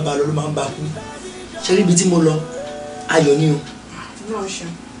torí ẹni bá ba lọ ló máa ń ba kú ṣé rí ibi tí mo lọ ayọ̀ ni o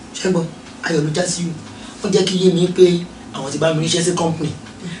ṣẹ́gbọ́n ayọ̀ ló já sí o wọ́n jẹ́ kí yé mi pé àwọn ti bá mi ríṣẹ́ sí company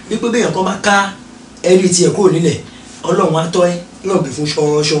wípé béèyàn kan bá ká ẹrí tiẹ̀ kúrò nílẹ̀ ọlọ́run á tọ́ ẹ yọ̀gì fún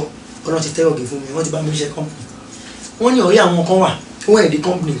ṣọ́ọ́ṣọ́ ọlọ́run ti tẹ́ yọ̀gì fún mi wọ́n ti bá mi ríṣẹ́ company wọ́n ní ọ̀rẹ́ àwọn kan wà wọ́n ẹ̀dí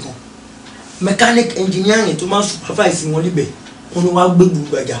company kan mechanic engineering tó máa ń supervise wọn níbẹ̀ wọn ló wá gbé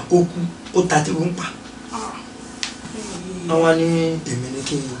gbùgbàjà ó kú ó ta tí ó ń pa wọ́n wá ní èmi ní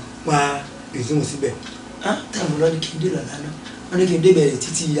kí n wá resume síbẹ̀ táìmù lọ́ni kí n dé lọ́la náà wọ́n ní kí n débẹ̀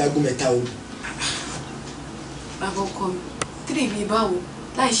títí aago 3 o. bàbá ọkọ mi tírì bíi báwo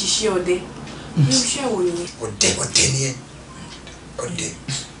láì ṣiṣẹ́ ọdẹ ní iṣẹ́ wo nìyẹn. ọdẹ ni ẹ ọdẹ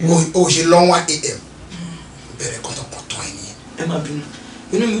o ṣe lọ́wọ́ am bẹ̀rẹ̀ kọ́tọ̀kọ́tọ̀ ẹ nìyẹn. ẹ má bínú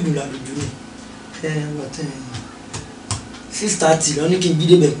inú mi dùn lálejò mi 6:30 lọ ní kí n jí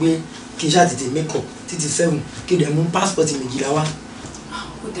débẹ̀ pé kí n ṣáà tètè make up títí 7 kí n dẹ̀ mú passport méjìlá wá.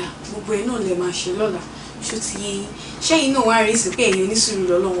 ó dáa gbogbo ẹ náà lè máa ṣe lọ́la ṣó ti yé yín ṣẹ́yìn náà wá rí sí pé ẹ̀yin onísùúrù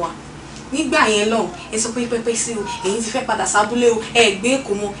lọ́lọ́run wa nígbà yẹn lọ́hùn ẹ sọ pé pẹ́pẹ́ sí o ẹ̀yin ti fẹ́ padà sábúlé o ẹ gbé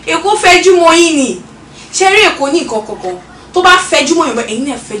èkó mọ́ èkó fẹ́jú mọ́ yín ni ṣe rí èkó ní nǹkan kankan tó bá fẹ́jú mọ́ yín ẹ̀yin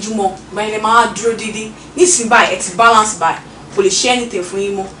náà fẹ́jú mọ́ báyìí lè máa dúró déédéé nísìnyí báyìí ẹ ti balance báyìí kò lè ṣe anything fún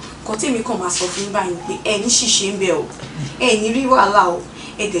yín mọ́ kò tèmi kàn máa sọ fún yín báyìí pé ẹ ní ṣìṣe ń bẹ o ẹ ní rí wàhálà o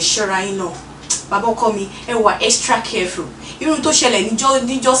ẹ dẹ̀ ṣọ́ra yín náà bàbá ọkọ mi ẹ wà extra careful irun tó ṣẹlẹ̀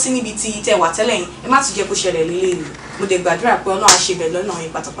níjọ́sí níbi tí tẹ wà tẹ́lẹ̀ yín ẹ má tún jẹ́ kó ṣẹlẹ̀ lélẹ̀ ni mo dẹ̀ gbàdúrà pé Ọlọ́run á ṣe bẹ̀ lọ́nà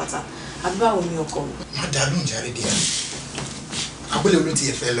yín pátápátá àbí báwo ni ọkọ mi. má dá lóhùn járe díẹ̀ abúlé olú ti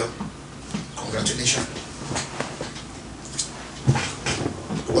yẹ fẹ́ lọ congratulations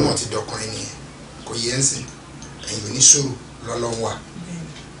náà ti dọkùnrin nìyẹn kò yẹ ń sìn ẹ̀yin ní sùúrù lọ́lọ́run wa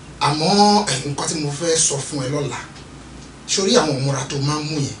àmọ́ nǹkan tí mo fẹ́ sọ fún ẹ lọ́la sórí àwọn ìmúra tó máa ń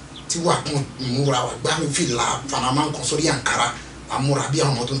mú yẹn tí wà kún ìmúra wà gbá mi fìlà fanamá nǹkan sórí àǹkárá àmúra bí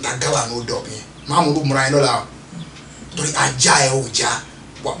àwọn ọmọ tó ń ta gálà ní odò yẹn máa mú múra yẹn lọ́la torí ajá ẹ ò já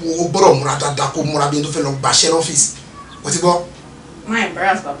o gbọ́dọ̀ múra dáadáa kó múra bí n tó fẹ́ lọ gbàṣẹ́ lọ́fíìsì o ti gbọ́. má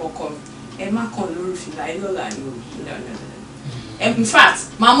embarrass bàbá ọkọ mi ẹ má kàn lórí fìlà yín lọ́la ni o in fact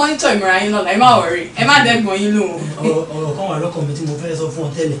máa monitor ìmúra yín lọ́la ẹ má worry ẹ má dẹ́gbọ̀n yín lóhùn. ọ̀rọ̀ kan wà lọ́kàn mi tí mo fẹ́ sọ fún ọ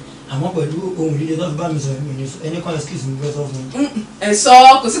tẹ́lẹ̀ àmọ́ pẹ̀lú ohun líle tó fi bá mi sọ ẹni kan excuse mi fẹ́ sọ fún yín. ẹ sọ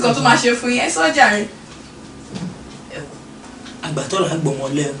kò sí kan tó máa ṣe fún yín ẹ sọ jàre. àgbàtọ́ là ń gbọmọ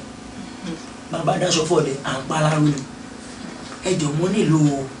lẹ́nu bàbá dáṣọ fọ́ọ̀dẹ à ń pa láró ni ẹjọ́ mo nílò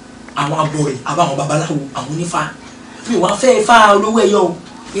àwọn abọ̀rẹ̀ àbáwọn babaláwo àwọn onífá mi wá fẹ́ ifá olówó ẹyọ o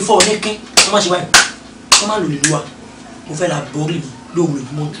ifá oníkín wọ́n má ṣe báyìí wọ́n má lò lè lúwa mo fẹ́ la bọ́ọ̀lì mi lóhùn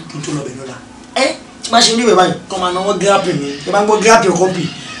ìdúmọ̀ kí n tó lọ bẹ̀ lọ́la ẹ tí má ṣe níbẹ̀ báyìí kọ́ máa náwó gírápì mi ẹ máa ń gbọ́ gírápì ọkọ̀ bì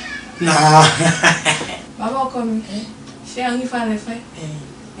náà. bàbá ọkọ mi ṣé onífá lẹ fẹ́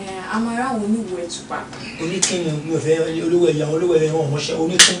àmọ́ ara àwọn oníwò ẹ̀tùpá. oníkín mi ò fẹ́ olówó ẹ̀yà olówó ẹ̀yà wọn ọmọọṣẹ́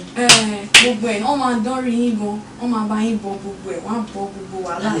oníkín. gbogbo ẹ̀ wọ́n máa dán rí yín gan wọ́n máa bá yín bọ gbogbo ẹ̀ wọ́n á bọ gbogbo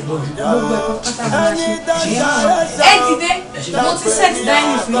wàhálà gbogbo ẹ̀ pátá bá a ṣe ẹ dìde mo ti set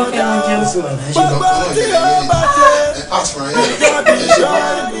dining fún ọkẹ́ lọ jẹun.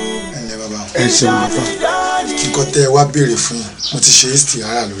 ẹ ṣe wọn fà nǹkan tẹ́ ẹ wá béèrè fún yín mo ti ṣe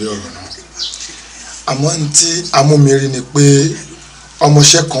istihara lórí ọ̀rọ̀ náà àmọ́ ní tí amúmiri ni pé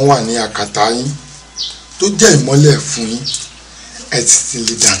ọmọọṣẹ́ kan wà ní àkàtà yín tó jẹ́ ìmọ́lẹ̀ fún yín ẹ ti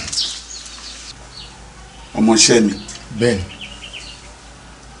lè dànù. ọmọọṣẹ́ mi. bẹ́ẹ̀ni.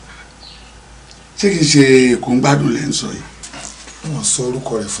 ṣé kìí ṣe èkó ń gbádùn lẹ́ ń sọ yìí. wọ́n sọ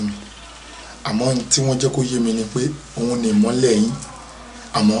orúkọ rẹ̀ fún mi àmọ́ tí wọ́n jẹ́ kó yé mi ni pé òun ni ìmọ́lẹ̀ yín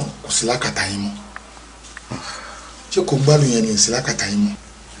àmọ́ kò sí lákàtà yín mọ́. ṣé kò ń gbádùn yẹn ni ò sí lákàtà yín mọ́.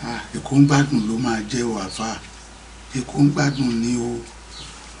 èkó ń gbádùn ló máa jẹ́ wàfà èkó ń gbádùn ni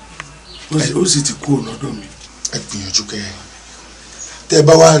ó sì ti kúrò lọ́dọ̀ mi. ẹ gbìyànjú kẹ́ ẹ tẹ́ ẹ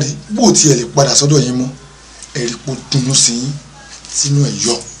bá wá rí bó tiẹ̀ lè padà sọ́dọ̀ yín mọ́ ẹ rí pé ó dunnú sí yín sínú ẹ̀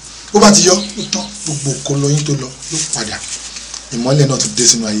yọ bó bá ti yọ ó tán gbogbo kó lọ yín tó lọ ló padà ìmọ́lẹ̀ náà ti dé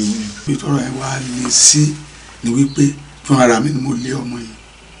sínú ayé yín. bí tọrọ ẹ wá lè sí ni wípé fún ara mi ni mo lé ọmọ yìí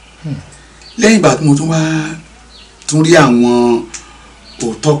lẹ́yìn ìgbà tí mo tún rí àwọn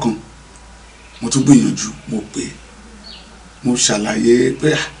òótọ́ kan mo tún gbìyànjú mo pè mo ṣàlàyé pé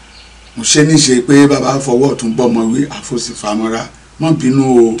mo ṣe níṣe pé bàbá fọwọ́ tún bọ́mọ wí àfòsí famọ́ra mọ́ bínú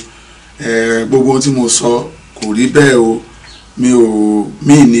o gbogbo tí mo sọ kò rí bẹ́ẹ̀ o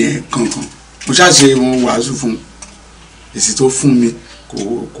mi ní ẹ̀ kankan mo ṣàṣe wọn wàásù fún èsì tó fún mi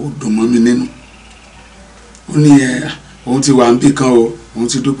kò dùn mọ́ mi nínú ó ní òun ti wà níbì kan o òun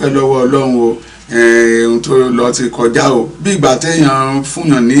ti dúpẹ́ lọ́wọ́ Ọlọ́run o ohun tó lọ ti kọjá o bí ìgbà téèyàn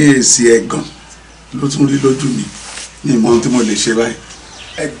fúnyàn ní èsì ẹ̀gàn ló tún rí lójú mi ní ìmọ̀ tí mo lè ṣe báyìí.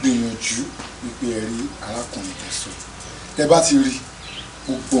 ẹ gbìyànjú wípé ẹ rí arákùnrin yẹn sọ tẹ́ bá ti rí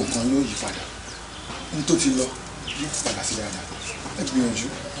gbogbo nǹkan yóò yí padà ní tó ti lọ yóò padà sí dáadáa ẹ gbìyànjú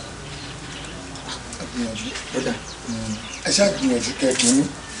ẹ ṣáà gbìyànjú kẹ́ẹ̀kín ní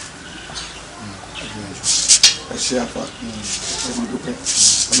ẹ gbìyànjú ẹ ṣe àpá ọmọ dúpẹ́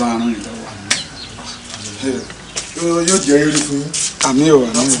ọba àrùn ìlọ́wọ́ yóò jẹ́ rírí fún yín. àmì ò àmì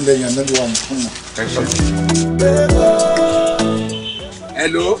ò láti lẹ́yìn ànábì wa fún wọn.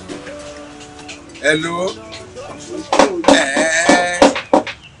 hello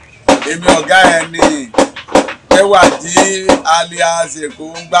èmi ọ̀gá ẹ ní ẹwà dí alias èkó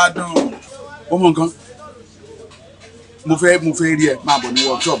ń gbádùn ó mọ nǹkan mo fẹ́ rí ẹ máa bọ̀ ní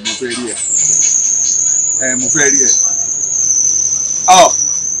workshop mo fẹ́ rí ẹ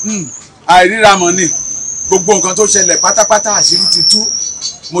àìríra mọ̀ ni gbogbo nǹkan tó ṣẹlẹ̀ pátápátá àṣírí ti tú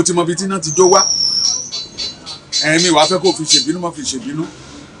mo ti mọ ibi tí iná ti jó wá mi wàá fẹ́ kó fi ṣèbínú mọ́ fi ṣèbínú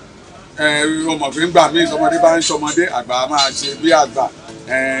ọmọ fi ń gbà mí ọmọdé bá ń ṣọmọdé àgbà máa ṣe bí àgbà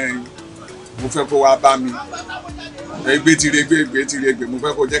mo fẹ́ kó wá bá mi gbé tiregbe mo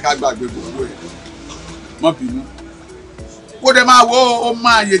fẹ́ kó jẹ́ ká gbàgbé gbogbo ẹ̀ mọ́ bínú kó dẹ̀ máa wo ọmọ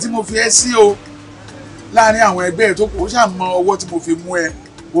àyè tí mo fi ẹ́ sí o láàrin àwọn ẹgbẹ́ ẹ̀ tó kù ó ṣàmọ ọwọ́ tí mo fi mú ẹ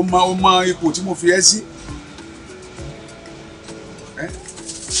ó mọ ipò tí mo fi ẹ́ sí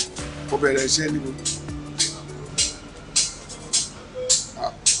ó bẹ̀rẹ̀ iṣẹ́ níbo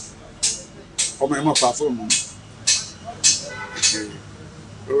ọmọ ẹ mọ̀ pa fóònù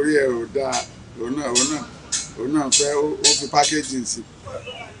orí ẹ ò dáa òun náà fẹ́ ó fi pákéjì sí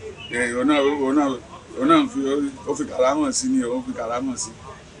òun náà ó fi kàrámọ̀ sí ni ó fi kàrámọ̀ sí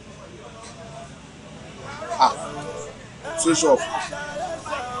switch off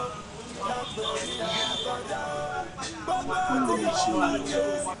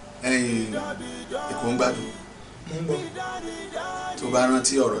ẹ̀yin èkó ń gbádùn tó bá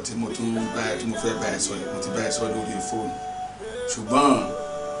rántí ọ̀rọ̀ tí mo fẹ́ bá ẹ sọ yìí mo ti bá ẹ sọ lórí fóònù ṣùgbọ́n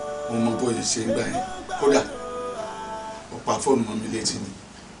mo mọ bóyá ṣe ń gbà yẹn kódà ó pa fóònù mọ́ mi létí ni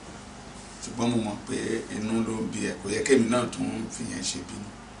ṣùgbọ́n mo mọ̀ pé inú ló ń bí ẹ kò yẹ kémi náà tún fi yẹn ṣe bínú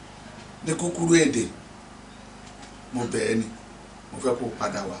ní kúkúrú èdè mo bẹ̀ ẹ́ ni mo fẹ́ kó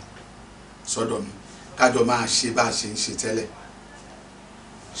padà wá sọ́dọ̀ mi kájọ máa ṣe bá a ṣe ń ṣe tẹ́lẹ̀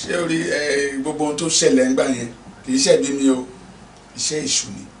ṣé orí gbogbo ohun tó ṣẹlẹ̀ ńgbà yẹn kì í ṣẹ̀bi mi o iṣẹ́ èṣù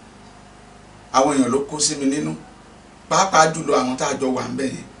ni àwọn èèyàn ló kó sí mi nínú pàápàá jùlọ àwọn tá a jọ wà ń bẹ̀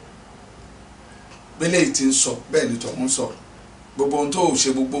yẹn bẹ́lẹ̀ yìí ti ń sọ bẹ́ẹ̀ ni tọ̀hún sọ̀rọ̀ gbogbo ohun tó ṣe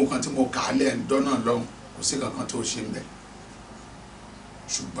gbogbo nǹkan tí mo kà á lẹ̀ ń dọ́nà lọ́hùn kò sí kankan tó ṣe ń bẹ̀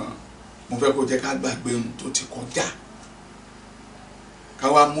ṣùgbọ́n mo fẹ́ kó jẹ́ ká gbàgbé ohun tó ti kọjá ká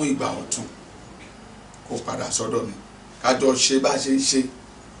wá mú ìgbà ọ̀tun kó padà sọ́dọ̀ mi kájọ ṣe bá ṣe ń ṣe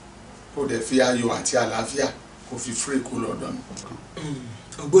kó dẹ̀ fi ayọ̀ àti àlàáfíà kó fi fúré kó lọ́dọ̀ mi.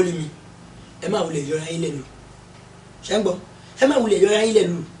 ògbóni mi ẹ máa wulẹ̀ yọra yín lẹ́nu ṣé ń gbọ́ ẹ máa wulẹ̀ yọra yín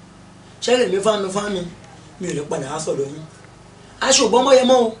lẹ́nu ṣé rẹ̀ mi fámi mi ò lè padà á sọ̀dọ̀ yín aṣọ ògbọ́n mọ́ yẹ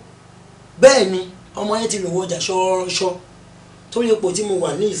mọ́ o bẹ́ẹ̀ ni ọmọ yẹn ti lò wọjà ṣọ́ọ́ṣọ́ torí ipò tí mo wà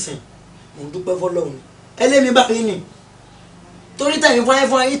ní ìsìn mo ń dúpẹ́ fọlọ́run ẹ lé mi báyìí nì torí tẹ̀yìn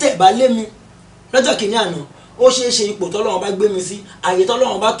fún ayé tẹ̀ bá lé mi lọ́jọ́ kìíní àná ó ṣeé ṣe ipò tọ́lọ́run bá gbé mi sí àyè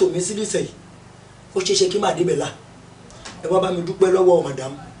tọ́lọ́run bá tò mí sí nísìnyí ó ṣeé ṣe kí má débẹ̀ la ẹ wá bá mi dúpẹ́ lọ́wọ́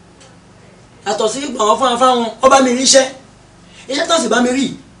màdàmú àtọ̀ sí ìgbà wọn fáwọn ó bá mi rí iṣẹ́ tó sì bá mi rí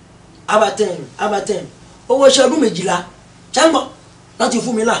abatẹ́n owó iṣẹ́ ọdún 12 ṣẹ́ńgbọ̀n láti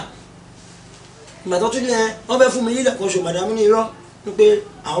fún mi là ìgbà tó tún ní wọ́n fẹ́ fún mi lílẹ̀ kan ṣò màdàmú ní irọ́ wípé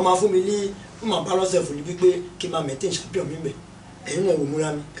àwọn máa fún mi ní mọ̀ bá lọ́sẹ̀ fún mi wípé kí n máa mẹ́tẹ́ ìṣàbíọ̀ mi bẹ̀ ẹ̀yin náà wò múra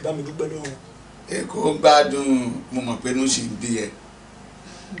mi ẹ bá mi dúpẹ́ lọ́wọ́. èkó gbádùn mo mọ̀ pé inú ṣì ń bí ẹ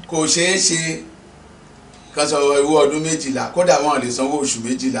kò ṣeé ṣe kan sọ owó ọdún 12 kódà wọn lè sanwó oṣù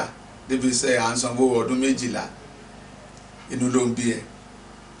 12 débi iṣẹ́ à ń sanwó ọdún 12 inú ló ń bí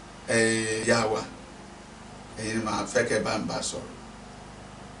ẹ yá wa ẹ̀yin ni màá fẹ́ kẹ́ bá ń bá sọ̀rọ̀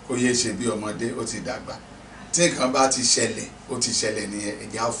kó yé ṣe bí ọmọdé ó ti dàgbà tí nǹkan bá ti ṣẹlẹ̀ ó ti ṣẹlẹ̀ nìyẹn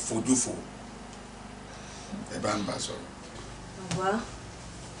ẹ̀já fojú fò ẹ bá ń bá sọ̀rọ̀. bàbá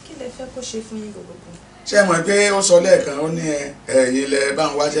kí lẹ fẹ́ kó ṣe fún yín gbogbo. ṣé ẹ mọ̀ pé ó sọ lẹ́ẹ̀kan ó ní ẹ̀yin lẹ bá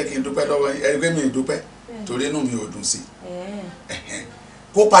ń wáṣẹ́ kí n dúpẹ́ lọ́wọ́ ẹgbẹ́ mi dúpẹ́ torí inú mi ò dùn sí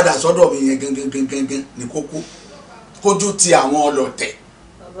kó padà sọ́dọ̀ mi yẹn gangan ní kókó kójú ti àwọn ọlọ́tẹ̀.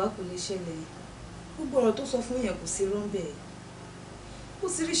 bàbá kò lè ṣẹlẹ̀ gbogbo ọ̀rọ̀ tó sọ fún yẹn kò sí rọ́ńbẹ́ kó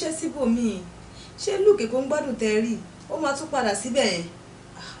sì ríṣẹ́ síbòmíì ṣé lùkè kó ń gbádùn tẹ́ rí ó máa tún padà síbẹ̀ yẹn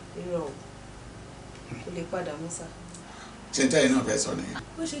irọ́ kò lè padà mọ́ sá. ṣé n tẹ́yìn náà fẹ́ sọ nìyẹn.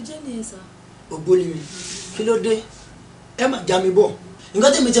 bó ṣe jẹ́ nìyẹn sá. ògbóni mi kí ló dé ẹ má já mi bọ̀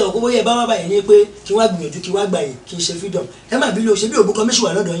nǹkan tèmi tẹ ọkọ bóyá ẹ bá wá báyìí ní pé kí wọ́n gbìyànjú kí wọ́n gbà yìí kí n ṣe freedom ẹ má bí lo ṣe bí òbú kan méṣù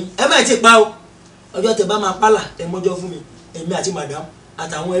wà lọ́dọ̀ yín ẹ má ti pa o ọjọ́ tẹ bá máa pálà ẹ mọ́jọ́ fún mi èmi àti madam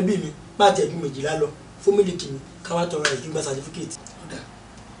àtàwọn ẹbí mi bá tẹ̀ ju 12 lọ fún mílíkì mi káwá tọrọ ẹ̀ gbígbà certificate.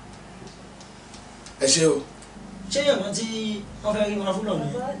 ẹ ṣé o. ṣé yàrá tí wọ́n fẹ́ rí wọn fún lọ́nà.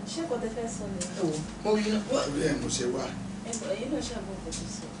 ṣé kò tẹ fẹ́ sọ ni. mo rí náà. orí ẹ̀ mo ṣe wà. ẹ̀yin náà ṣàbọ̀ kò tó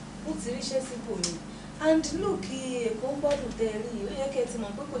sọ ó ti ríṣẹ́ síbò mi and look èkó ń gbádùn tẹ rí ó yẹ kẹ́ ẹ ti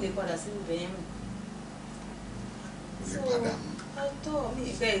mọ̀ pé kò lè padà sí ibẹ̀ yẹn mọ́. so àtọ́ mi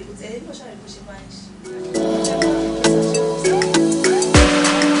ìfẹ́ èkúté ẹ̀yin náà ṣàrí bó ṣe máa ń ṣe.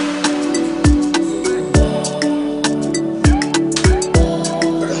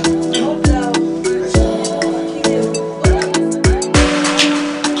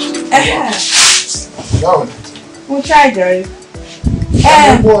 mo try jàre.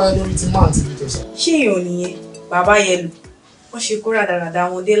 ṣé èèyàn nìyẹn bàbá yẹn lù wọ́n ṣe kó rádaràda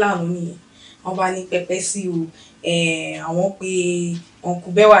wọn dé lánàá nìyẹn wọ́n bá ní pẹpẹ sí o àwọn pé ọ̀nkù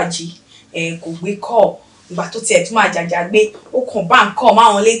Bẹ́wàjí kò gbé kọ́ ìgbà tó tiẹ̀ tún máa jàjà gbé ó kàn bá nǹkan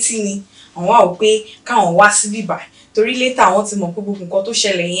máwọn létí ni àwọn wà ó pé káwọn wá síbí báyìí torí létà àwọn ti mọ̀ pé gbogbo nǹkan tó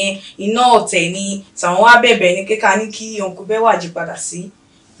ṣẹlẹ̀ yẹn iná ọ̀tẹ̀ ni tàwọn wá bẹ̀bẹ̀ ní kíkà ní kí ọ̀nkù Bẹ́wàjí padà sí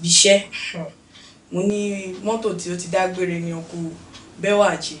ibiṣẹ́ mo ní mọ́tò tí ó ti dágbére ní ọ̀nkù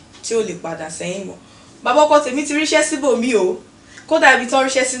Bẹ́wàjí tí ó lè padà sẹ́yìn mọ́ bàbá ọkọ tèmi ti ríṣẹ́ síbòmí o kódà ibi tó ń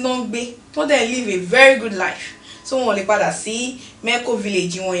ríṣẹ́ sí náà ń gbé tó dẹ̀ live a very good life so wọn lè padà sí Meko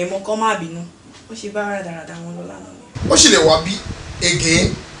village wọn yẹn mọ́ kọ́ má bínú ó ṣe bá rádaràda wọn lọ lánàá ni. ó sì lè wá bí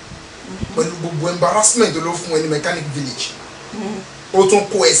again pẹ̀lú gbogbo embarrassment ló fún ẹ ní mechanic village ó tún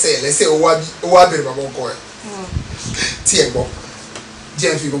kó ẹsẹ̀ lẹ́sẹ̀ ó wá bẹ̀rẹ̀ bàbá ọkọ ẹ̀ tí ẹ̀ gbọ́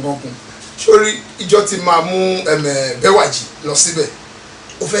jẹ́ ń fi gbọ́ngàn kún sórí ìjọ ti máa mú Bẹ́wàjí lọ síbẹ̀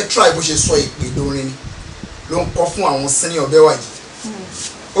ó fẹ́ try bó ṣe sọ ìpè lórin ni ló ń kọ́ fún àwọn senior Bẹ́wàjì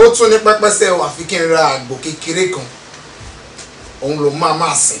ó tún ní pẹ́pẹ́sẹ́ àfi kí n ra àgbò kékeré kan òun ló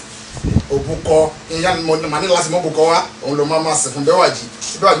máa sìn òbúkọ ìyá màá ní láti mọ òbúkọ wá òun ló máa sìn fún Bẹ́wàjì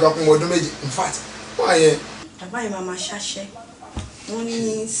Bẹ́wàjì bá kún ọdún méje in fact wọ́n yẹn. bàbá yìí máa ṣáṣẹ́ wọ́n ní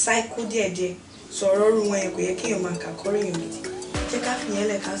sáíkó díẹ̀díẹ̀ sọ̀rọ̀ ọ̀rùn wọn yẹn kò yẹ kéèyàn máa kàkọ́rọ̀ èèyàn gidi jẹ́ ká fìyẹn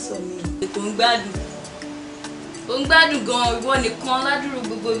lẹ̀ ká sọ mí. ètò ń gbádùn gan-an ìwọ nìkan ládùúrò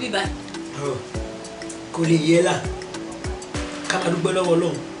gbogbo bíbá. kò lè yẹ là ká máa dúpẹ́ lọ́wọ́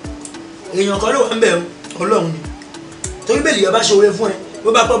Ọlọ́run èèyàn kan ló wà ń bẹ̀ Ọlọ́run ni torí bẹ́ẹ̀ lè yọ bá ṣoore fún ẹ bó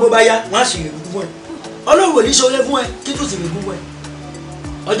bá pẹ́ bó bá yá wọ́n á sì rè kú fún ẹ Ọlọ́run ò ní ṣoore fún ẹ kí tó sì rè kú fún ẹ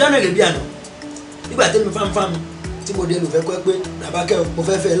ọjọ́ náà lè bí àná nígbà tẹ́mi fáńfáńmi tí mo dé lò fẹ́ pẹ́ pé làbákẹ́ mo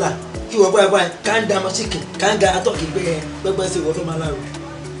fẹ́ fẹ́ là kí wọ́n pẹ́ ká ń da mọ́síkì ká ń ga atọ́kì pé ẹ pẹ́pẹ́ sí ìwọ́n fẹ́ máa láàrú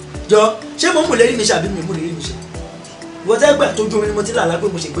jọ ṣé mo mú lérí mi ṣe àbí mi mú lérí mi ṣe ìwọ́n tẹ́ gbà tójú omi ni mo ti lálàá pé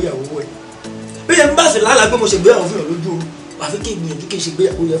mo ṣègbéyàwó ẹ̀ bí yẹn bá sì lálàá pé mo ṣègbéyàwó fún yàn lójú oorun àfi kí ìgbìyànjú kí n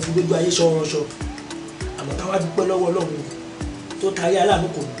ṣègbéyàwó yẹn fún lójú ayé ṣọ́ọ́rọ́ṣọ́ àmọ́ káwá dúpẹ́ lọ́wọ́ Ọlọ́run tó tarí aláàánú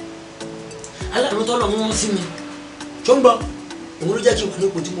kò mí aláàánú tọ́lọ̀ mú wọn sí mi ṣó ń gbọ́ òun ló jẹ́ kí n wà ní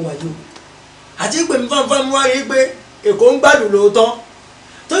ipò tí mo wà yìí o àti pé mi fáńfáń mú wáyé pé Èkó ń gbádùn lóòótọ́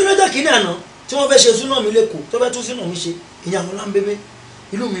torí lọ́jọ́ kìíní àná tí wọ́n fẹ́ ṣe súná mi lẹ́kọ̀ọ́ tó fẹ́ tún súná mi ṣe ìyẹn àwọn láńbébé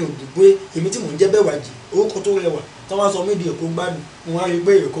inú mi ò dùn pé èmi tí mò ń jẹ́ Bẹ́wàjì orúkọ tó rẹwà tí wọ́n sọ mí di Èkó ń gbádùn mo wá rí i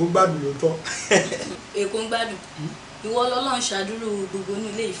pé Èkó ń gbádùn lóòótọ́. Èkó ń gbádùn ìwọ lọ́lọ́run ṣàdúró gbogbo inú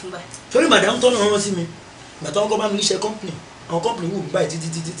ilé yìí fún báyìí. torí màdàm tó náà rán sí mi ìgbà tó ń kọ́ bá mi níṣẹ́ kọ́ńpìnì àwọn kọ́ńpìnì wù mí báyìí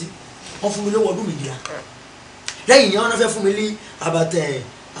títí wọ́n fún mi lówó ọdún méjìlá lẹ́yìn yẹn wọ́n fẹ́ fún mi ní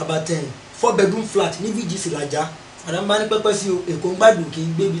àbàtẹ̀ 4 bedroom flat ní VGC làjà màdàm bá ní pẹ́pẹ́ sí Èkó ń gbádùn kì í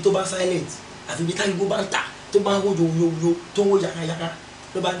gbé ibi tó bá silent àfi ibi táyìbó bá ń tà tó bá ń wó yoyoyo tó ń wó yàrá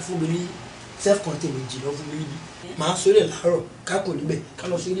ló bá ní fún mi ní self contained méjì lọ fún mi níbi màá sórí ẹ̀ láàárọ̀ ká kò níbẹ̀ ká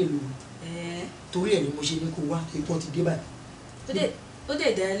lọ sórí ẹ̀ lóru torí ẹ̀ ni mo ṣe ní kó wá epo ti dé báyìí. ó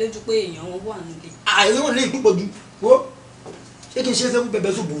dẹ̀ dá ẹ lójú pé èèyàn wọn wà nílé. àìyàn wọn lè púpọ̀ ju wo ṣé kí n ṣe fẹ́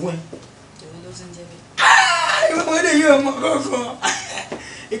bẹ̀bẹ̀ sóbò fún ẹ. ìwé ló ti ń jẹ bẹ́ẹ̀. ìwé ọmọdé yìí ọmọ kọ̀ọ̀kan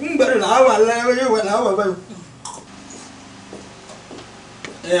ìgbìngbẹ̀rẹ̀ làwọn aláwọ̀ yóò wà láwọ̀ báyìí.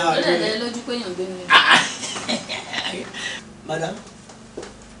 ó dẹ̀ dá ẹ lójú pé èèyàn gbé nílé. madam.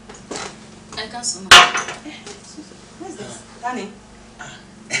 ẹ ká sọ ma.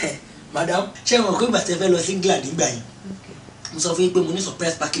 madam ṣé wọn kó ìgbà tẹ́ fẹ́ lọ sí England nígbà yẹn mo sọ fún yín pé mo ní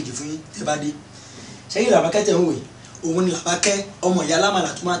surprise package fún yín tẹ́ bá dé ṣẹ́yìn làbákẹ́ tẹ̀ ń wò yìí òun ni làbákẹ́ ọmọ ìyá alámàlà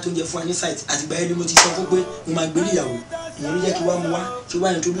tó máa tó ń jẹ fún wa ní site àtìgbà yẹn ni mo ti sọ fún pé mo máa gbé níyàwó ìyẹn ló jẹ́ kí wá mu wá kí wá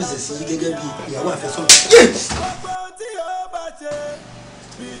introduce sí yín gẹ́gẹ́ bí ìyàwó àfẹ́sọ́nà.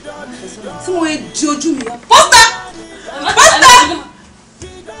 tí wọ́n di ojú mi wá pọ́stà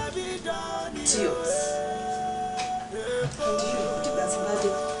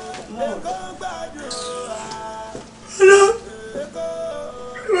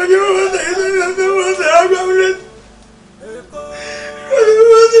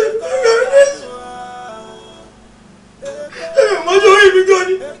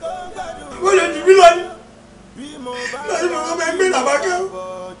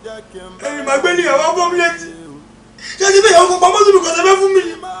ẹ̀yin máa gbé níyàwó fún mi létí ṣé ti bẹ́ẹ̀ ọkọ̀ pamọ́ síbi kan tẹ́fẹ́ fún mi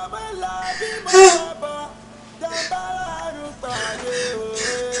ni.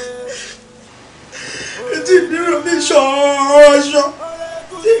 etí ìbírò mi ṣọ̀ọ̀ṣọ̀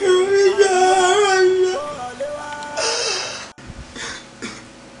tí ìbírò mi ṣọ̀ọ̀ṣọ̀.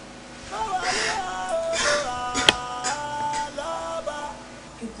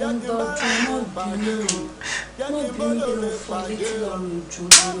 ìgbọ́ndọ̀dún náà bínú kí ló fọ létí lọ́rùn ìjọ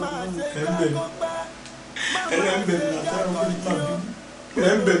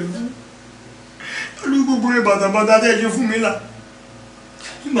olú gbogbo rẹ bàtàbàtà tẹ́ ṣe fún mi là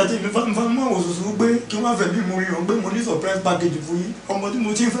nígbà tí èmi fáńfáń mọ́ àwọn òṣòṣò pé kí wọ́n fẹ́ bí mo rí hàn pé mo ní surprise package fún yín ọmọ tí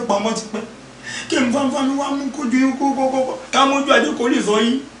mo ti ń fẹ́ pamọ́ ti pẹ́ kí èmi fáńfáń wá mú kójú yín kókókókó ká mójú adé kò lè sọ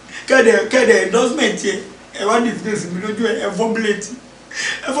yín kẹ́dẹ̀ endorsement yẹ ẹ wá disgrace mi lójú ẹ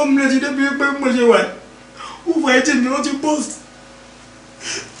fọ́mùlẹ́tì débi pé mo ṣe wà wúwo ẹ tí mi wọ́n ti post.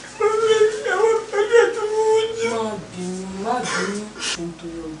 má bínú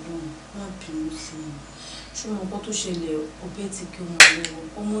nítorí ọdún má bínú sí i ṣùgbọ́n nǹkan tó ṣẹlẹ̀ ọbẹ̀ ti kí wọn lọ́wọ́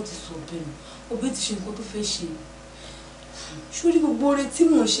ọmọ ti sọ bẹ́ẹ̀ nù ọbẹ̀ ti ṣe nǹkan tó fẹ́ ṣe sórí gbogbo oore tí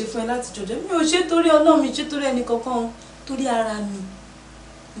mò ń ṣe fún ẹ láti jọjọ mi ò ṣe torí Ọlọ́run mi ṣe torí ẹnì kankan torí ara mi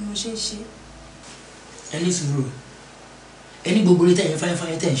ni mo ṣe ń ṣe. ẹni sùúrù ẹni gbogbo orí tẹ̀yìn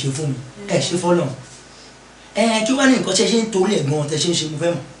fáyẹ́fáyẹ́ tẹ̀ ń ṣe fún mi ẹ̀ ṣe fọ́lọ̀ kí wá ní nǹkan ṣe ń torí ẹ̀gbọ́n tẹ̀ ṣe ń ṣe mo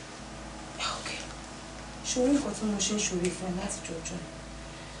fẹ́ mọ̀. ṣorí nǹkan tí mo ṣe ń ṣorí fún ẹ láti jọjọ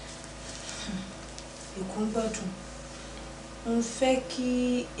Èkó ń gbádùn Mo fẹ́ kí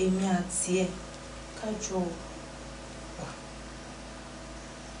èmi àti ẹ̀ ká jọ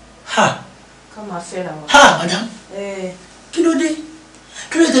ká máa fẹ́ra wa. Madam. Kí ló dé?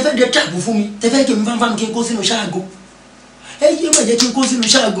 Kí ló tẹ́ fẹ́ dé tàbù fún mi? Tẹ́ fẹ́ kí n fáńfáń kí n kó sínú ṣáàgó. Yé má jẹ́ kí n kó sínú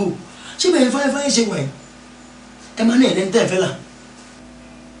ṣáàgó. Ṣé bẹ́ẹ̀ fáńfáń ṣe wà yìí? Ẹ máa ní ẹ̀lẹ́ tẹ́ fẹ́ là.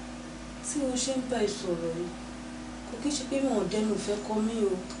 Tí mo ṣe ń bá ẹ sọ̀rọ̀ yìí, kò kí ṣe pé mi ò dẹnu ìfẹ́ kọ mí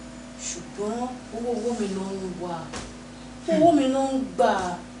o, ṣùgbọ́n owó mi ló ń wà. Owó mi ló ń gbà.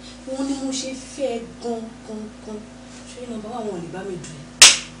 Òun ni mo ṣe fẹ́ gan. Ṣé ìnà bàbá wọn ò lè bá mi dùn ẹ́?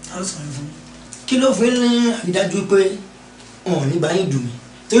 Kí ló fi ń àrídájú pé wọn ò ní bá yín dùn mí?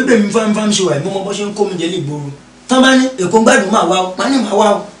 Torí pé mi fáńfáń ṣe wà yìí, mo mọ bó ṣe ń kó mi jẹ nígboro. Tán bá ní Èkó ń gbádùn máa wá o, má ní máa wá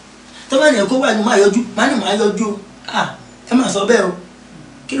o. Tán bá ní Èkó gbádùn máa yọjú, má ní máa yọjú o. Ẹ má sọ bẹ́ẹ̀ o.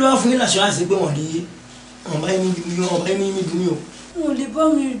 Kí ló wá fún yín láṣọ àṣẹ pé wọ́n lè ọ̀bá yín dùn mí o? Wọn ò lè bá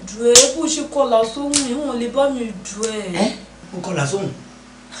mi dùn ẹ́ bó ṣe kọlà sóhun yìí, wọn ò lè bá mi dùn ẹ́. Mo kọlà sóhun?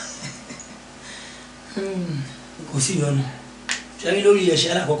 Kò sí ìyọnu. Ṣé rí lórí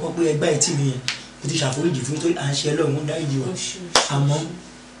ẹ̀ṣẹ̀ alákọ̀ọ́kọ́ pé ẹgbẹ́ ìtì mi yẹn mo ti ṣàforíjì fún nítorí à ń ṣe ẹlọ́run dáríjì wa. Àmọ́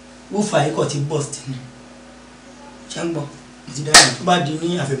wúfà ikọ̀ ti bọ́ọ̀sì ni. Ṣé ń gbọ́? Mo ti dáríjì tó bá di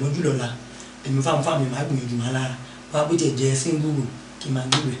ní àfẹ̀mọ́jú lọ́la èmi fáwọn mi máa gbìyànjú máa lára. Wá bó tiẹ̀ jẹ́ síngúrù kí n máa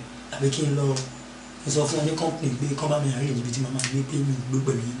gbé rẹ̀ àbí kí n lọ sọ fún ọ ní kọ́ńpìnì pé kán bá mi àárín ìjìbìtì máa máa gbé pé mi ò gbé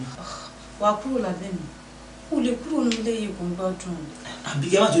pẹ̀lú yín. Wà á kúrò lábẹ́ mi. O lè kúrò nílé yìí kò ń gbádùn. Àbí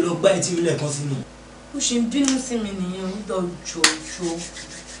kẹ́ má tó lọ gbá ẹtí mi lẹ́ẹ̀kan sí mi. Ó ṣe ń bínú sí mi nìyẹn, ó gbà jọ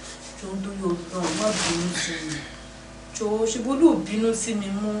ń dórí Ọlọ́run má bínú sí mi. Jọ ṣe bó ló bínú sí mi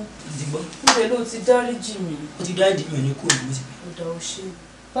mú. Níbẹ̀ ló ti dáríjì mi. Ó ti dáríjì mi ní kò ní mo ti pẹ́. Ọ̀dà ò ṣe.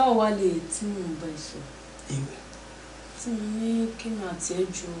 Báwo wá lè tí mò ń bá ẹ sọ? Tí mo ní kí mi àti ẹ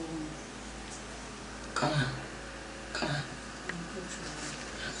jọ. Káà.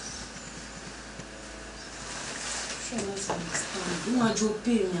 Wọ́n á jọ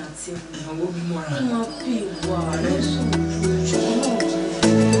pé èmi àti ẹ̀mí. Ìyàwó bí mo ra. Wọ́n máa pè wá lẹ́sùn ṣùgbọ́n náà jẹ́.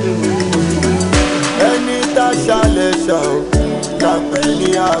 Ẹni tá ṣàlẹ̀ ṣà ó lápẹ̀ ní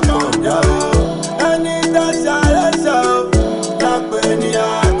àkàndá ó. Ẹni tá ṣàlẹ̀ ṣà ó lápẹ̀ ní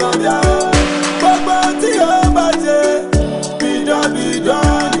àkàndá ó. Gbogbo tí ó bá ṣe bídán ni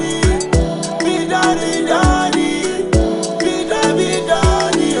bídán ni ó.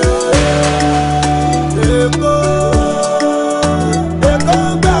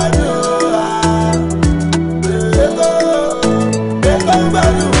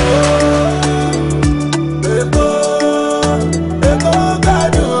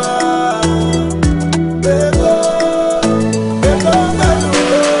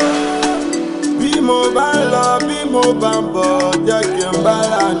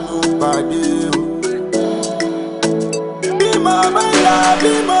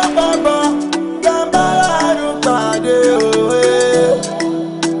 Bí mo bá bọ̀ gbàmbáràánú pàdé òwe.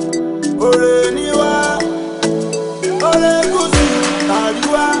 Òrè ni wá, òrè gúúsù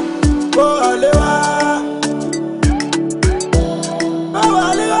àríwá, ó ọ̀lẹ́.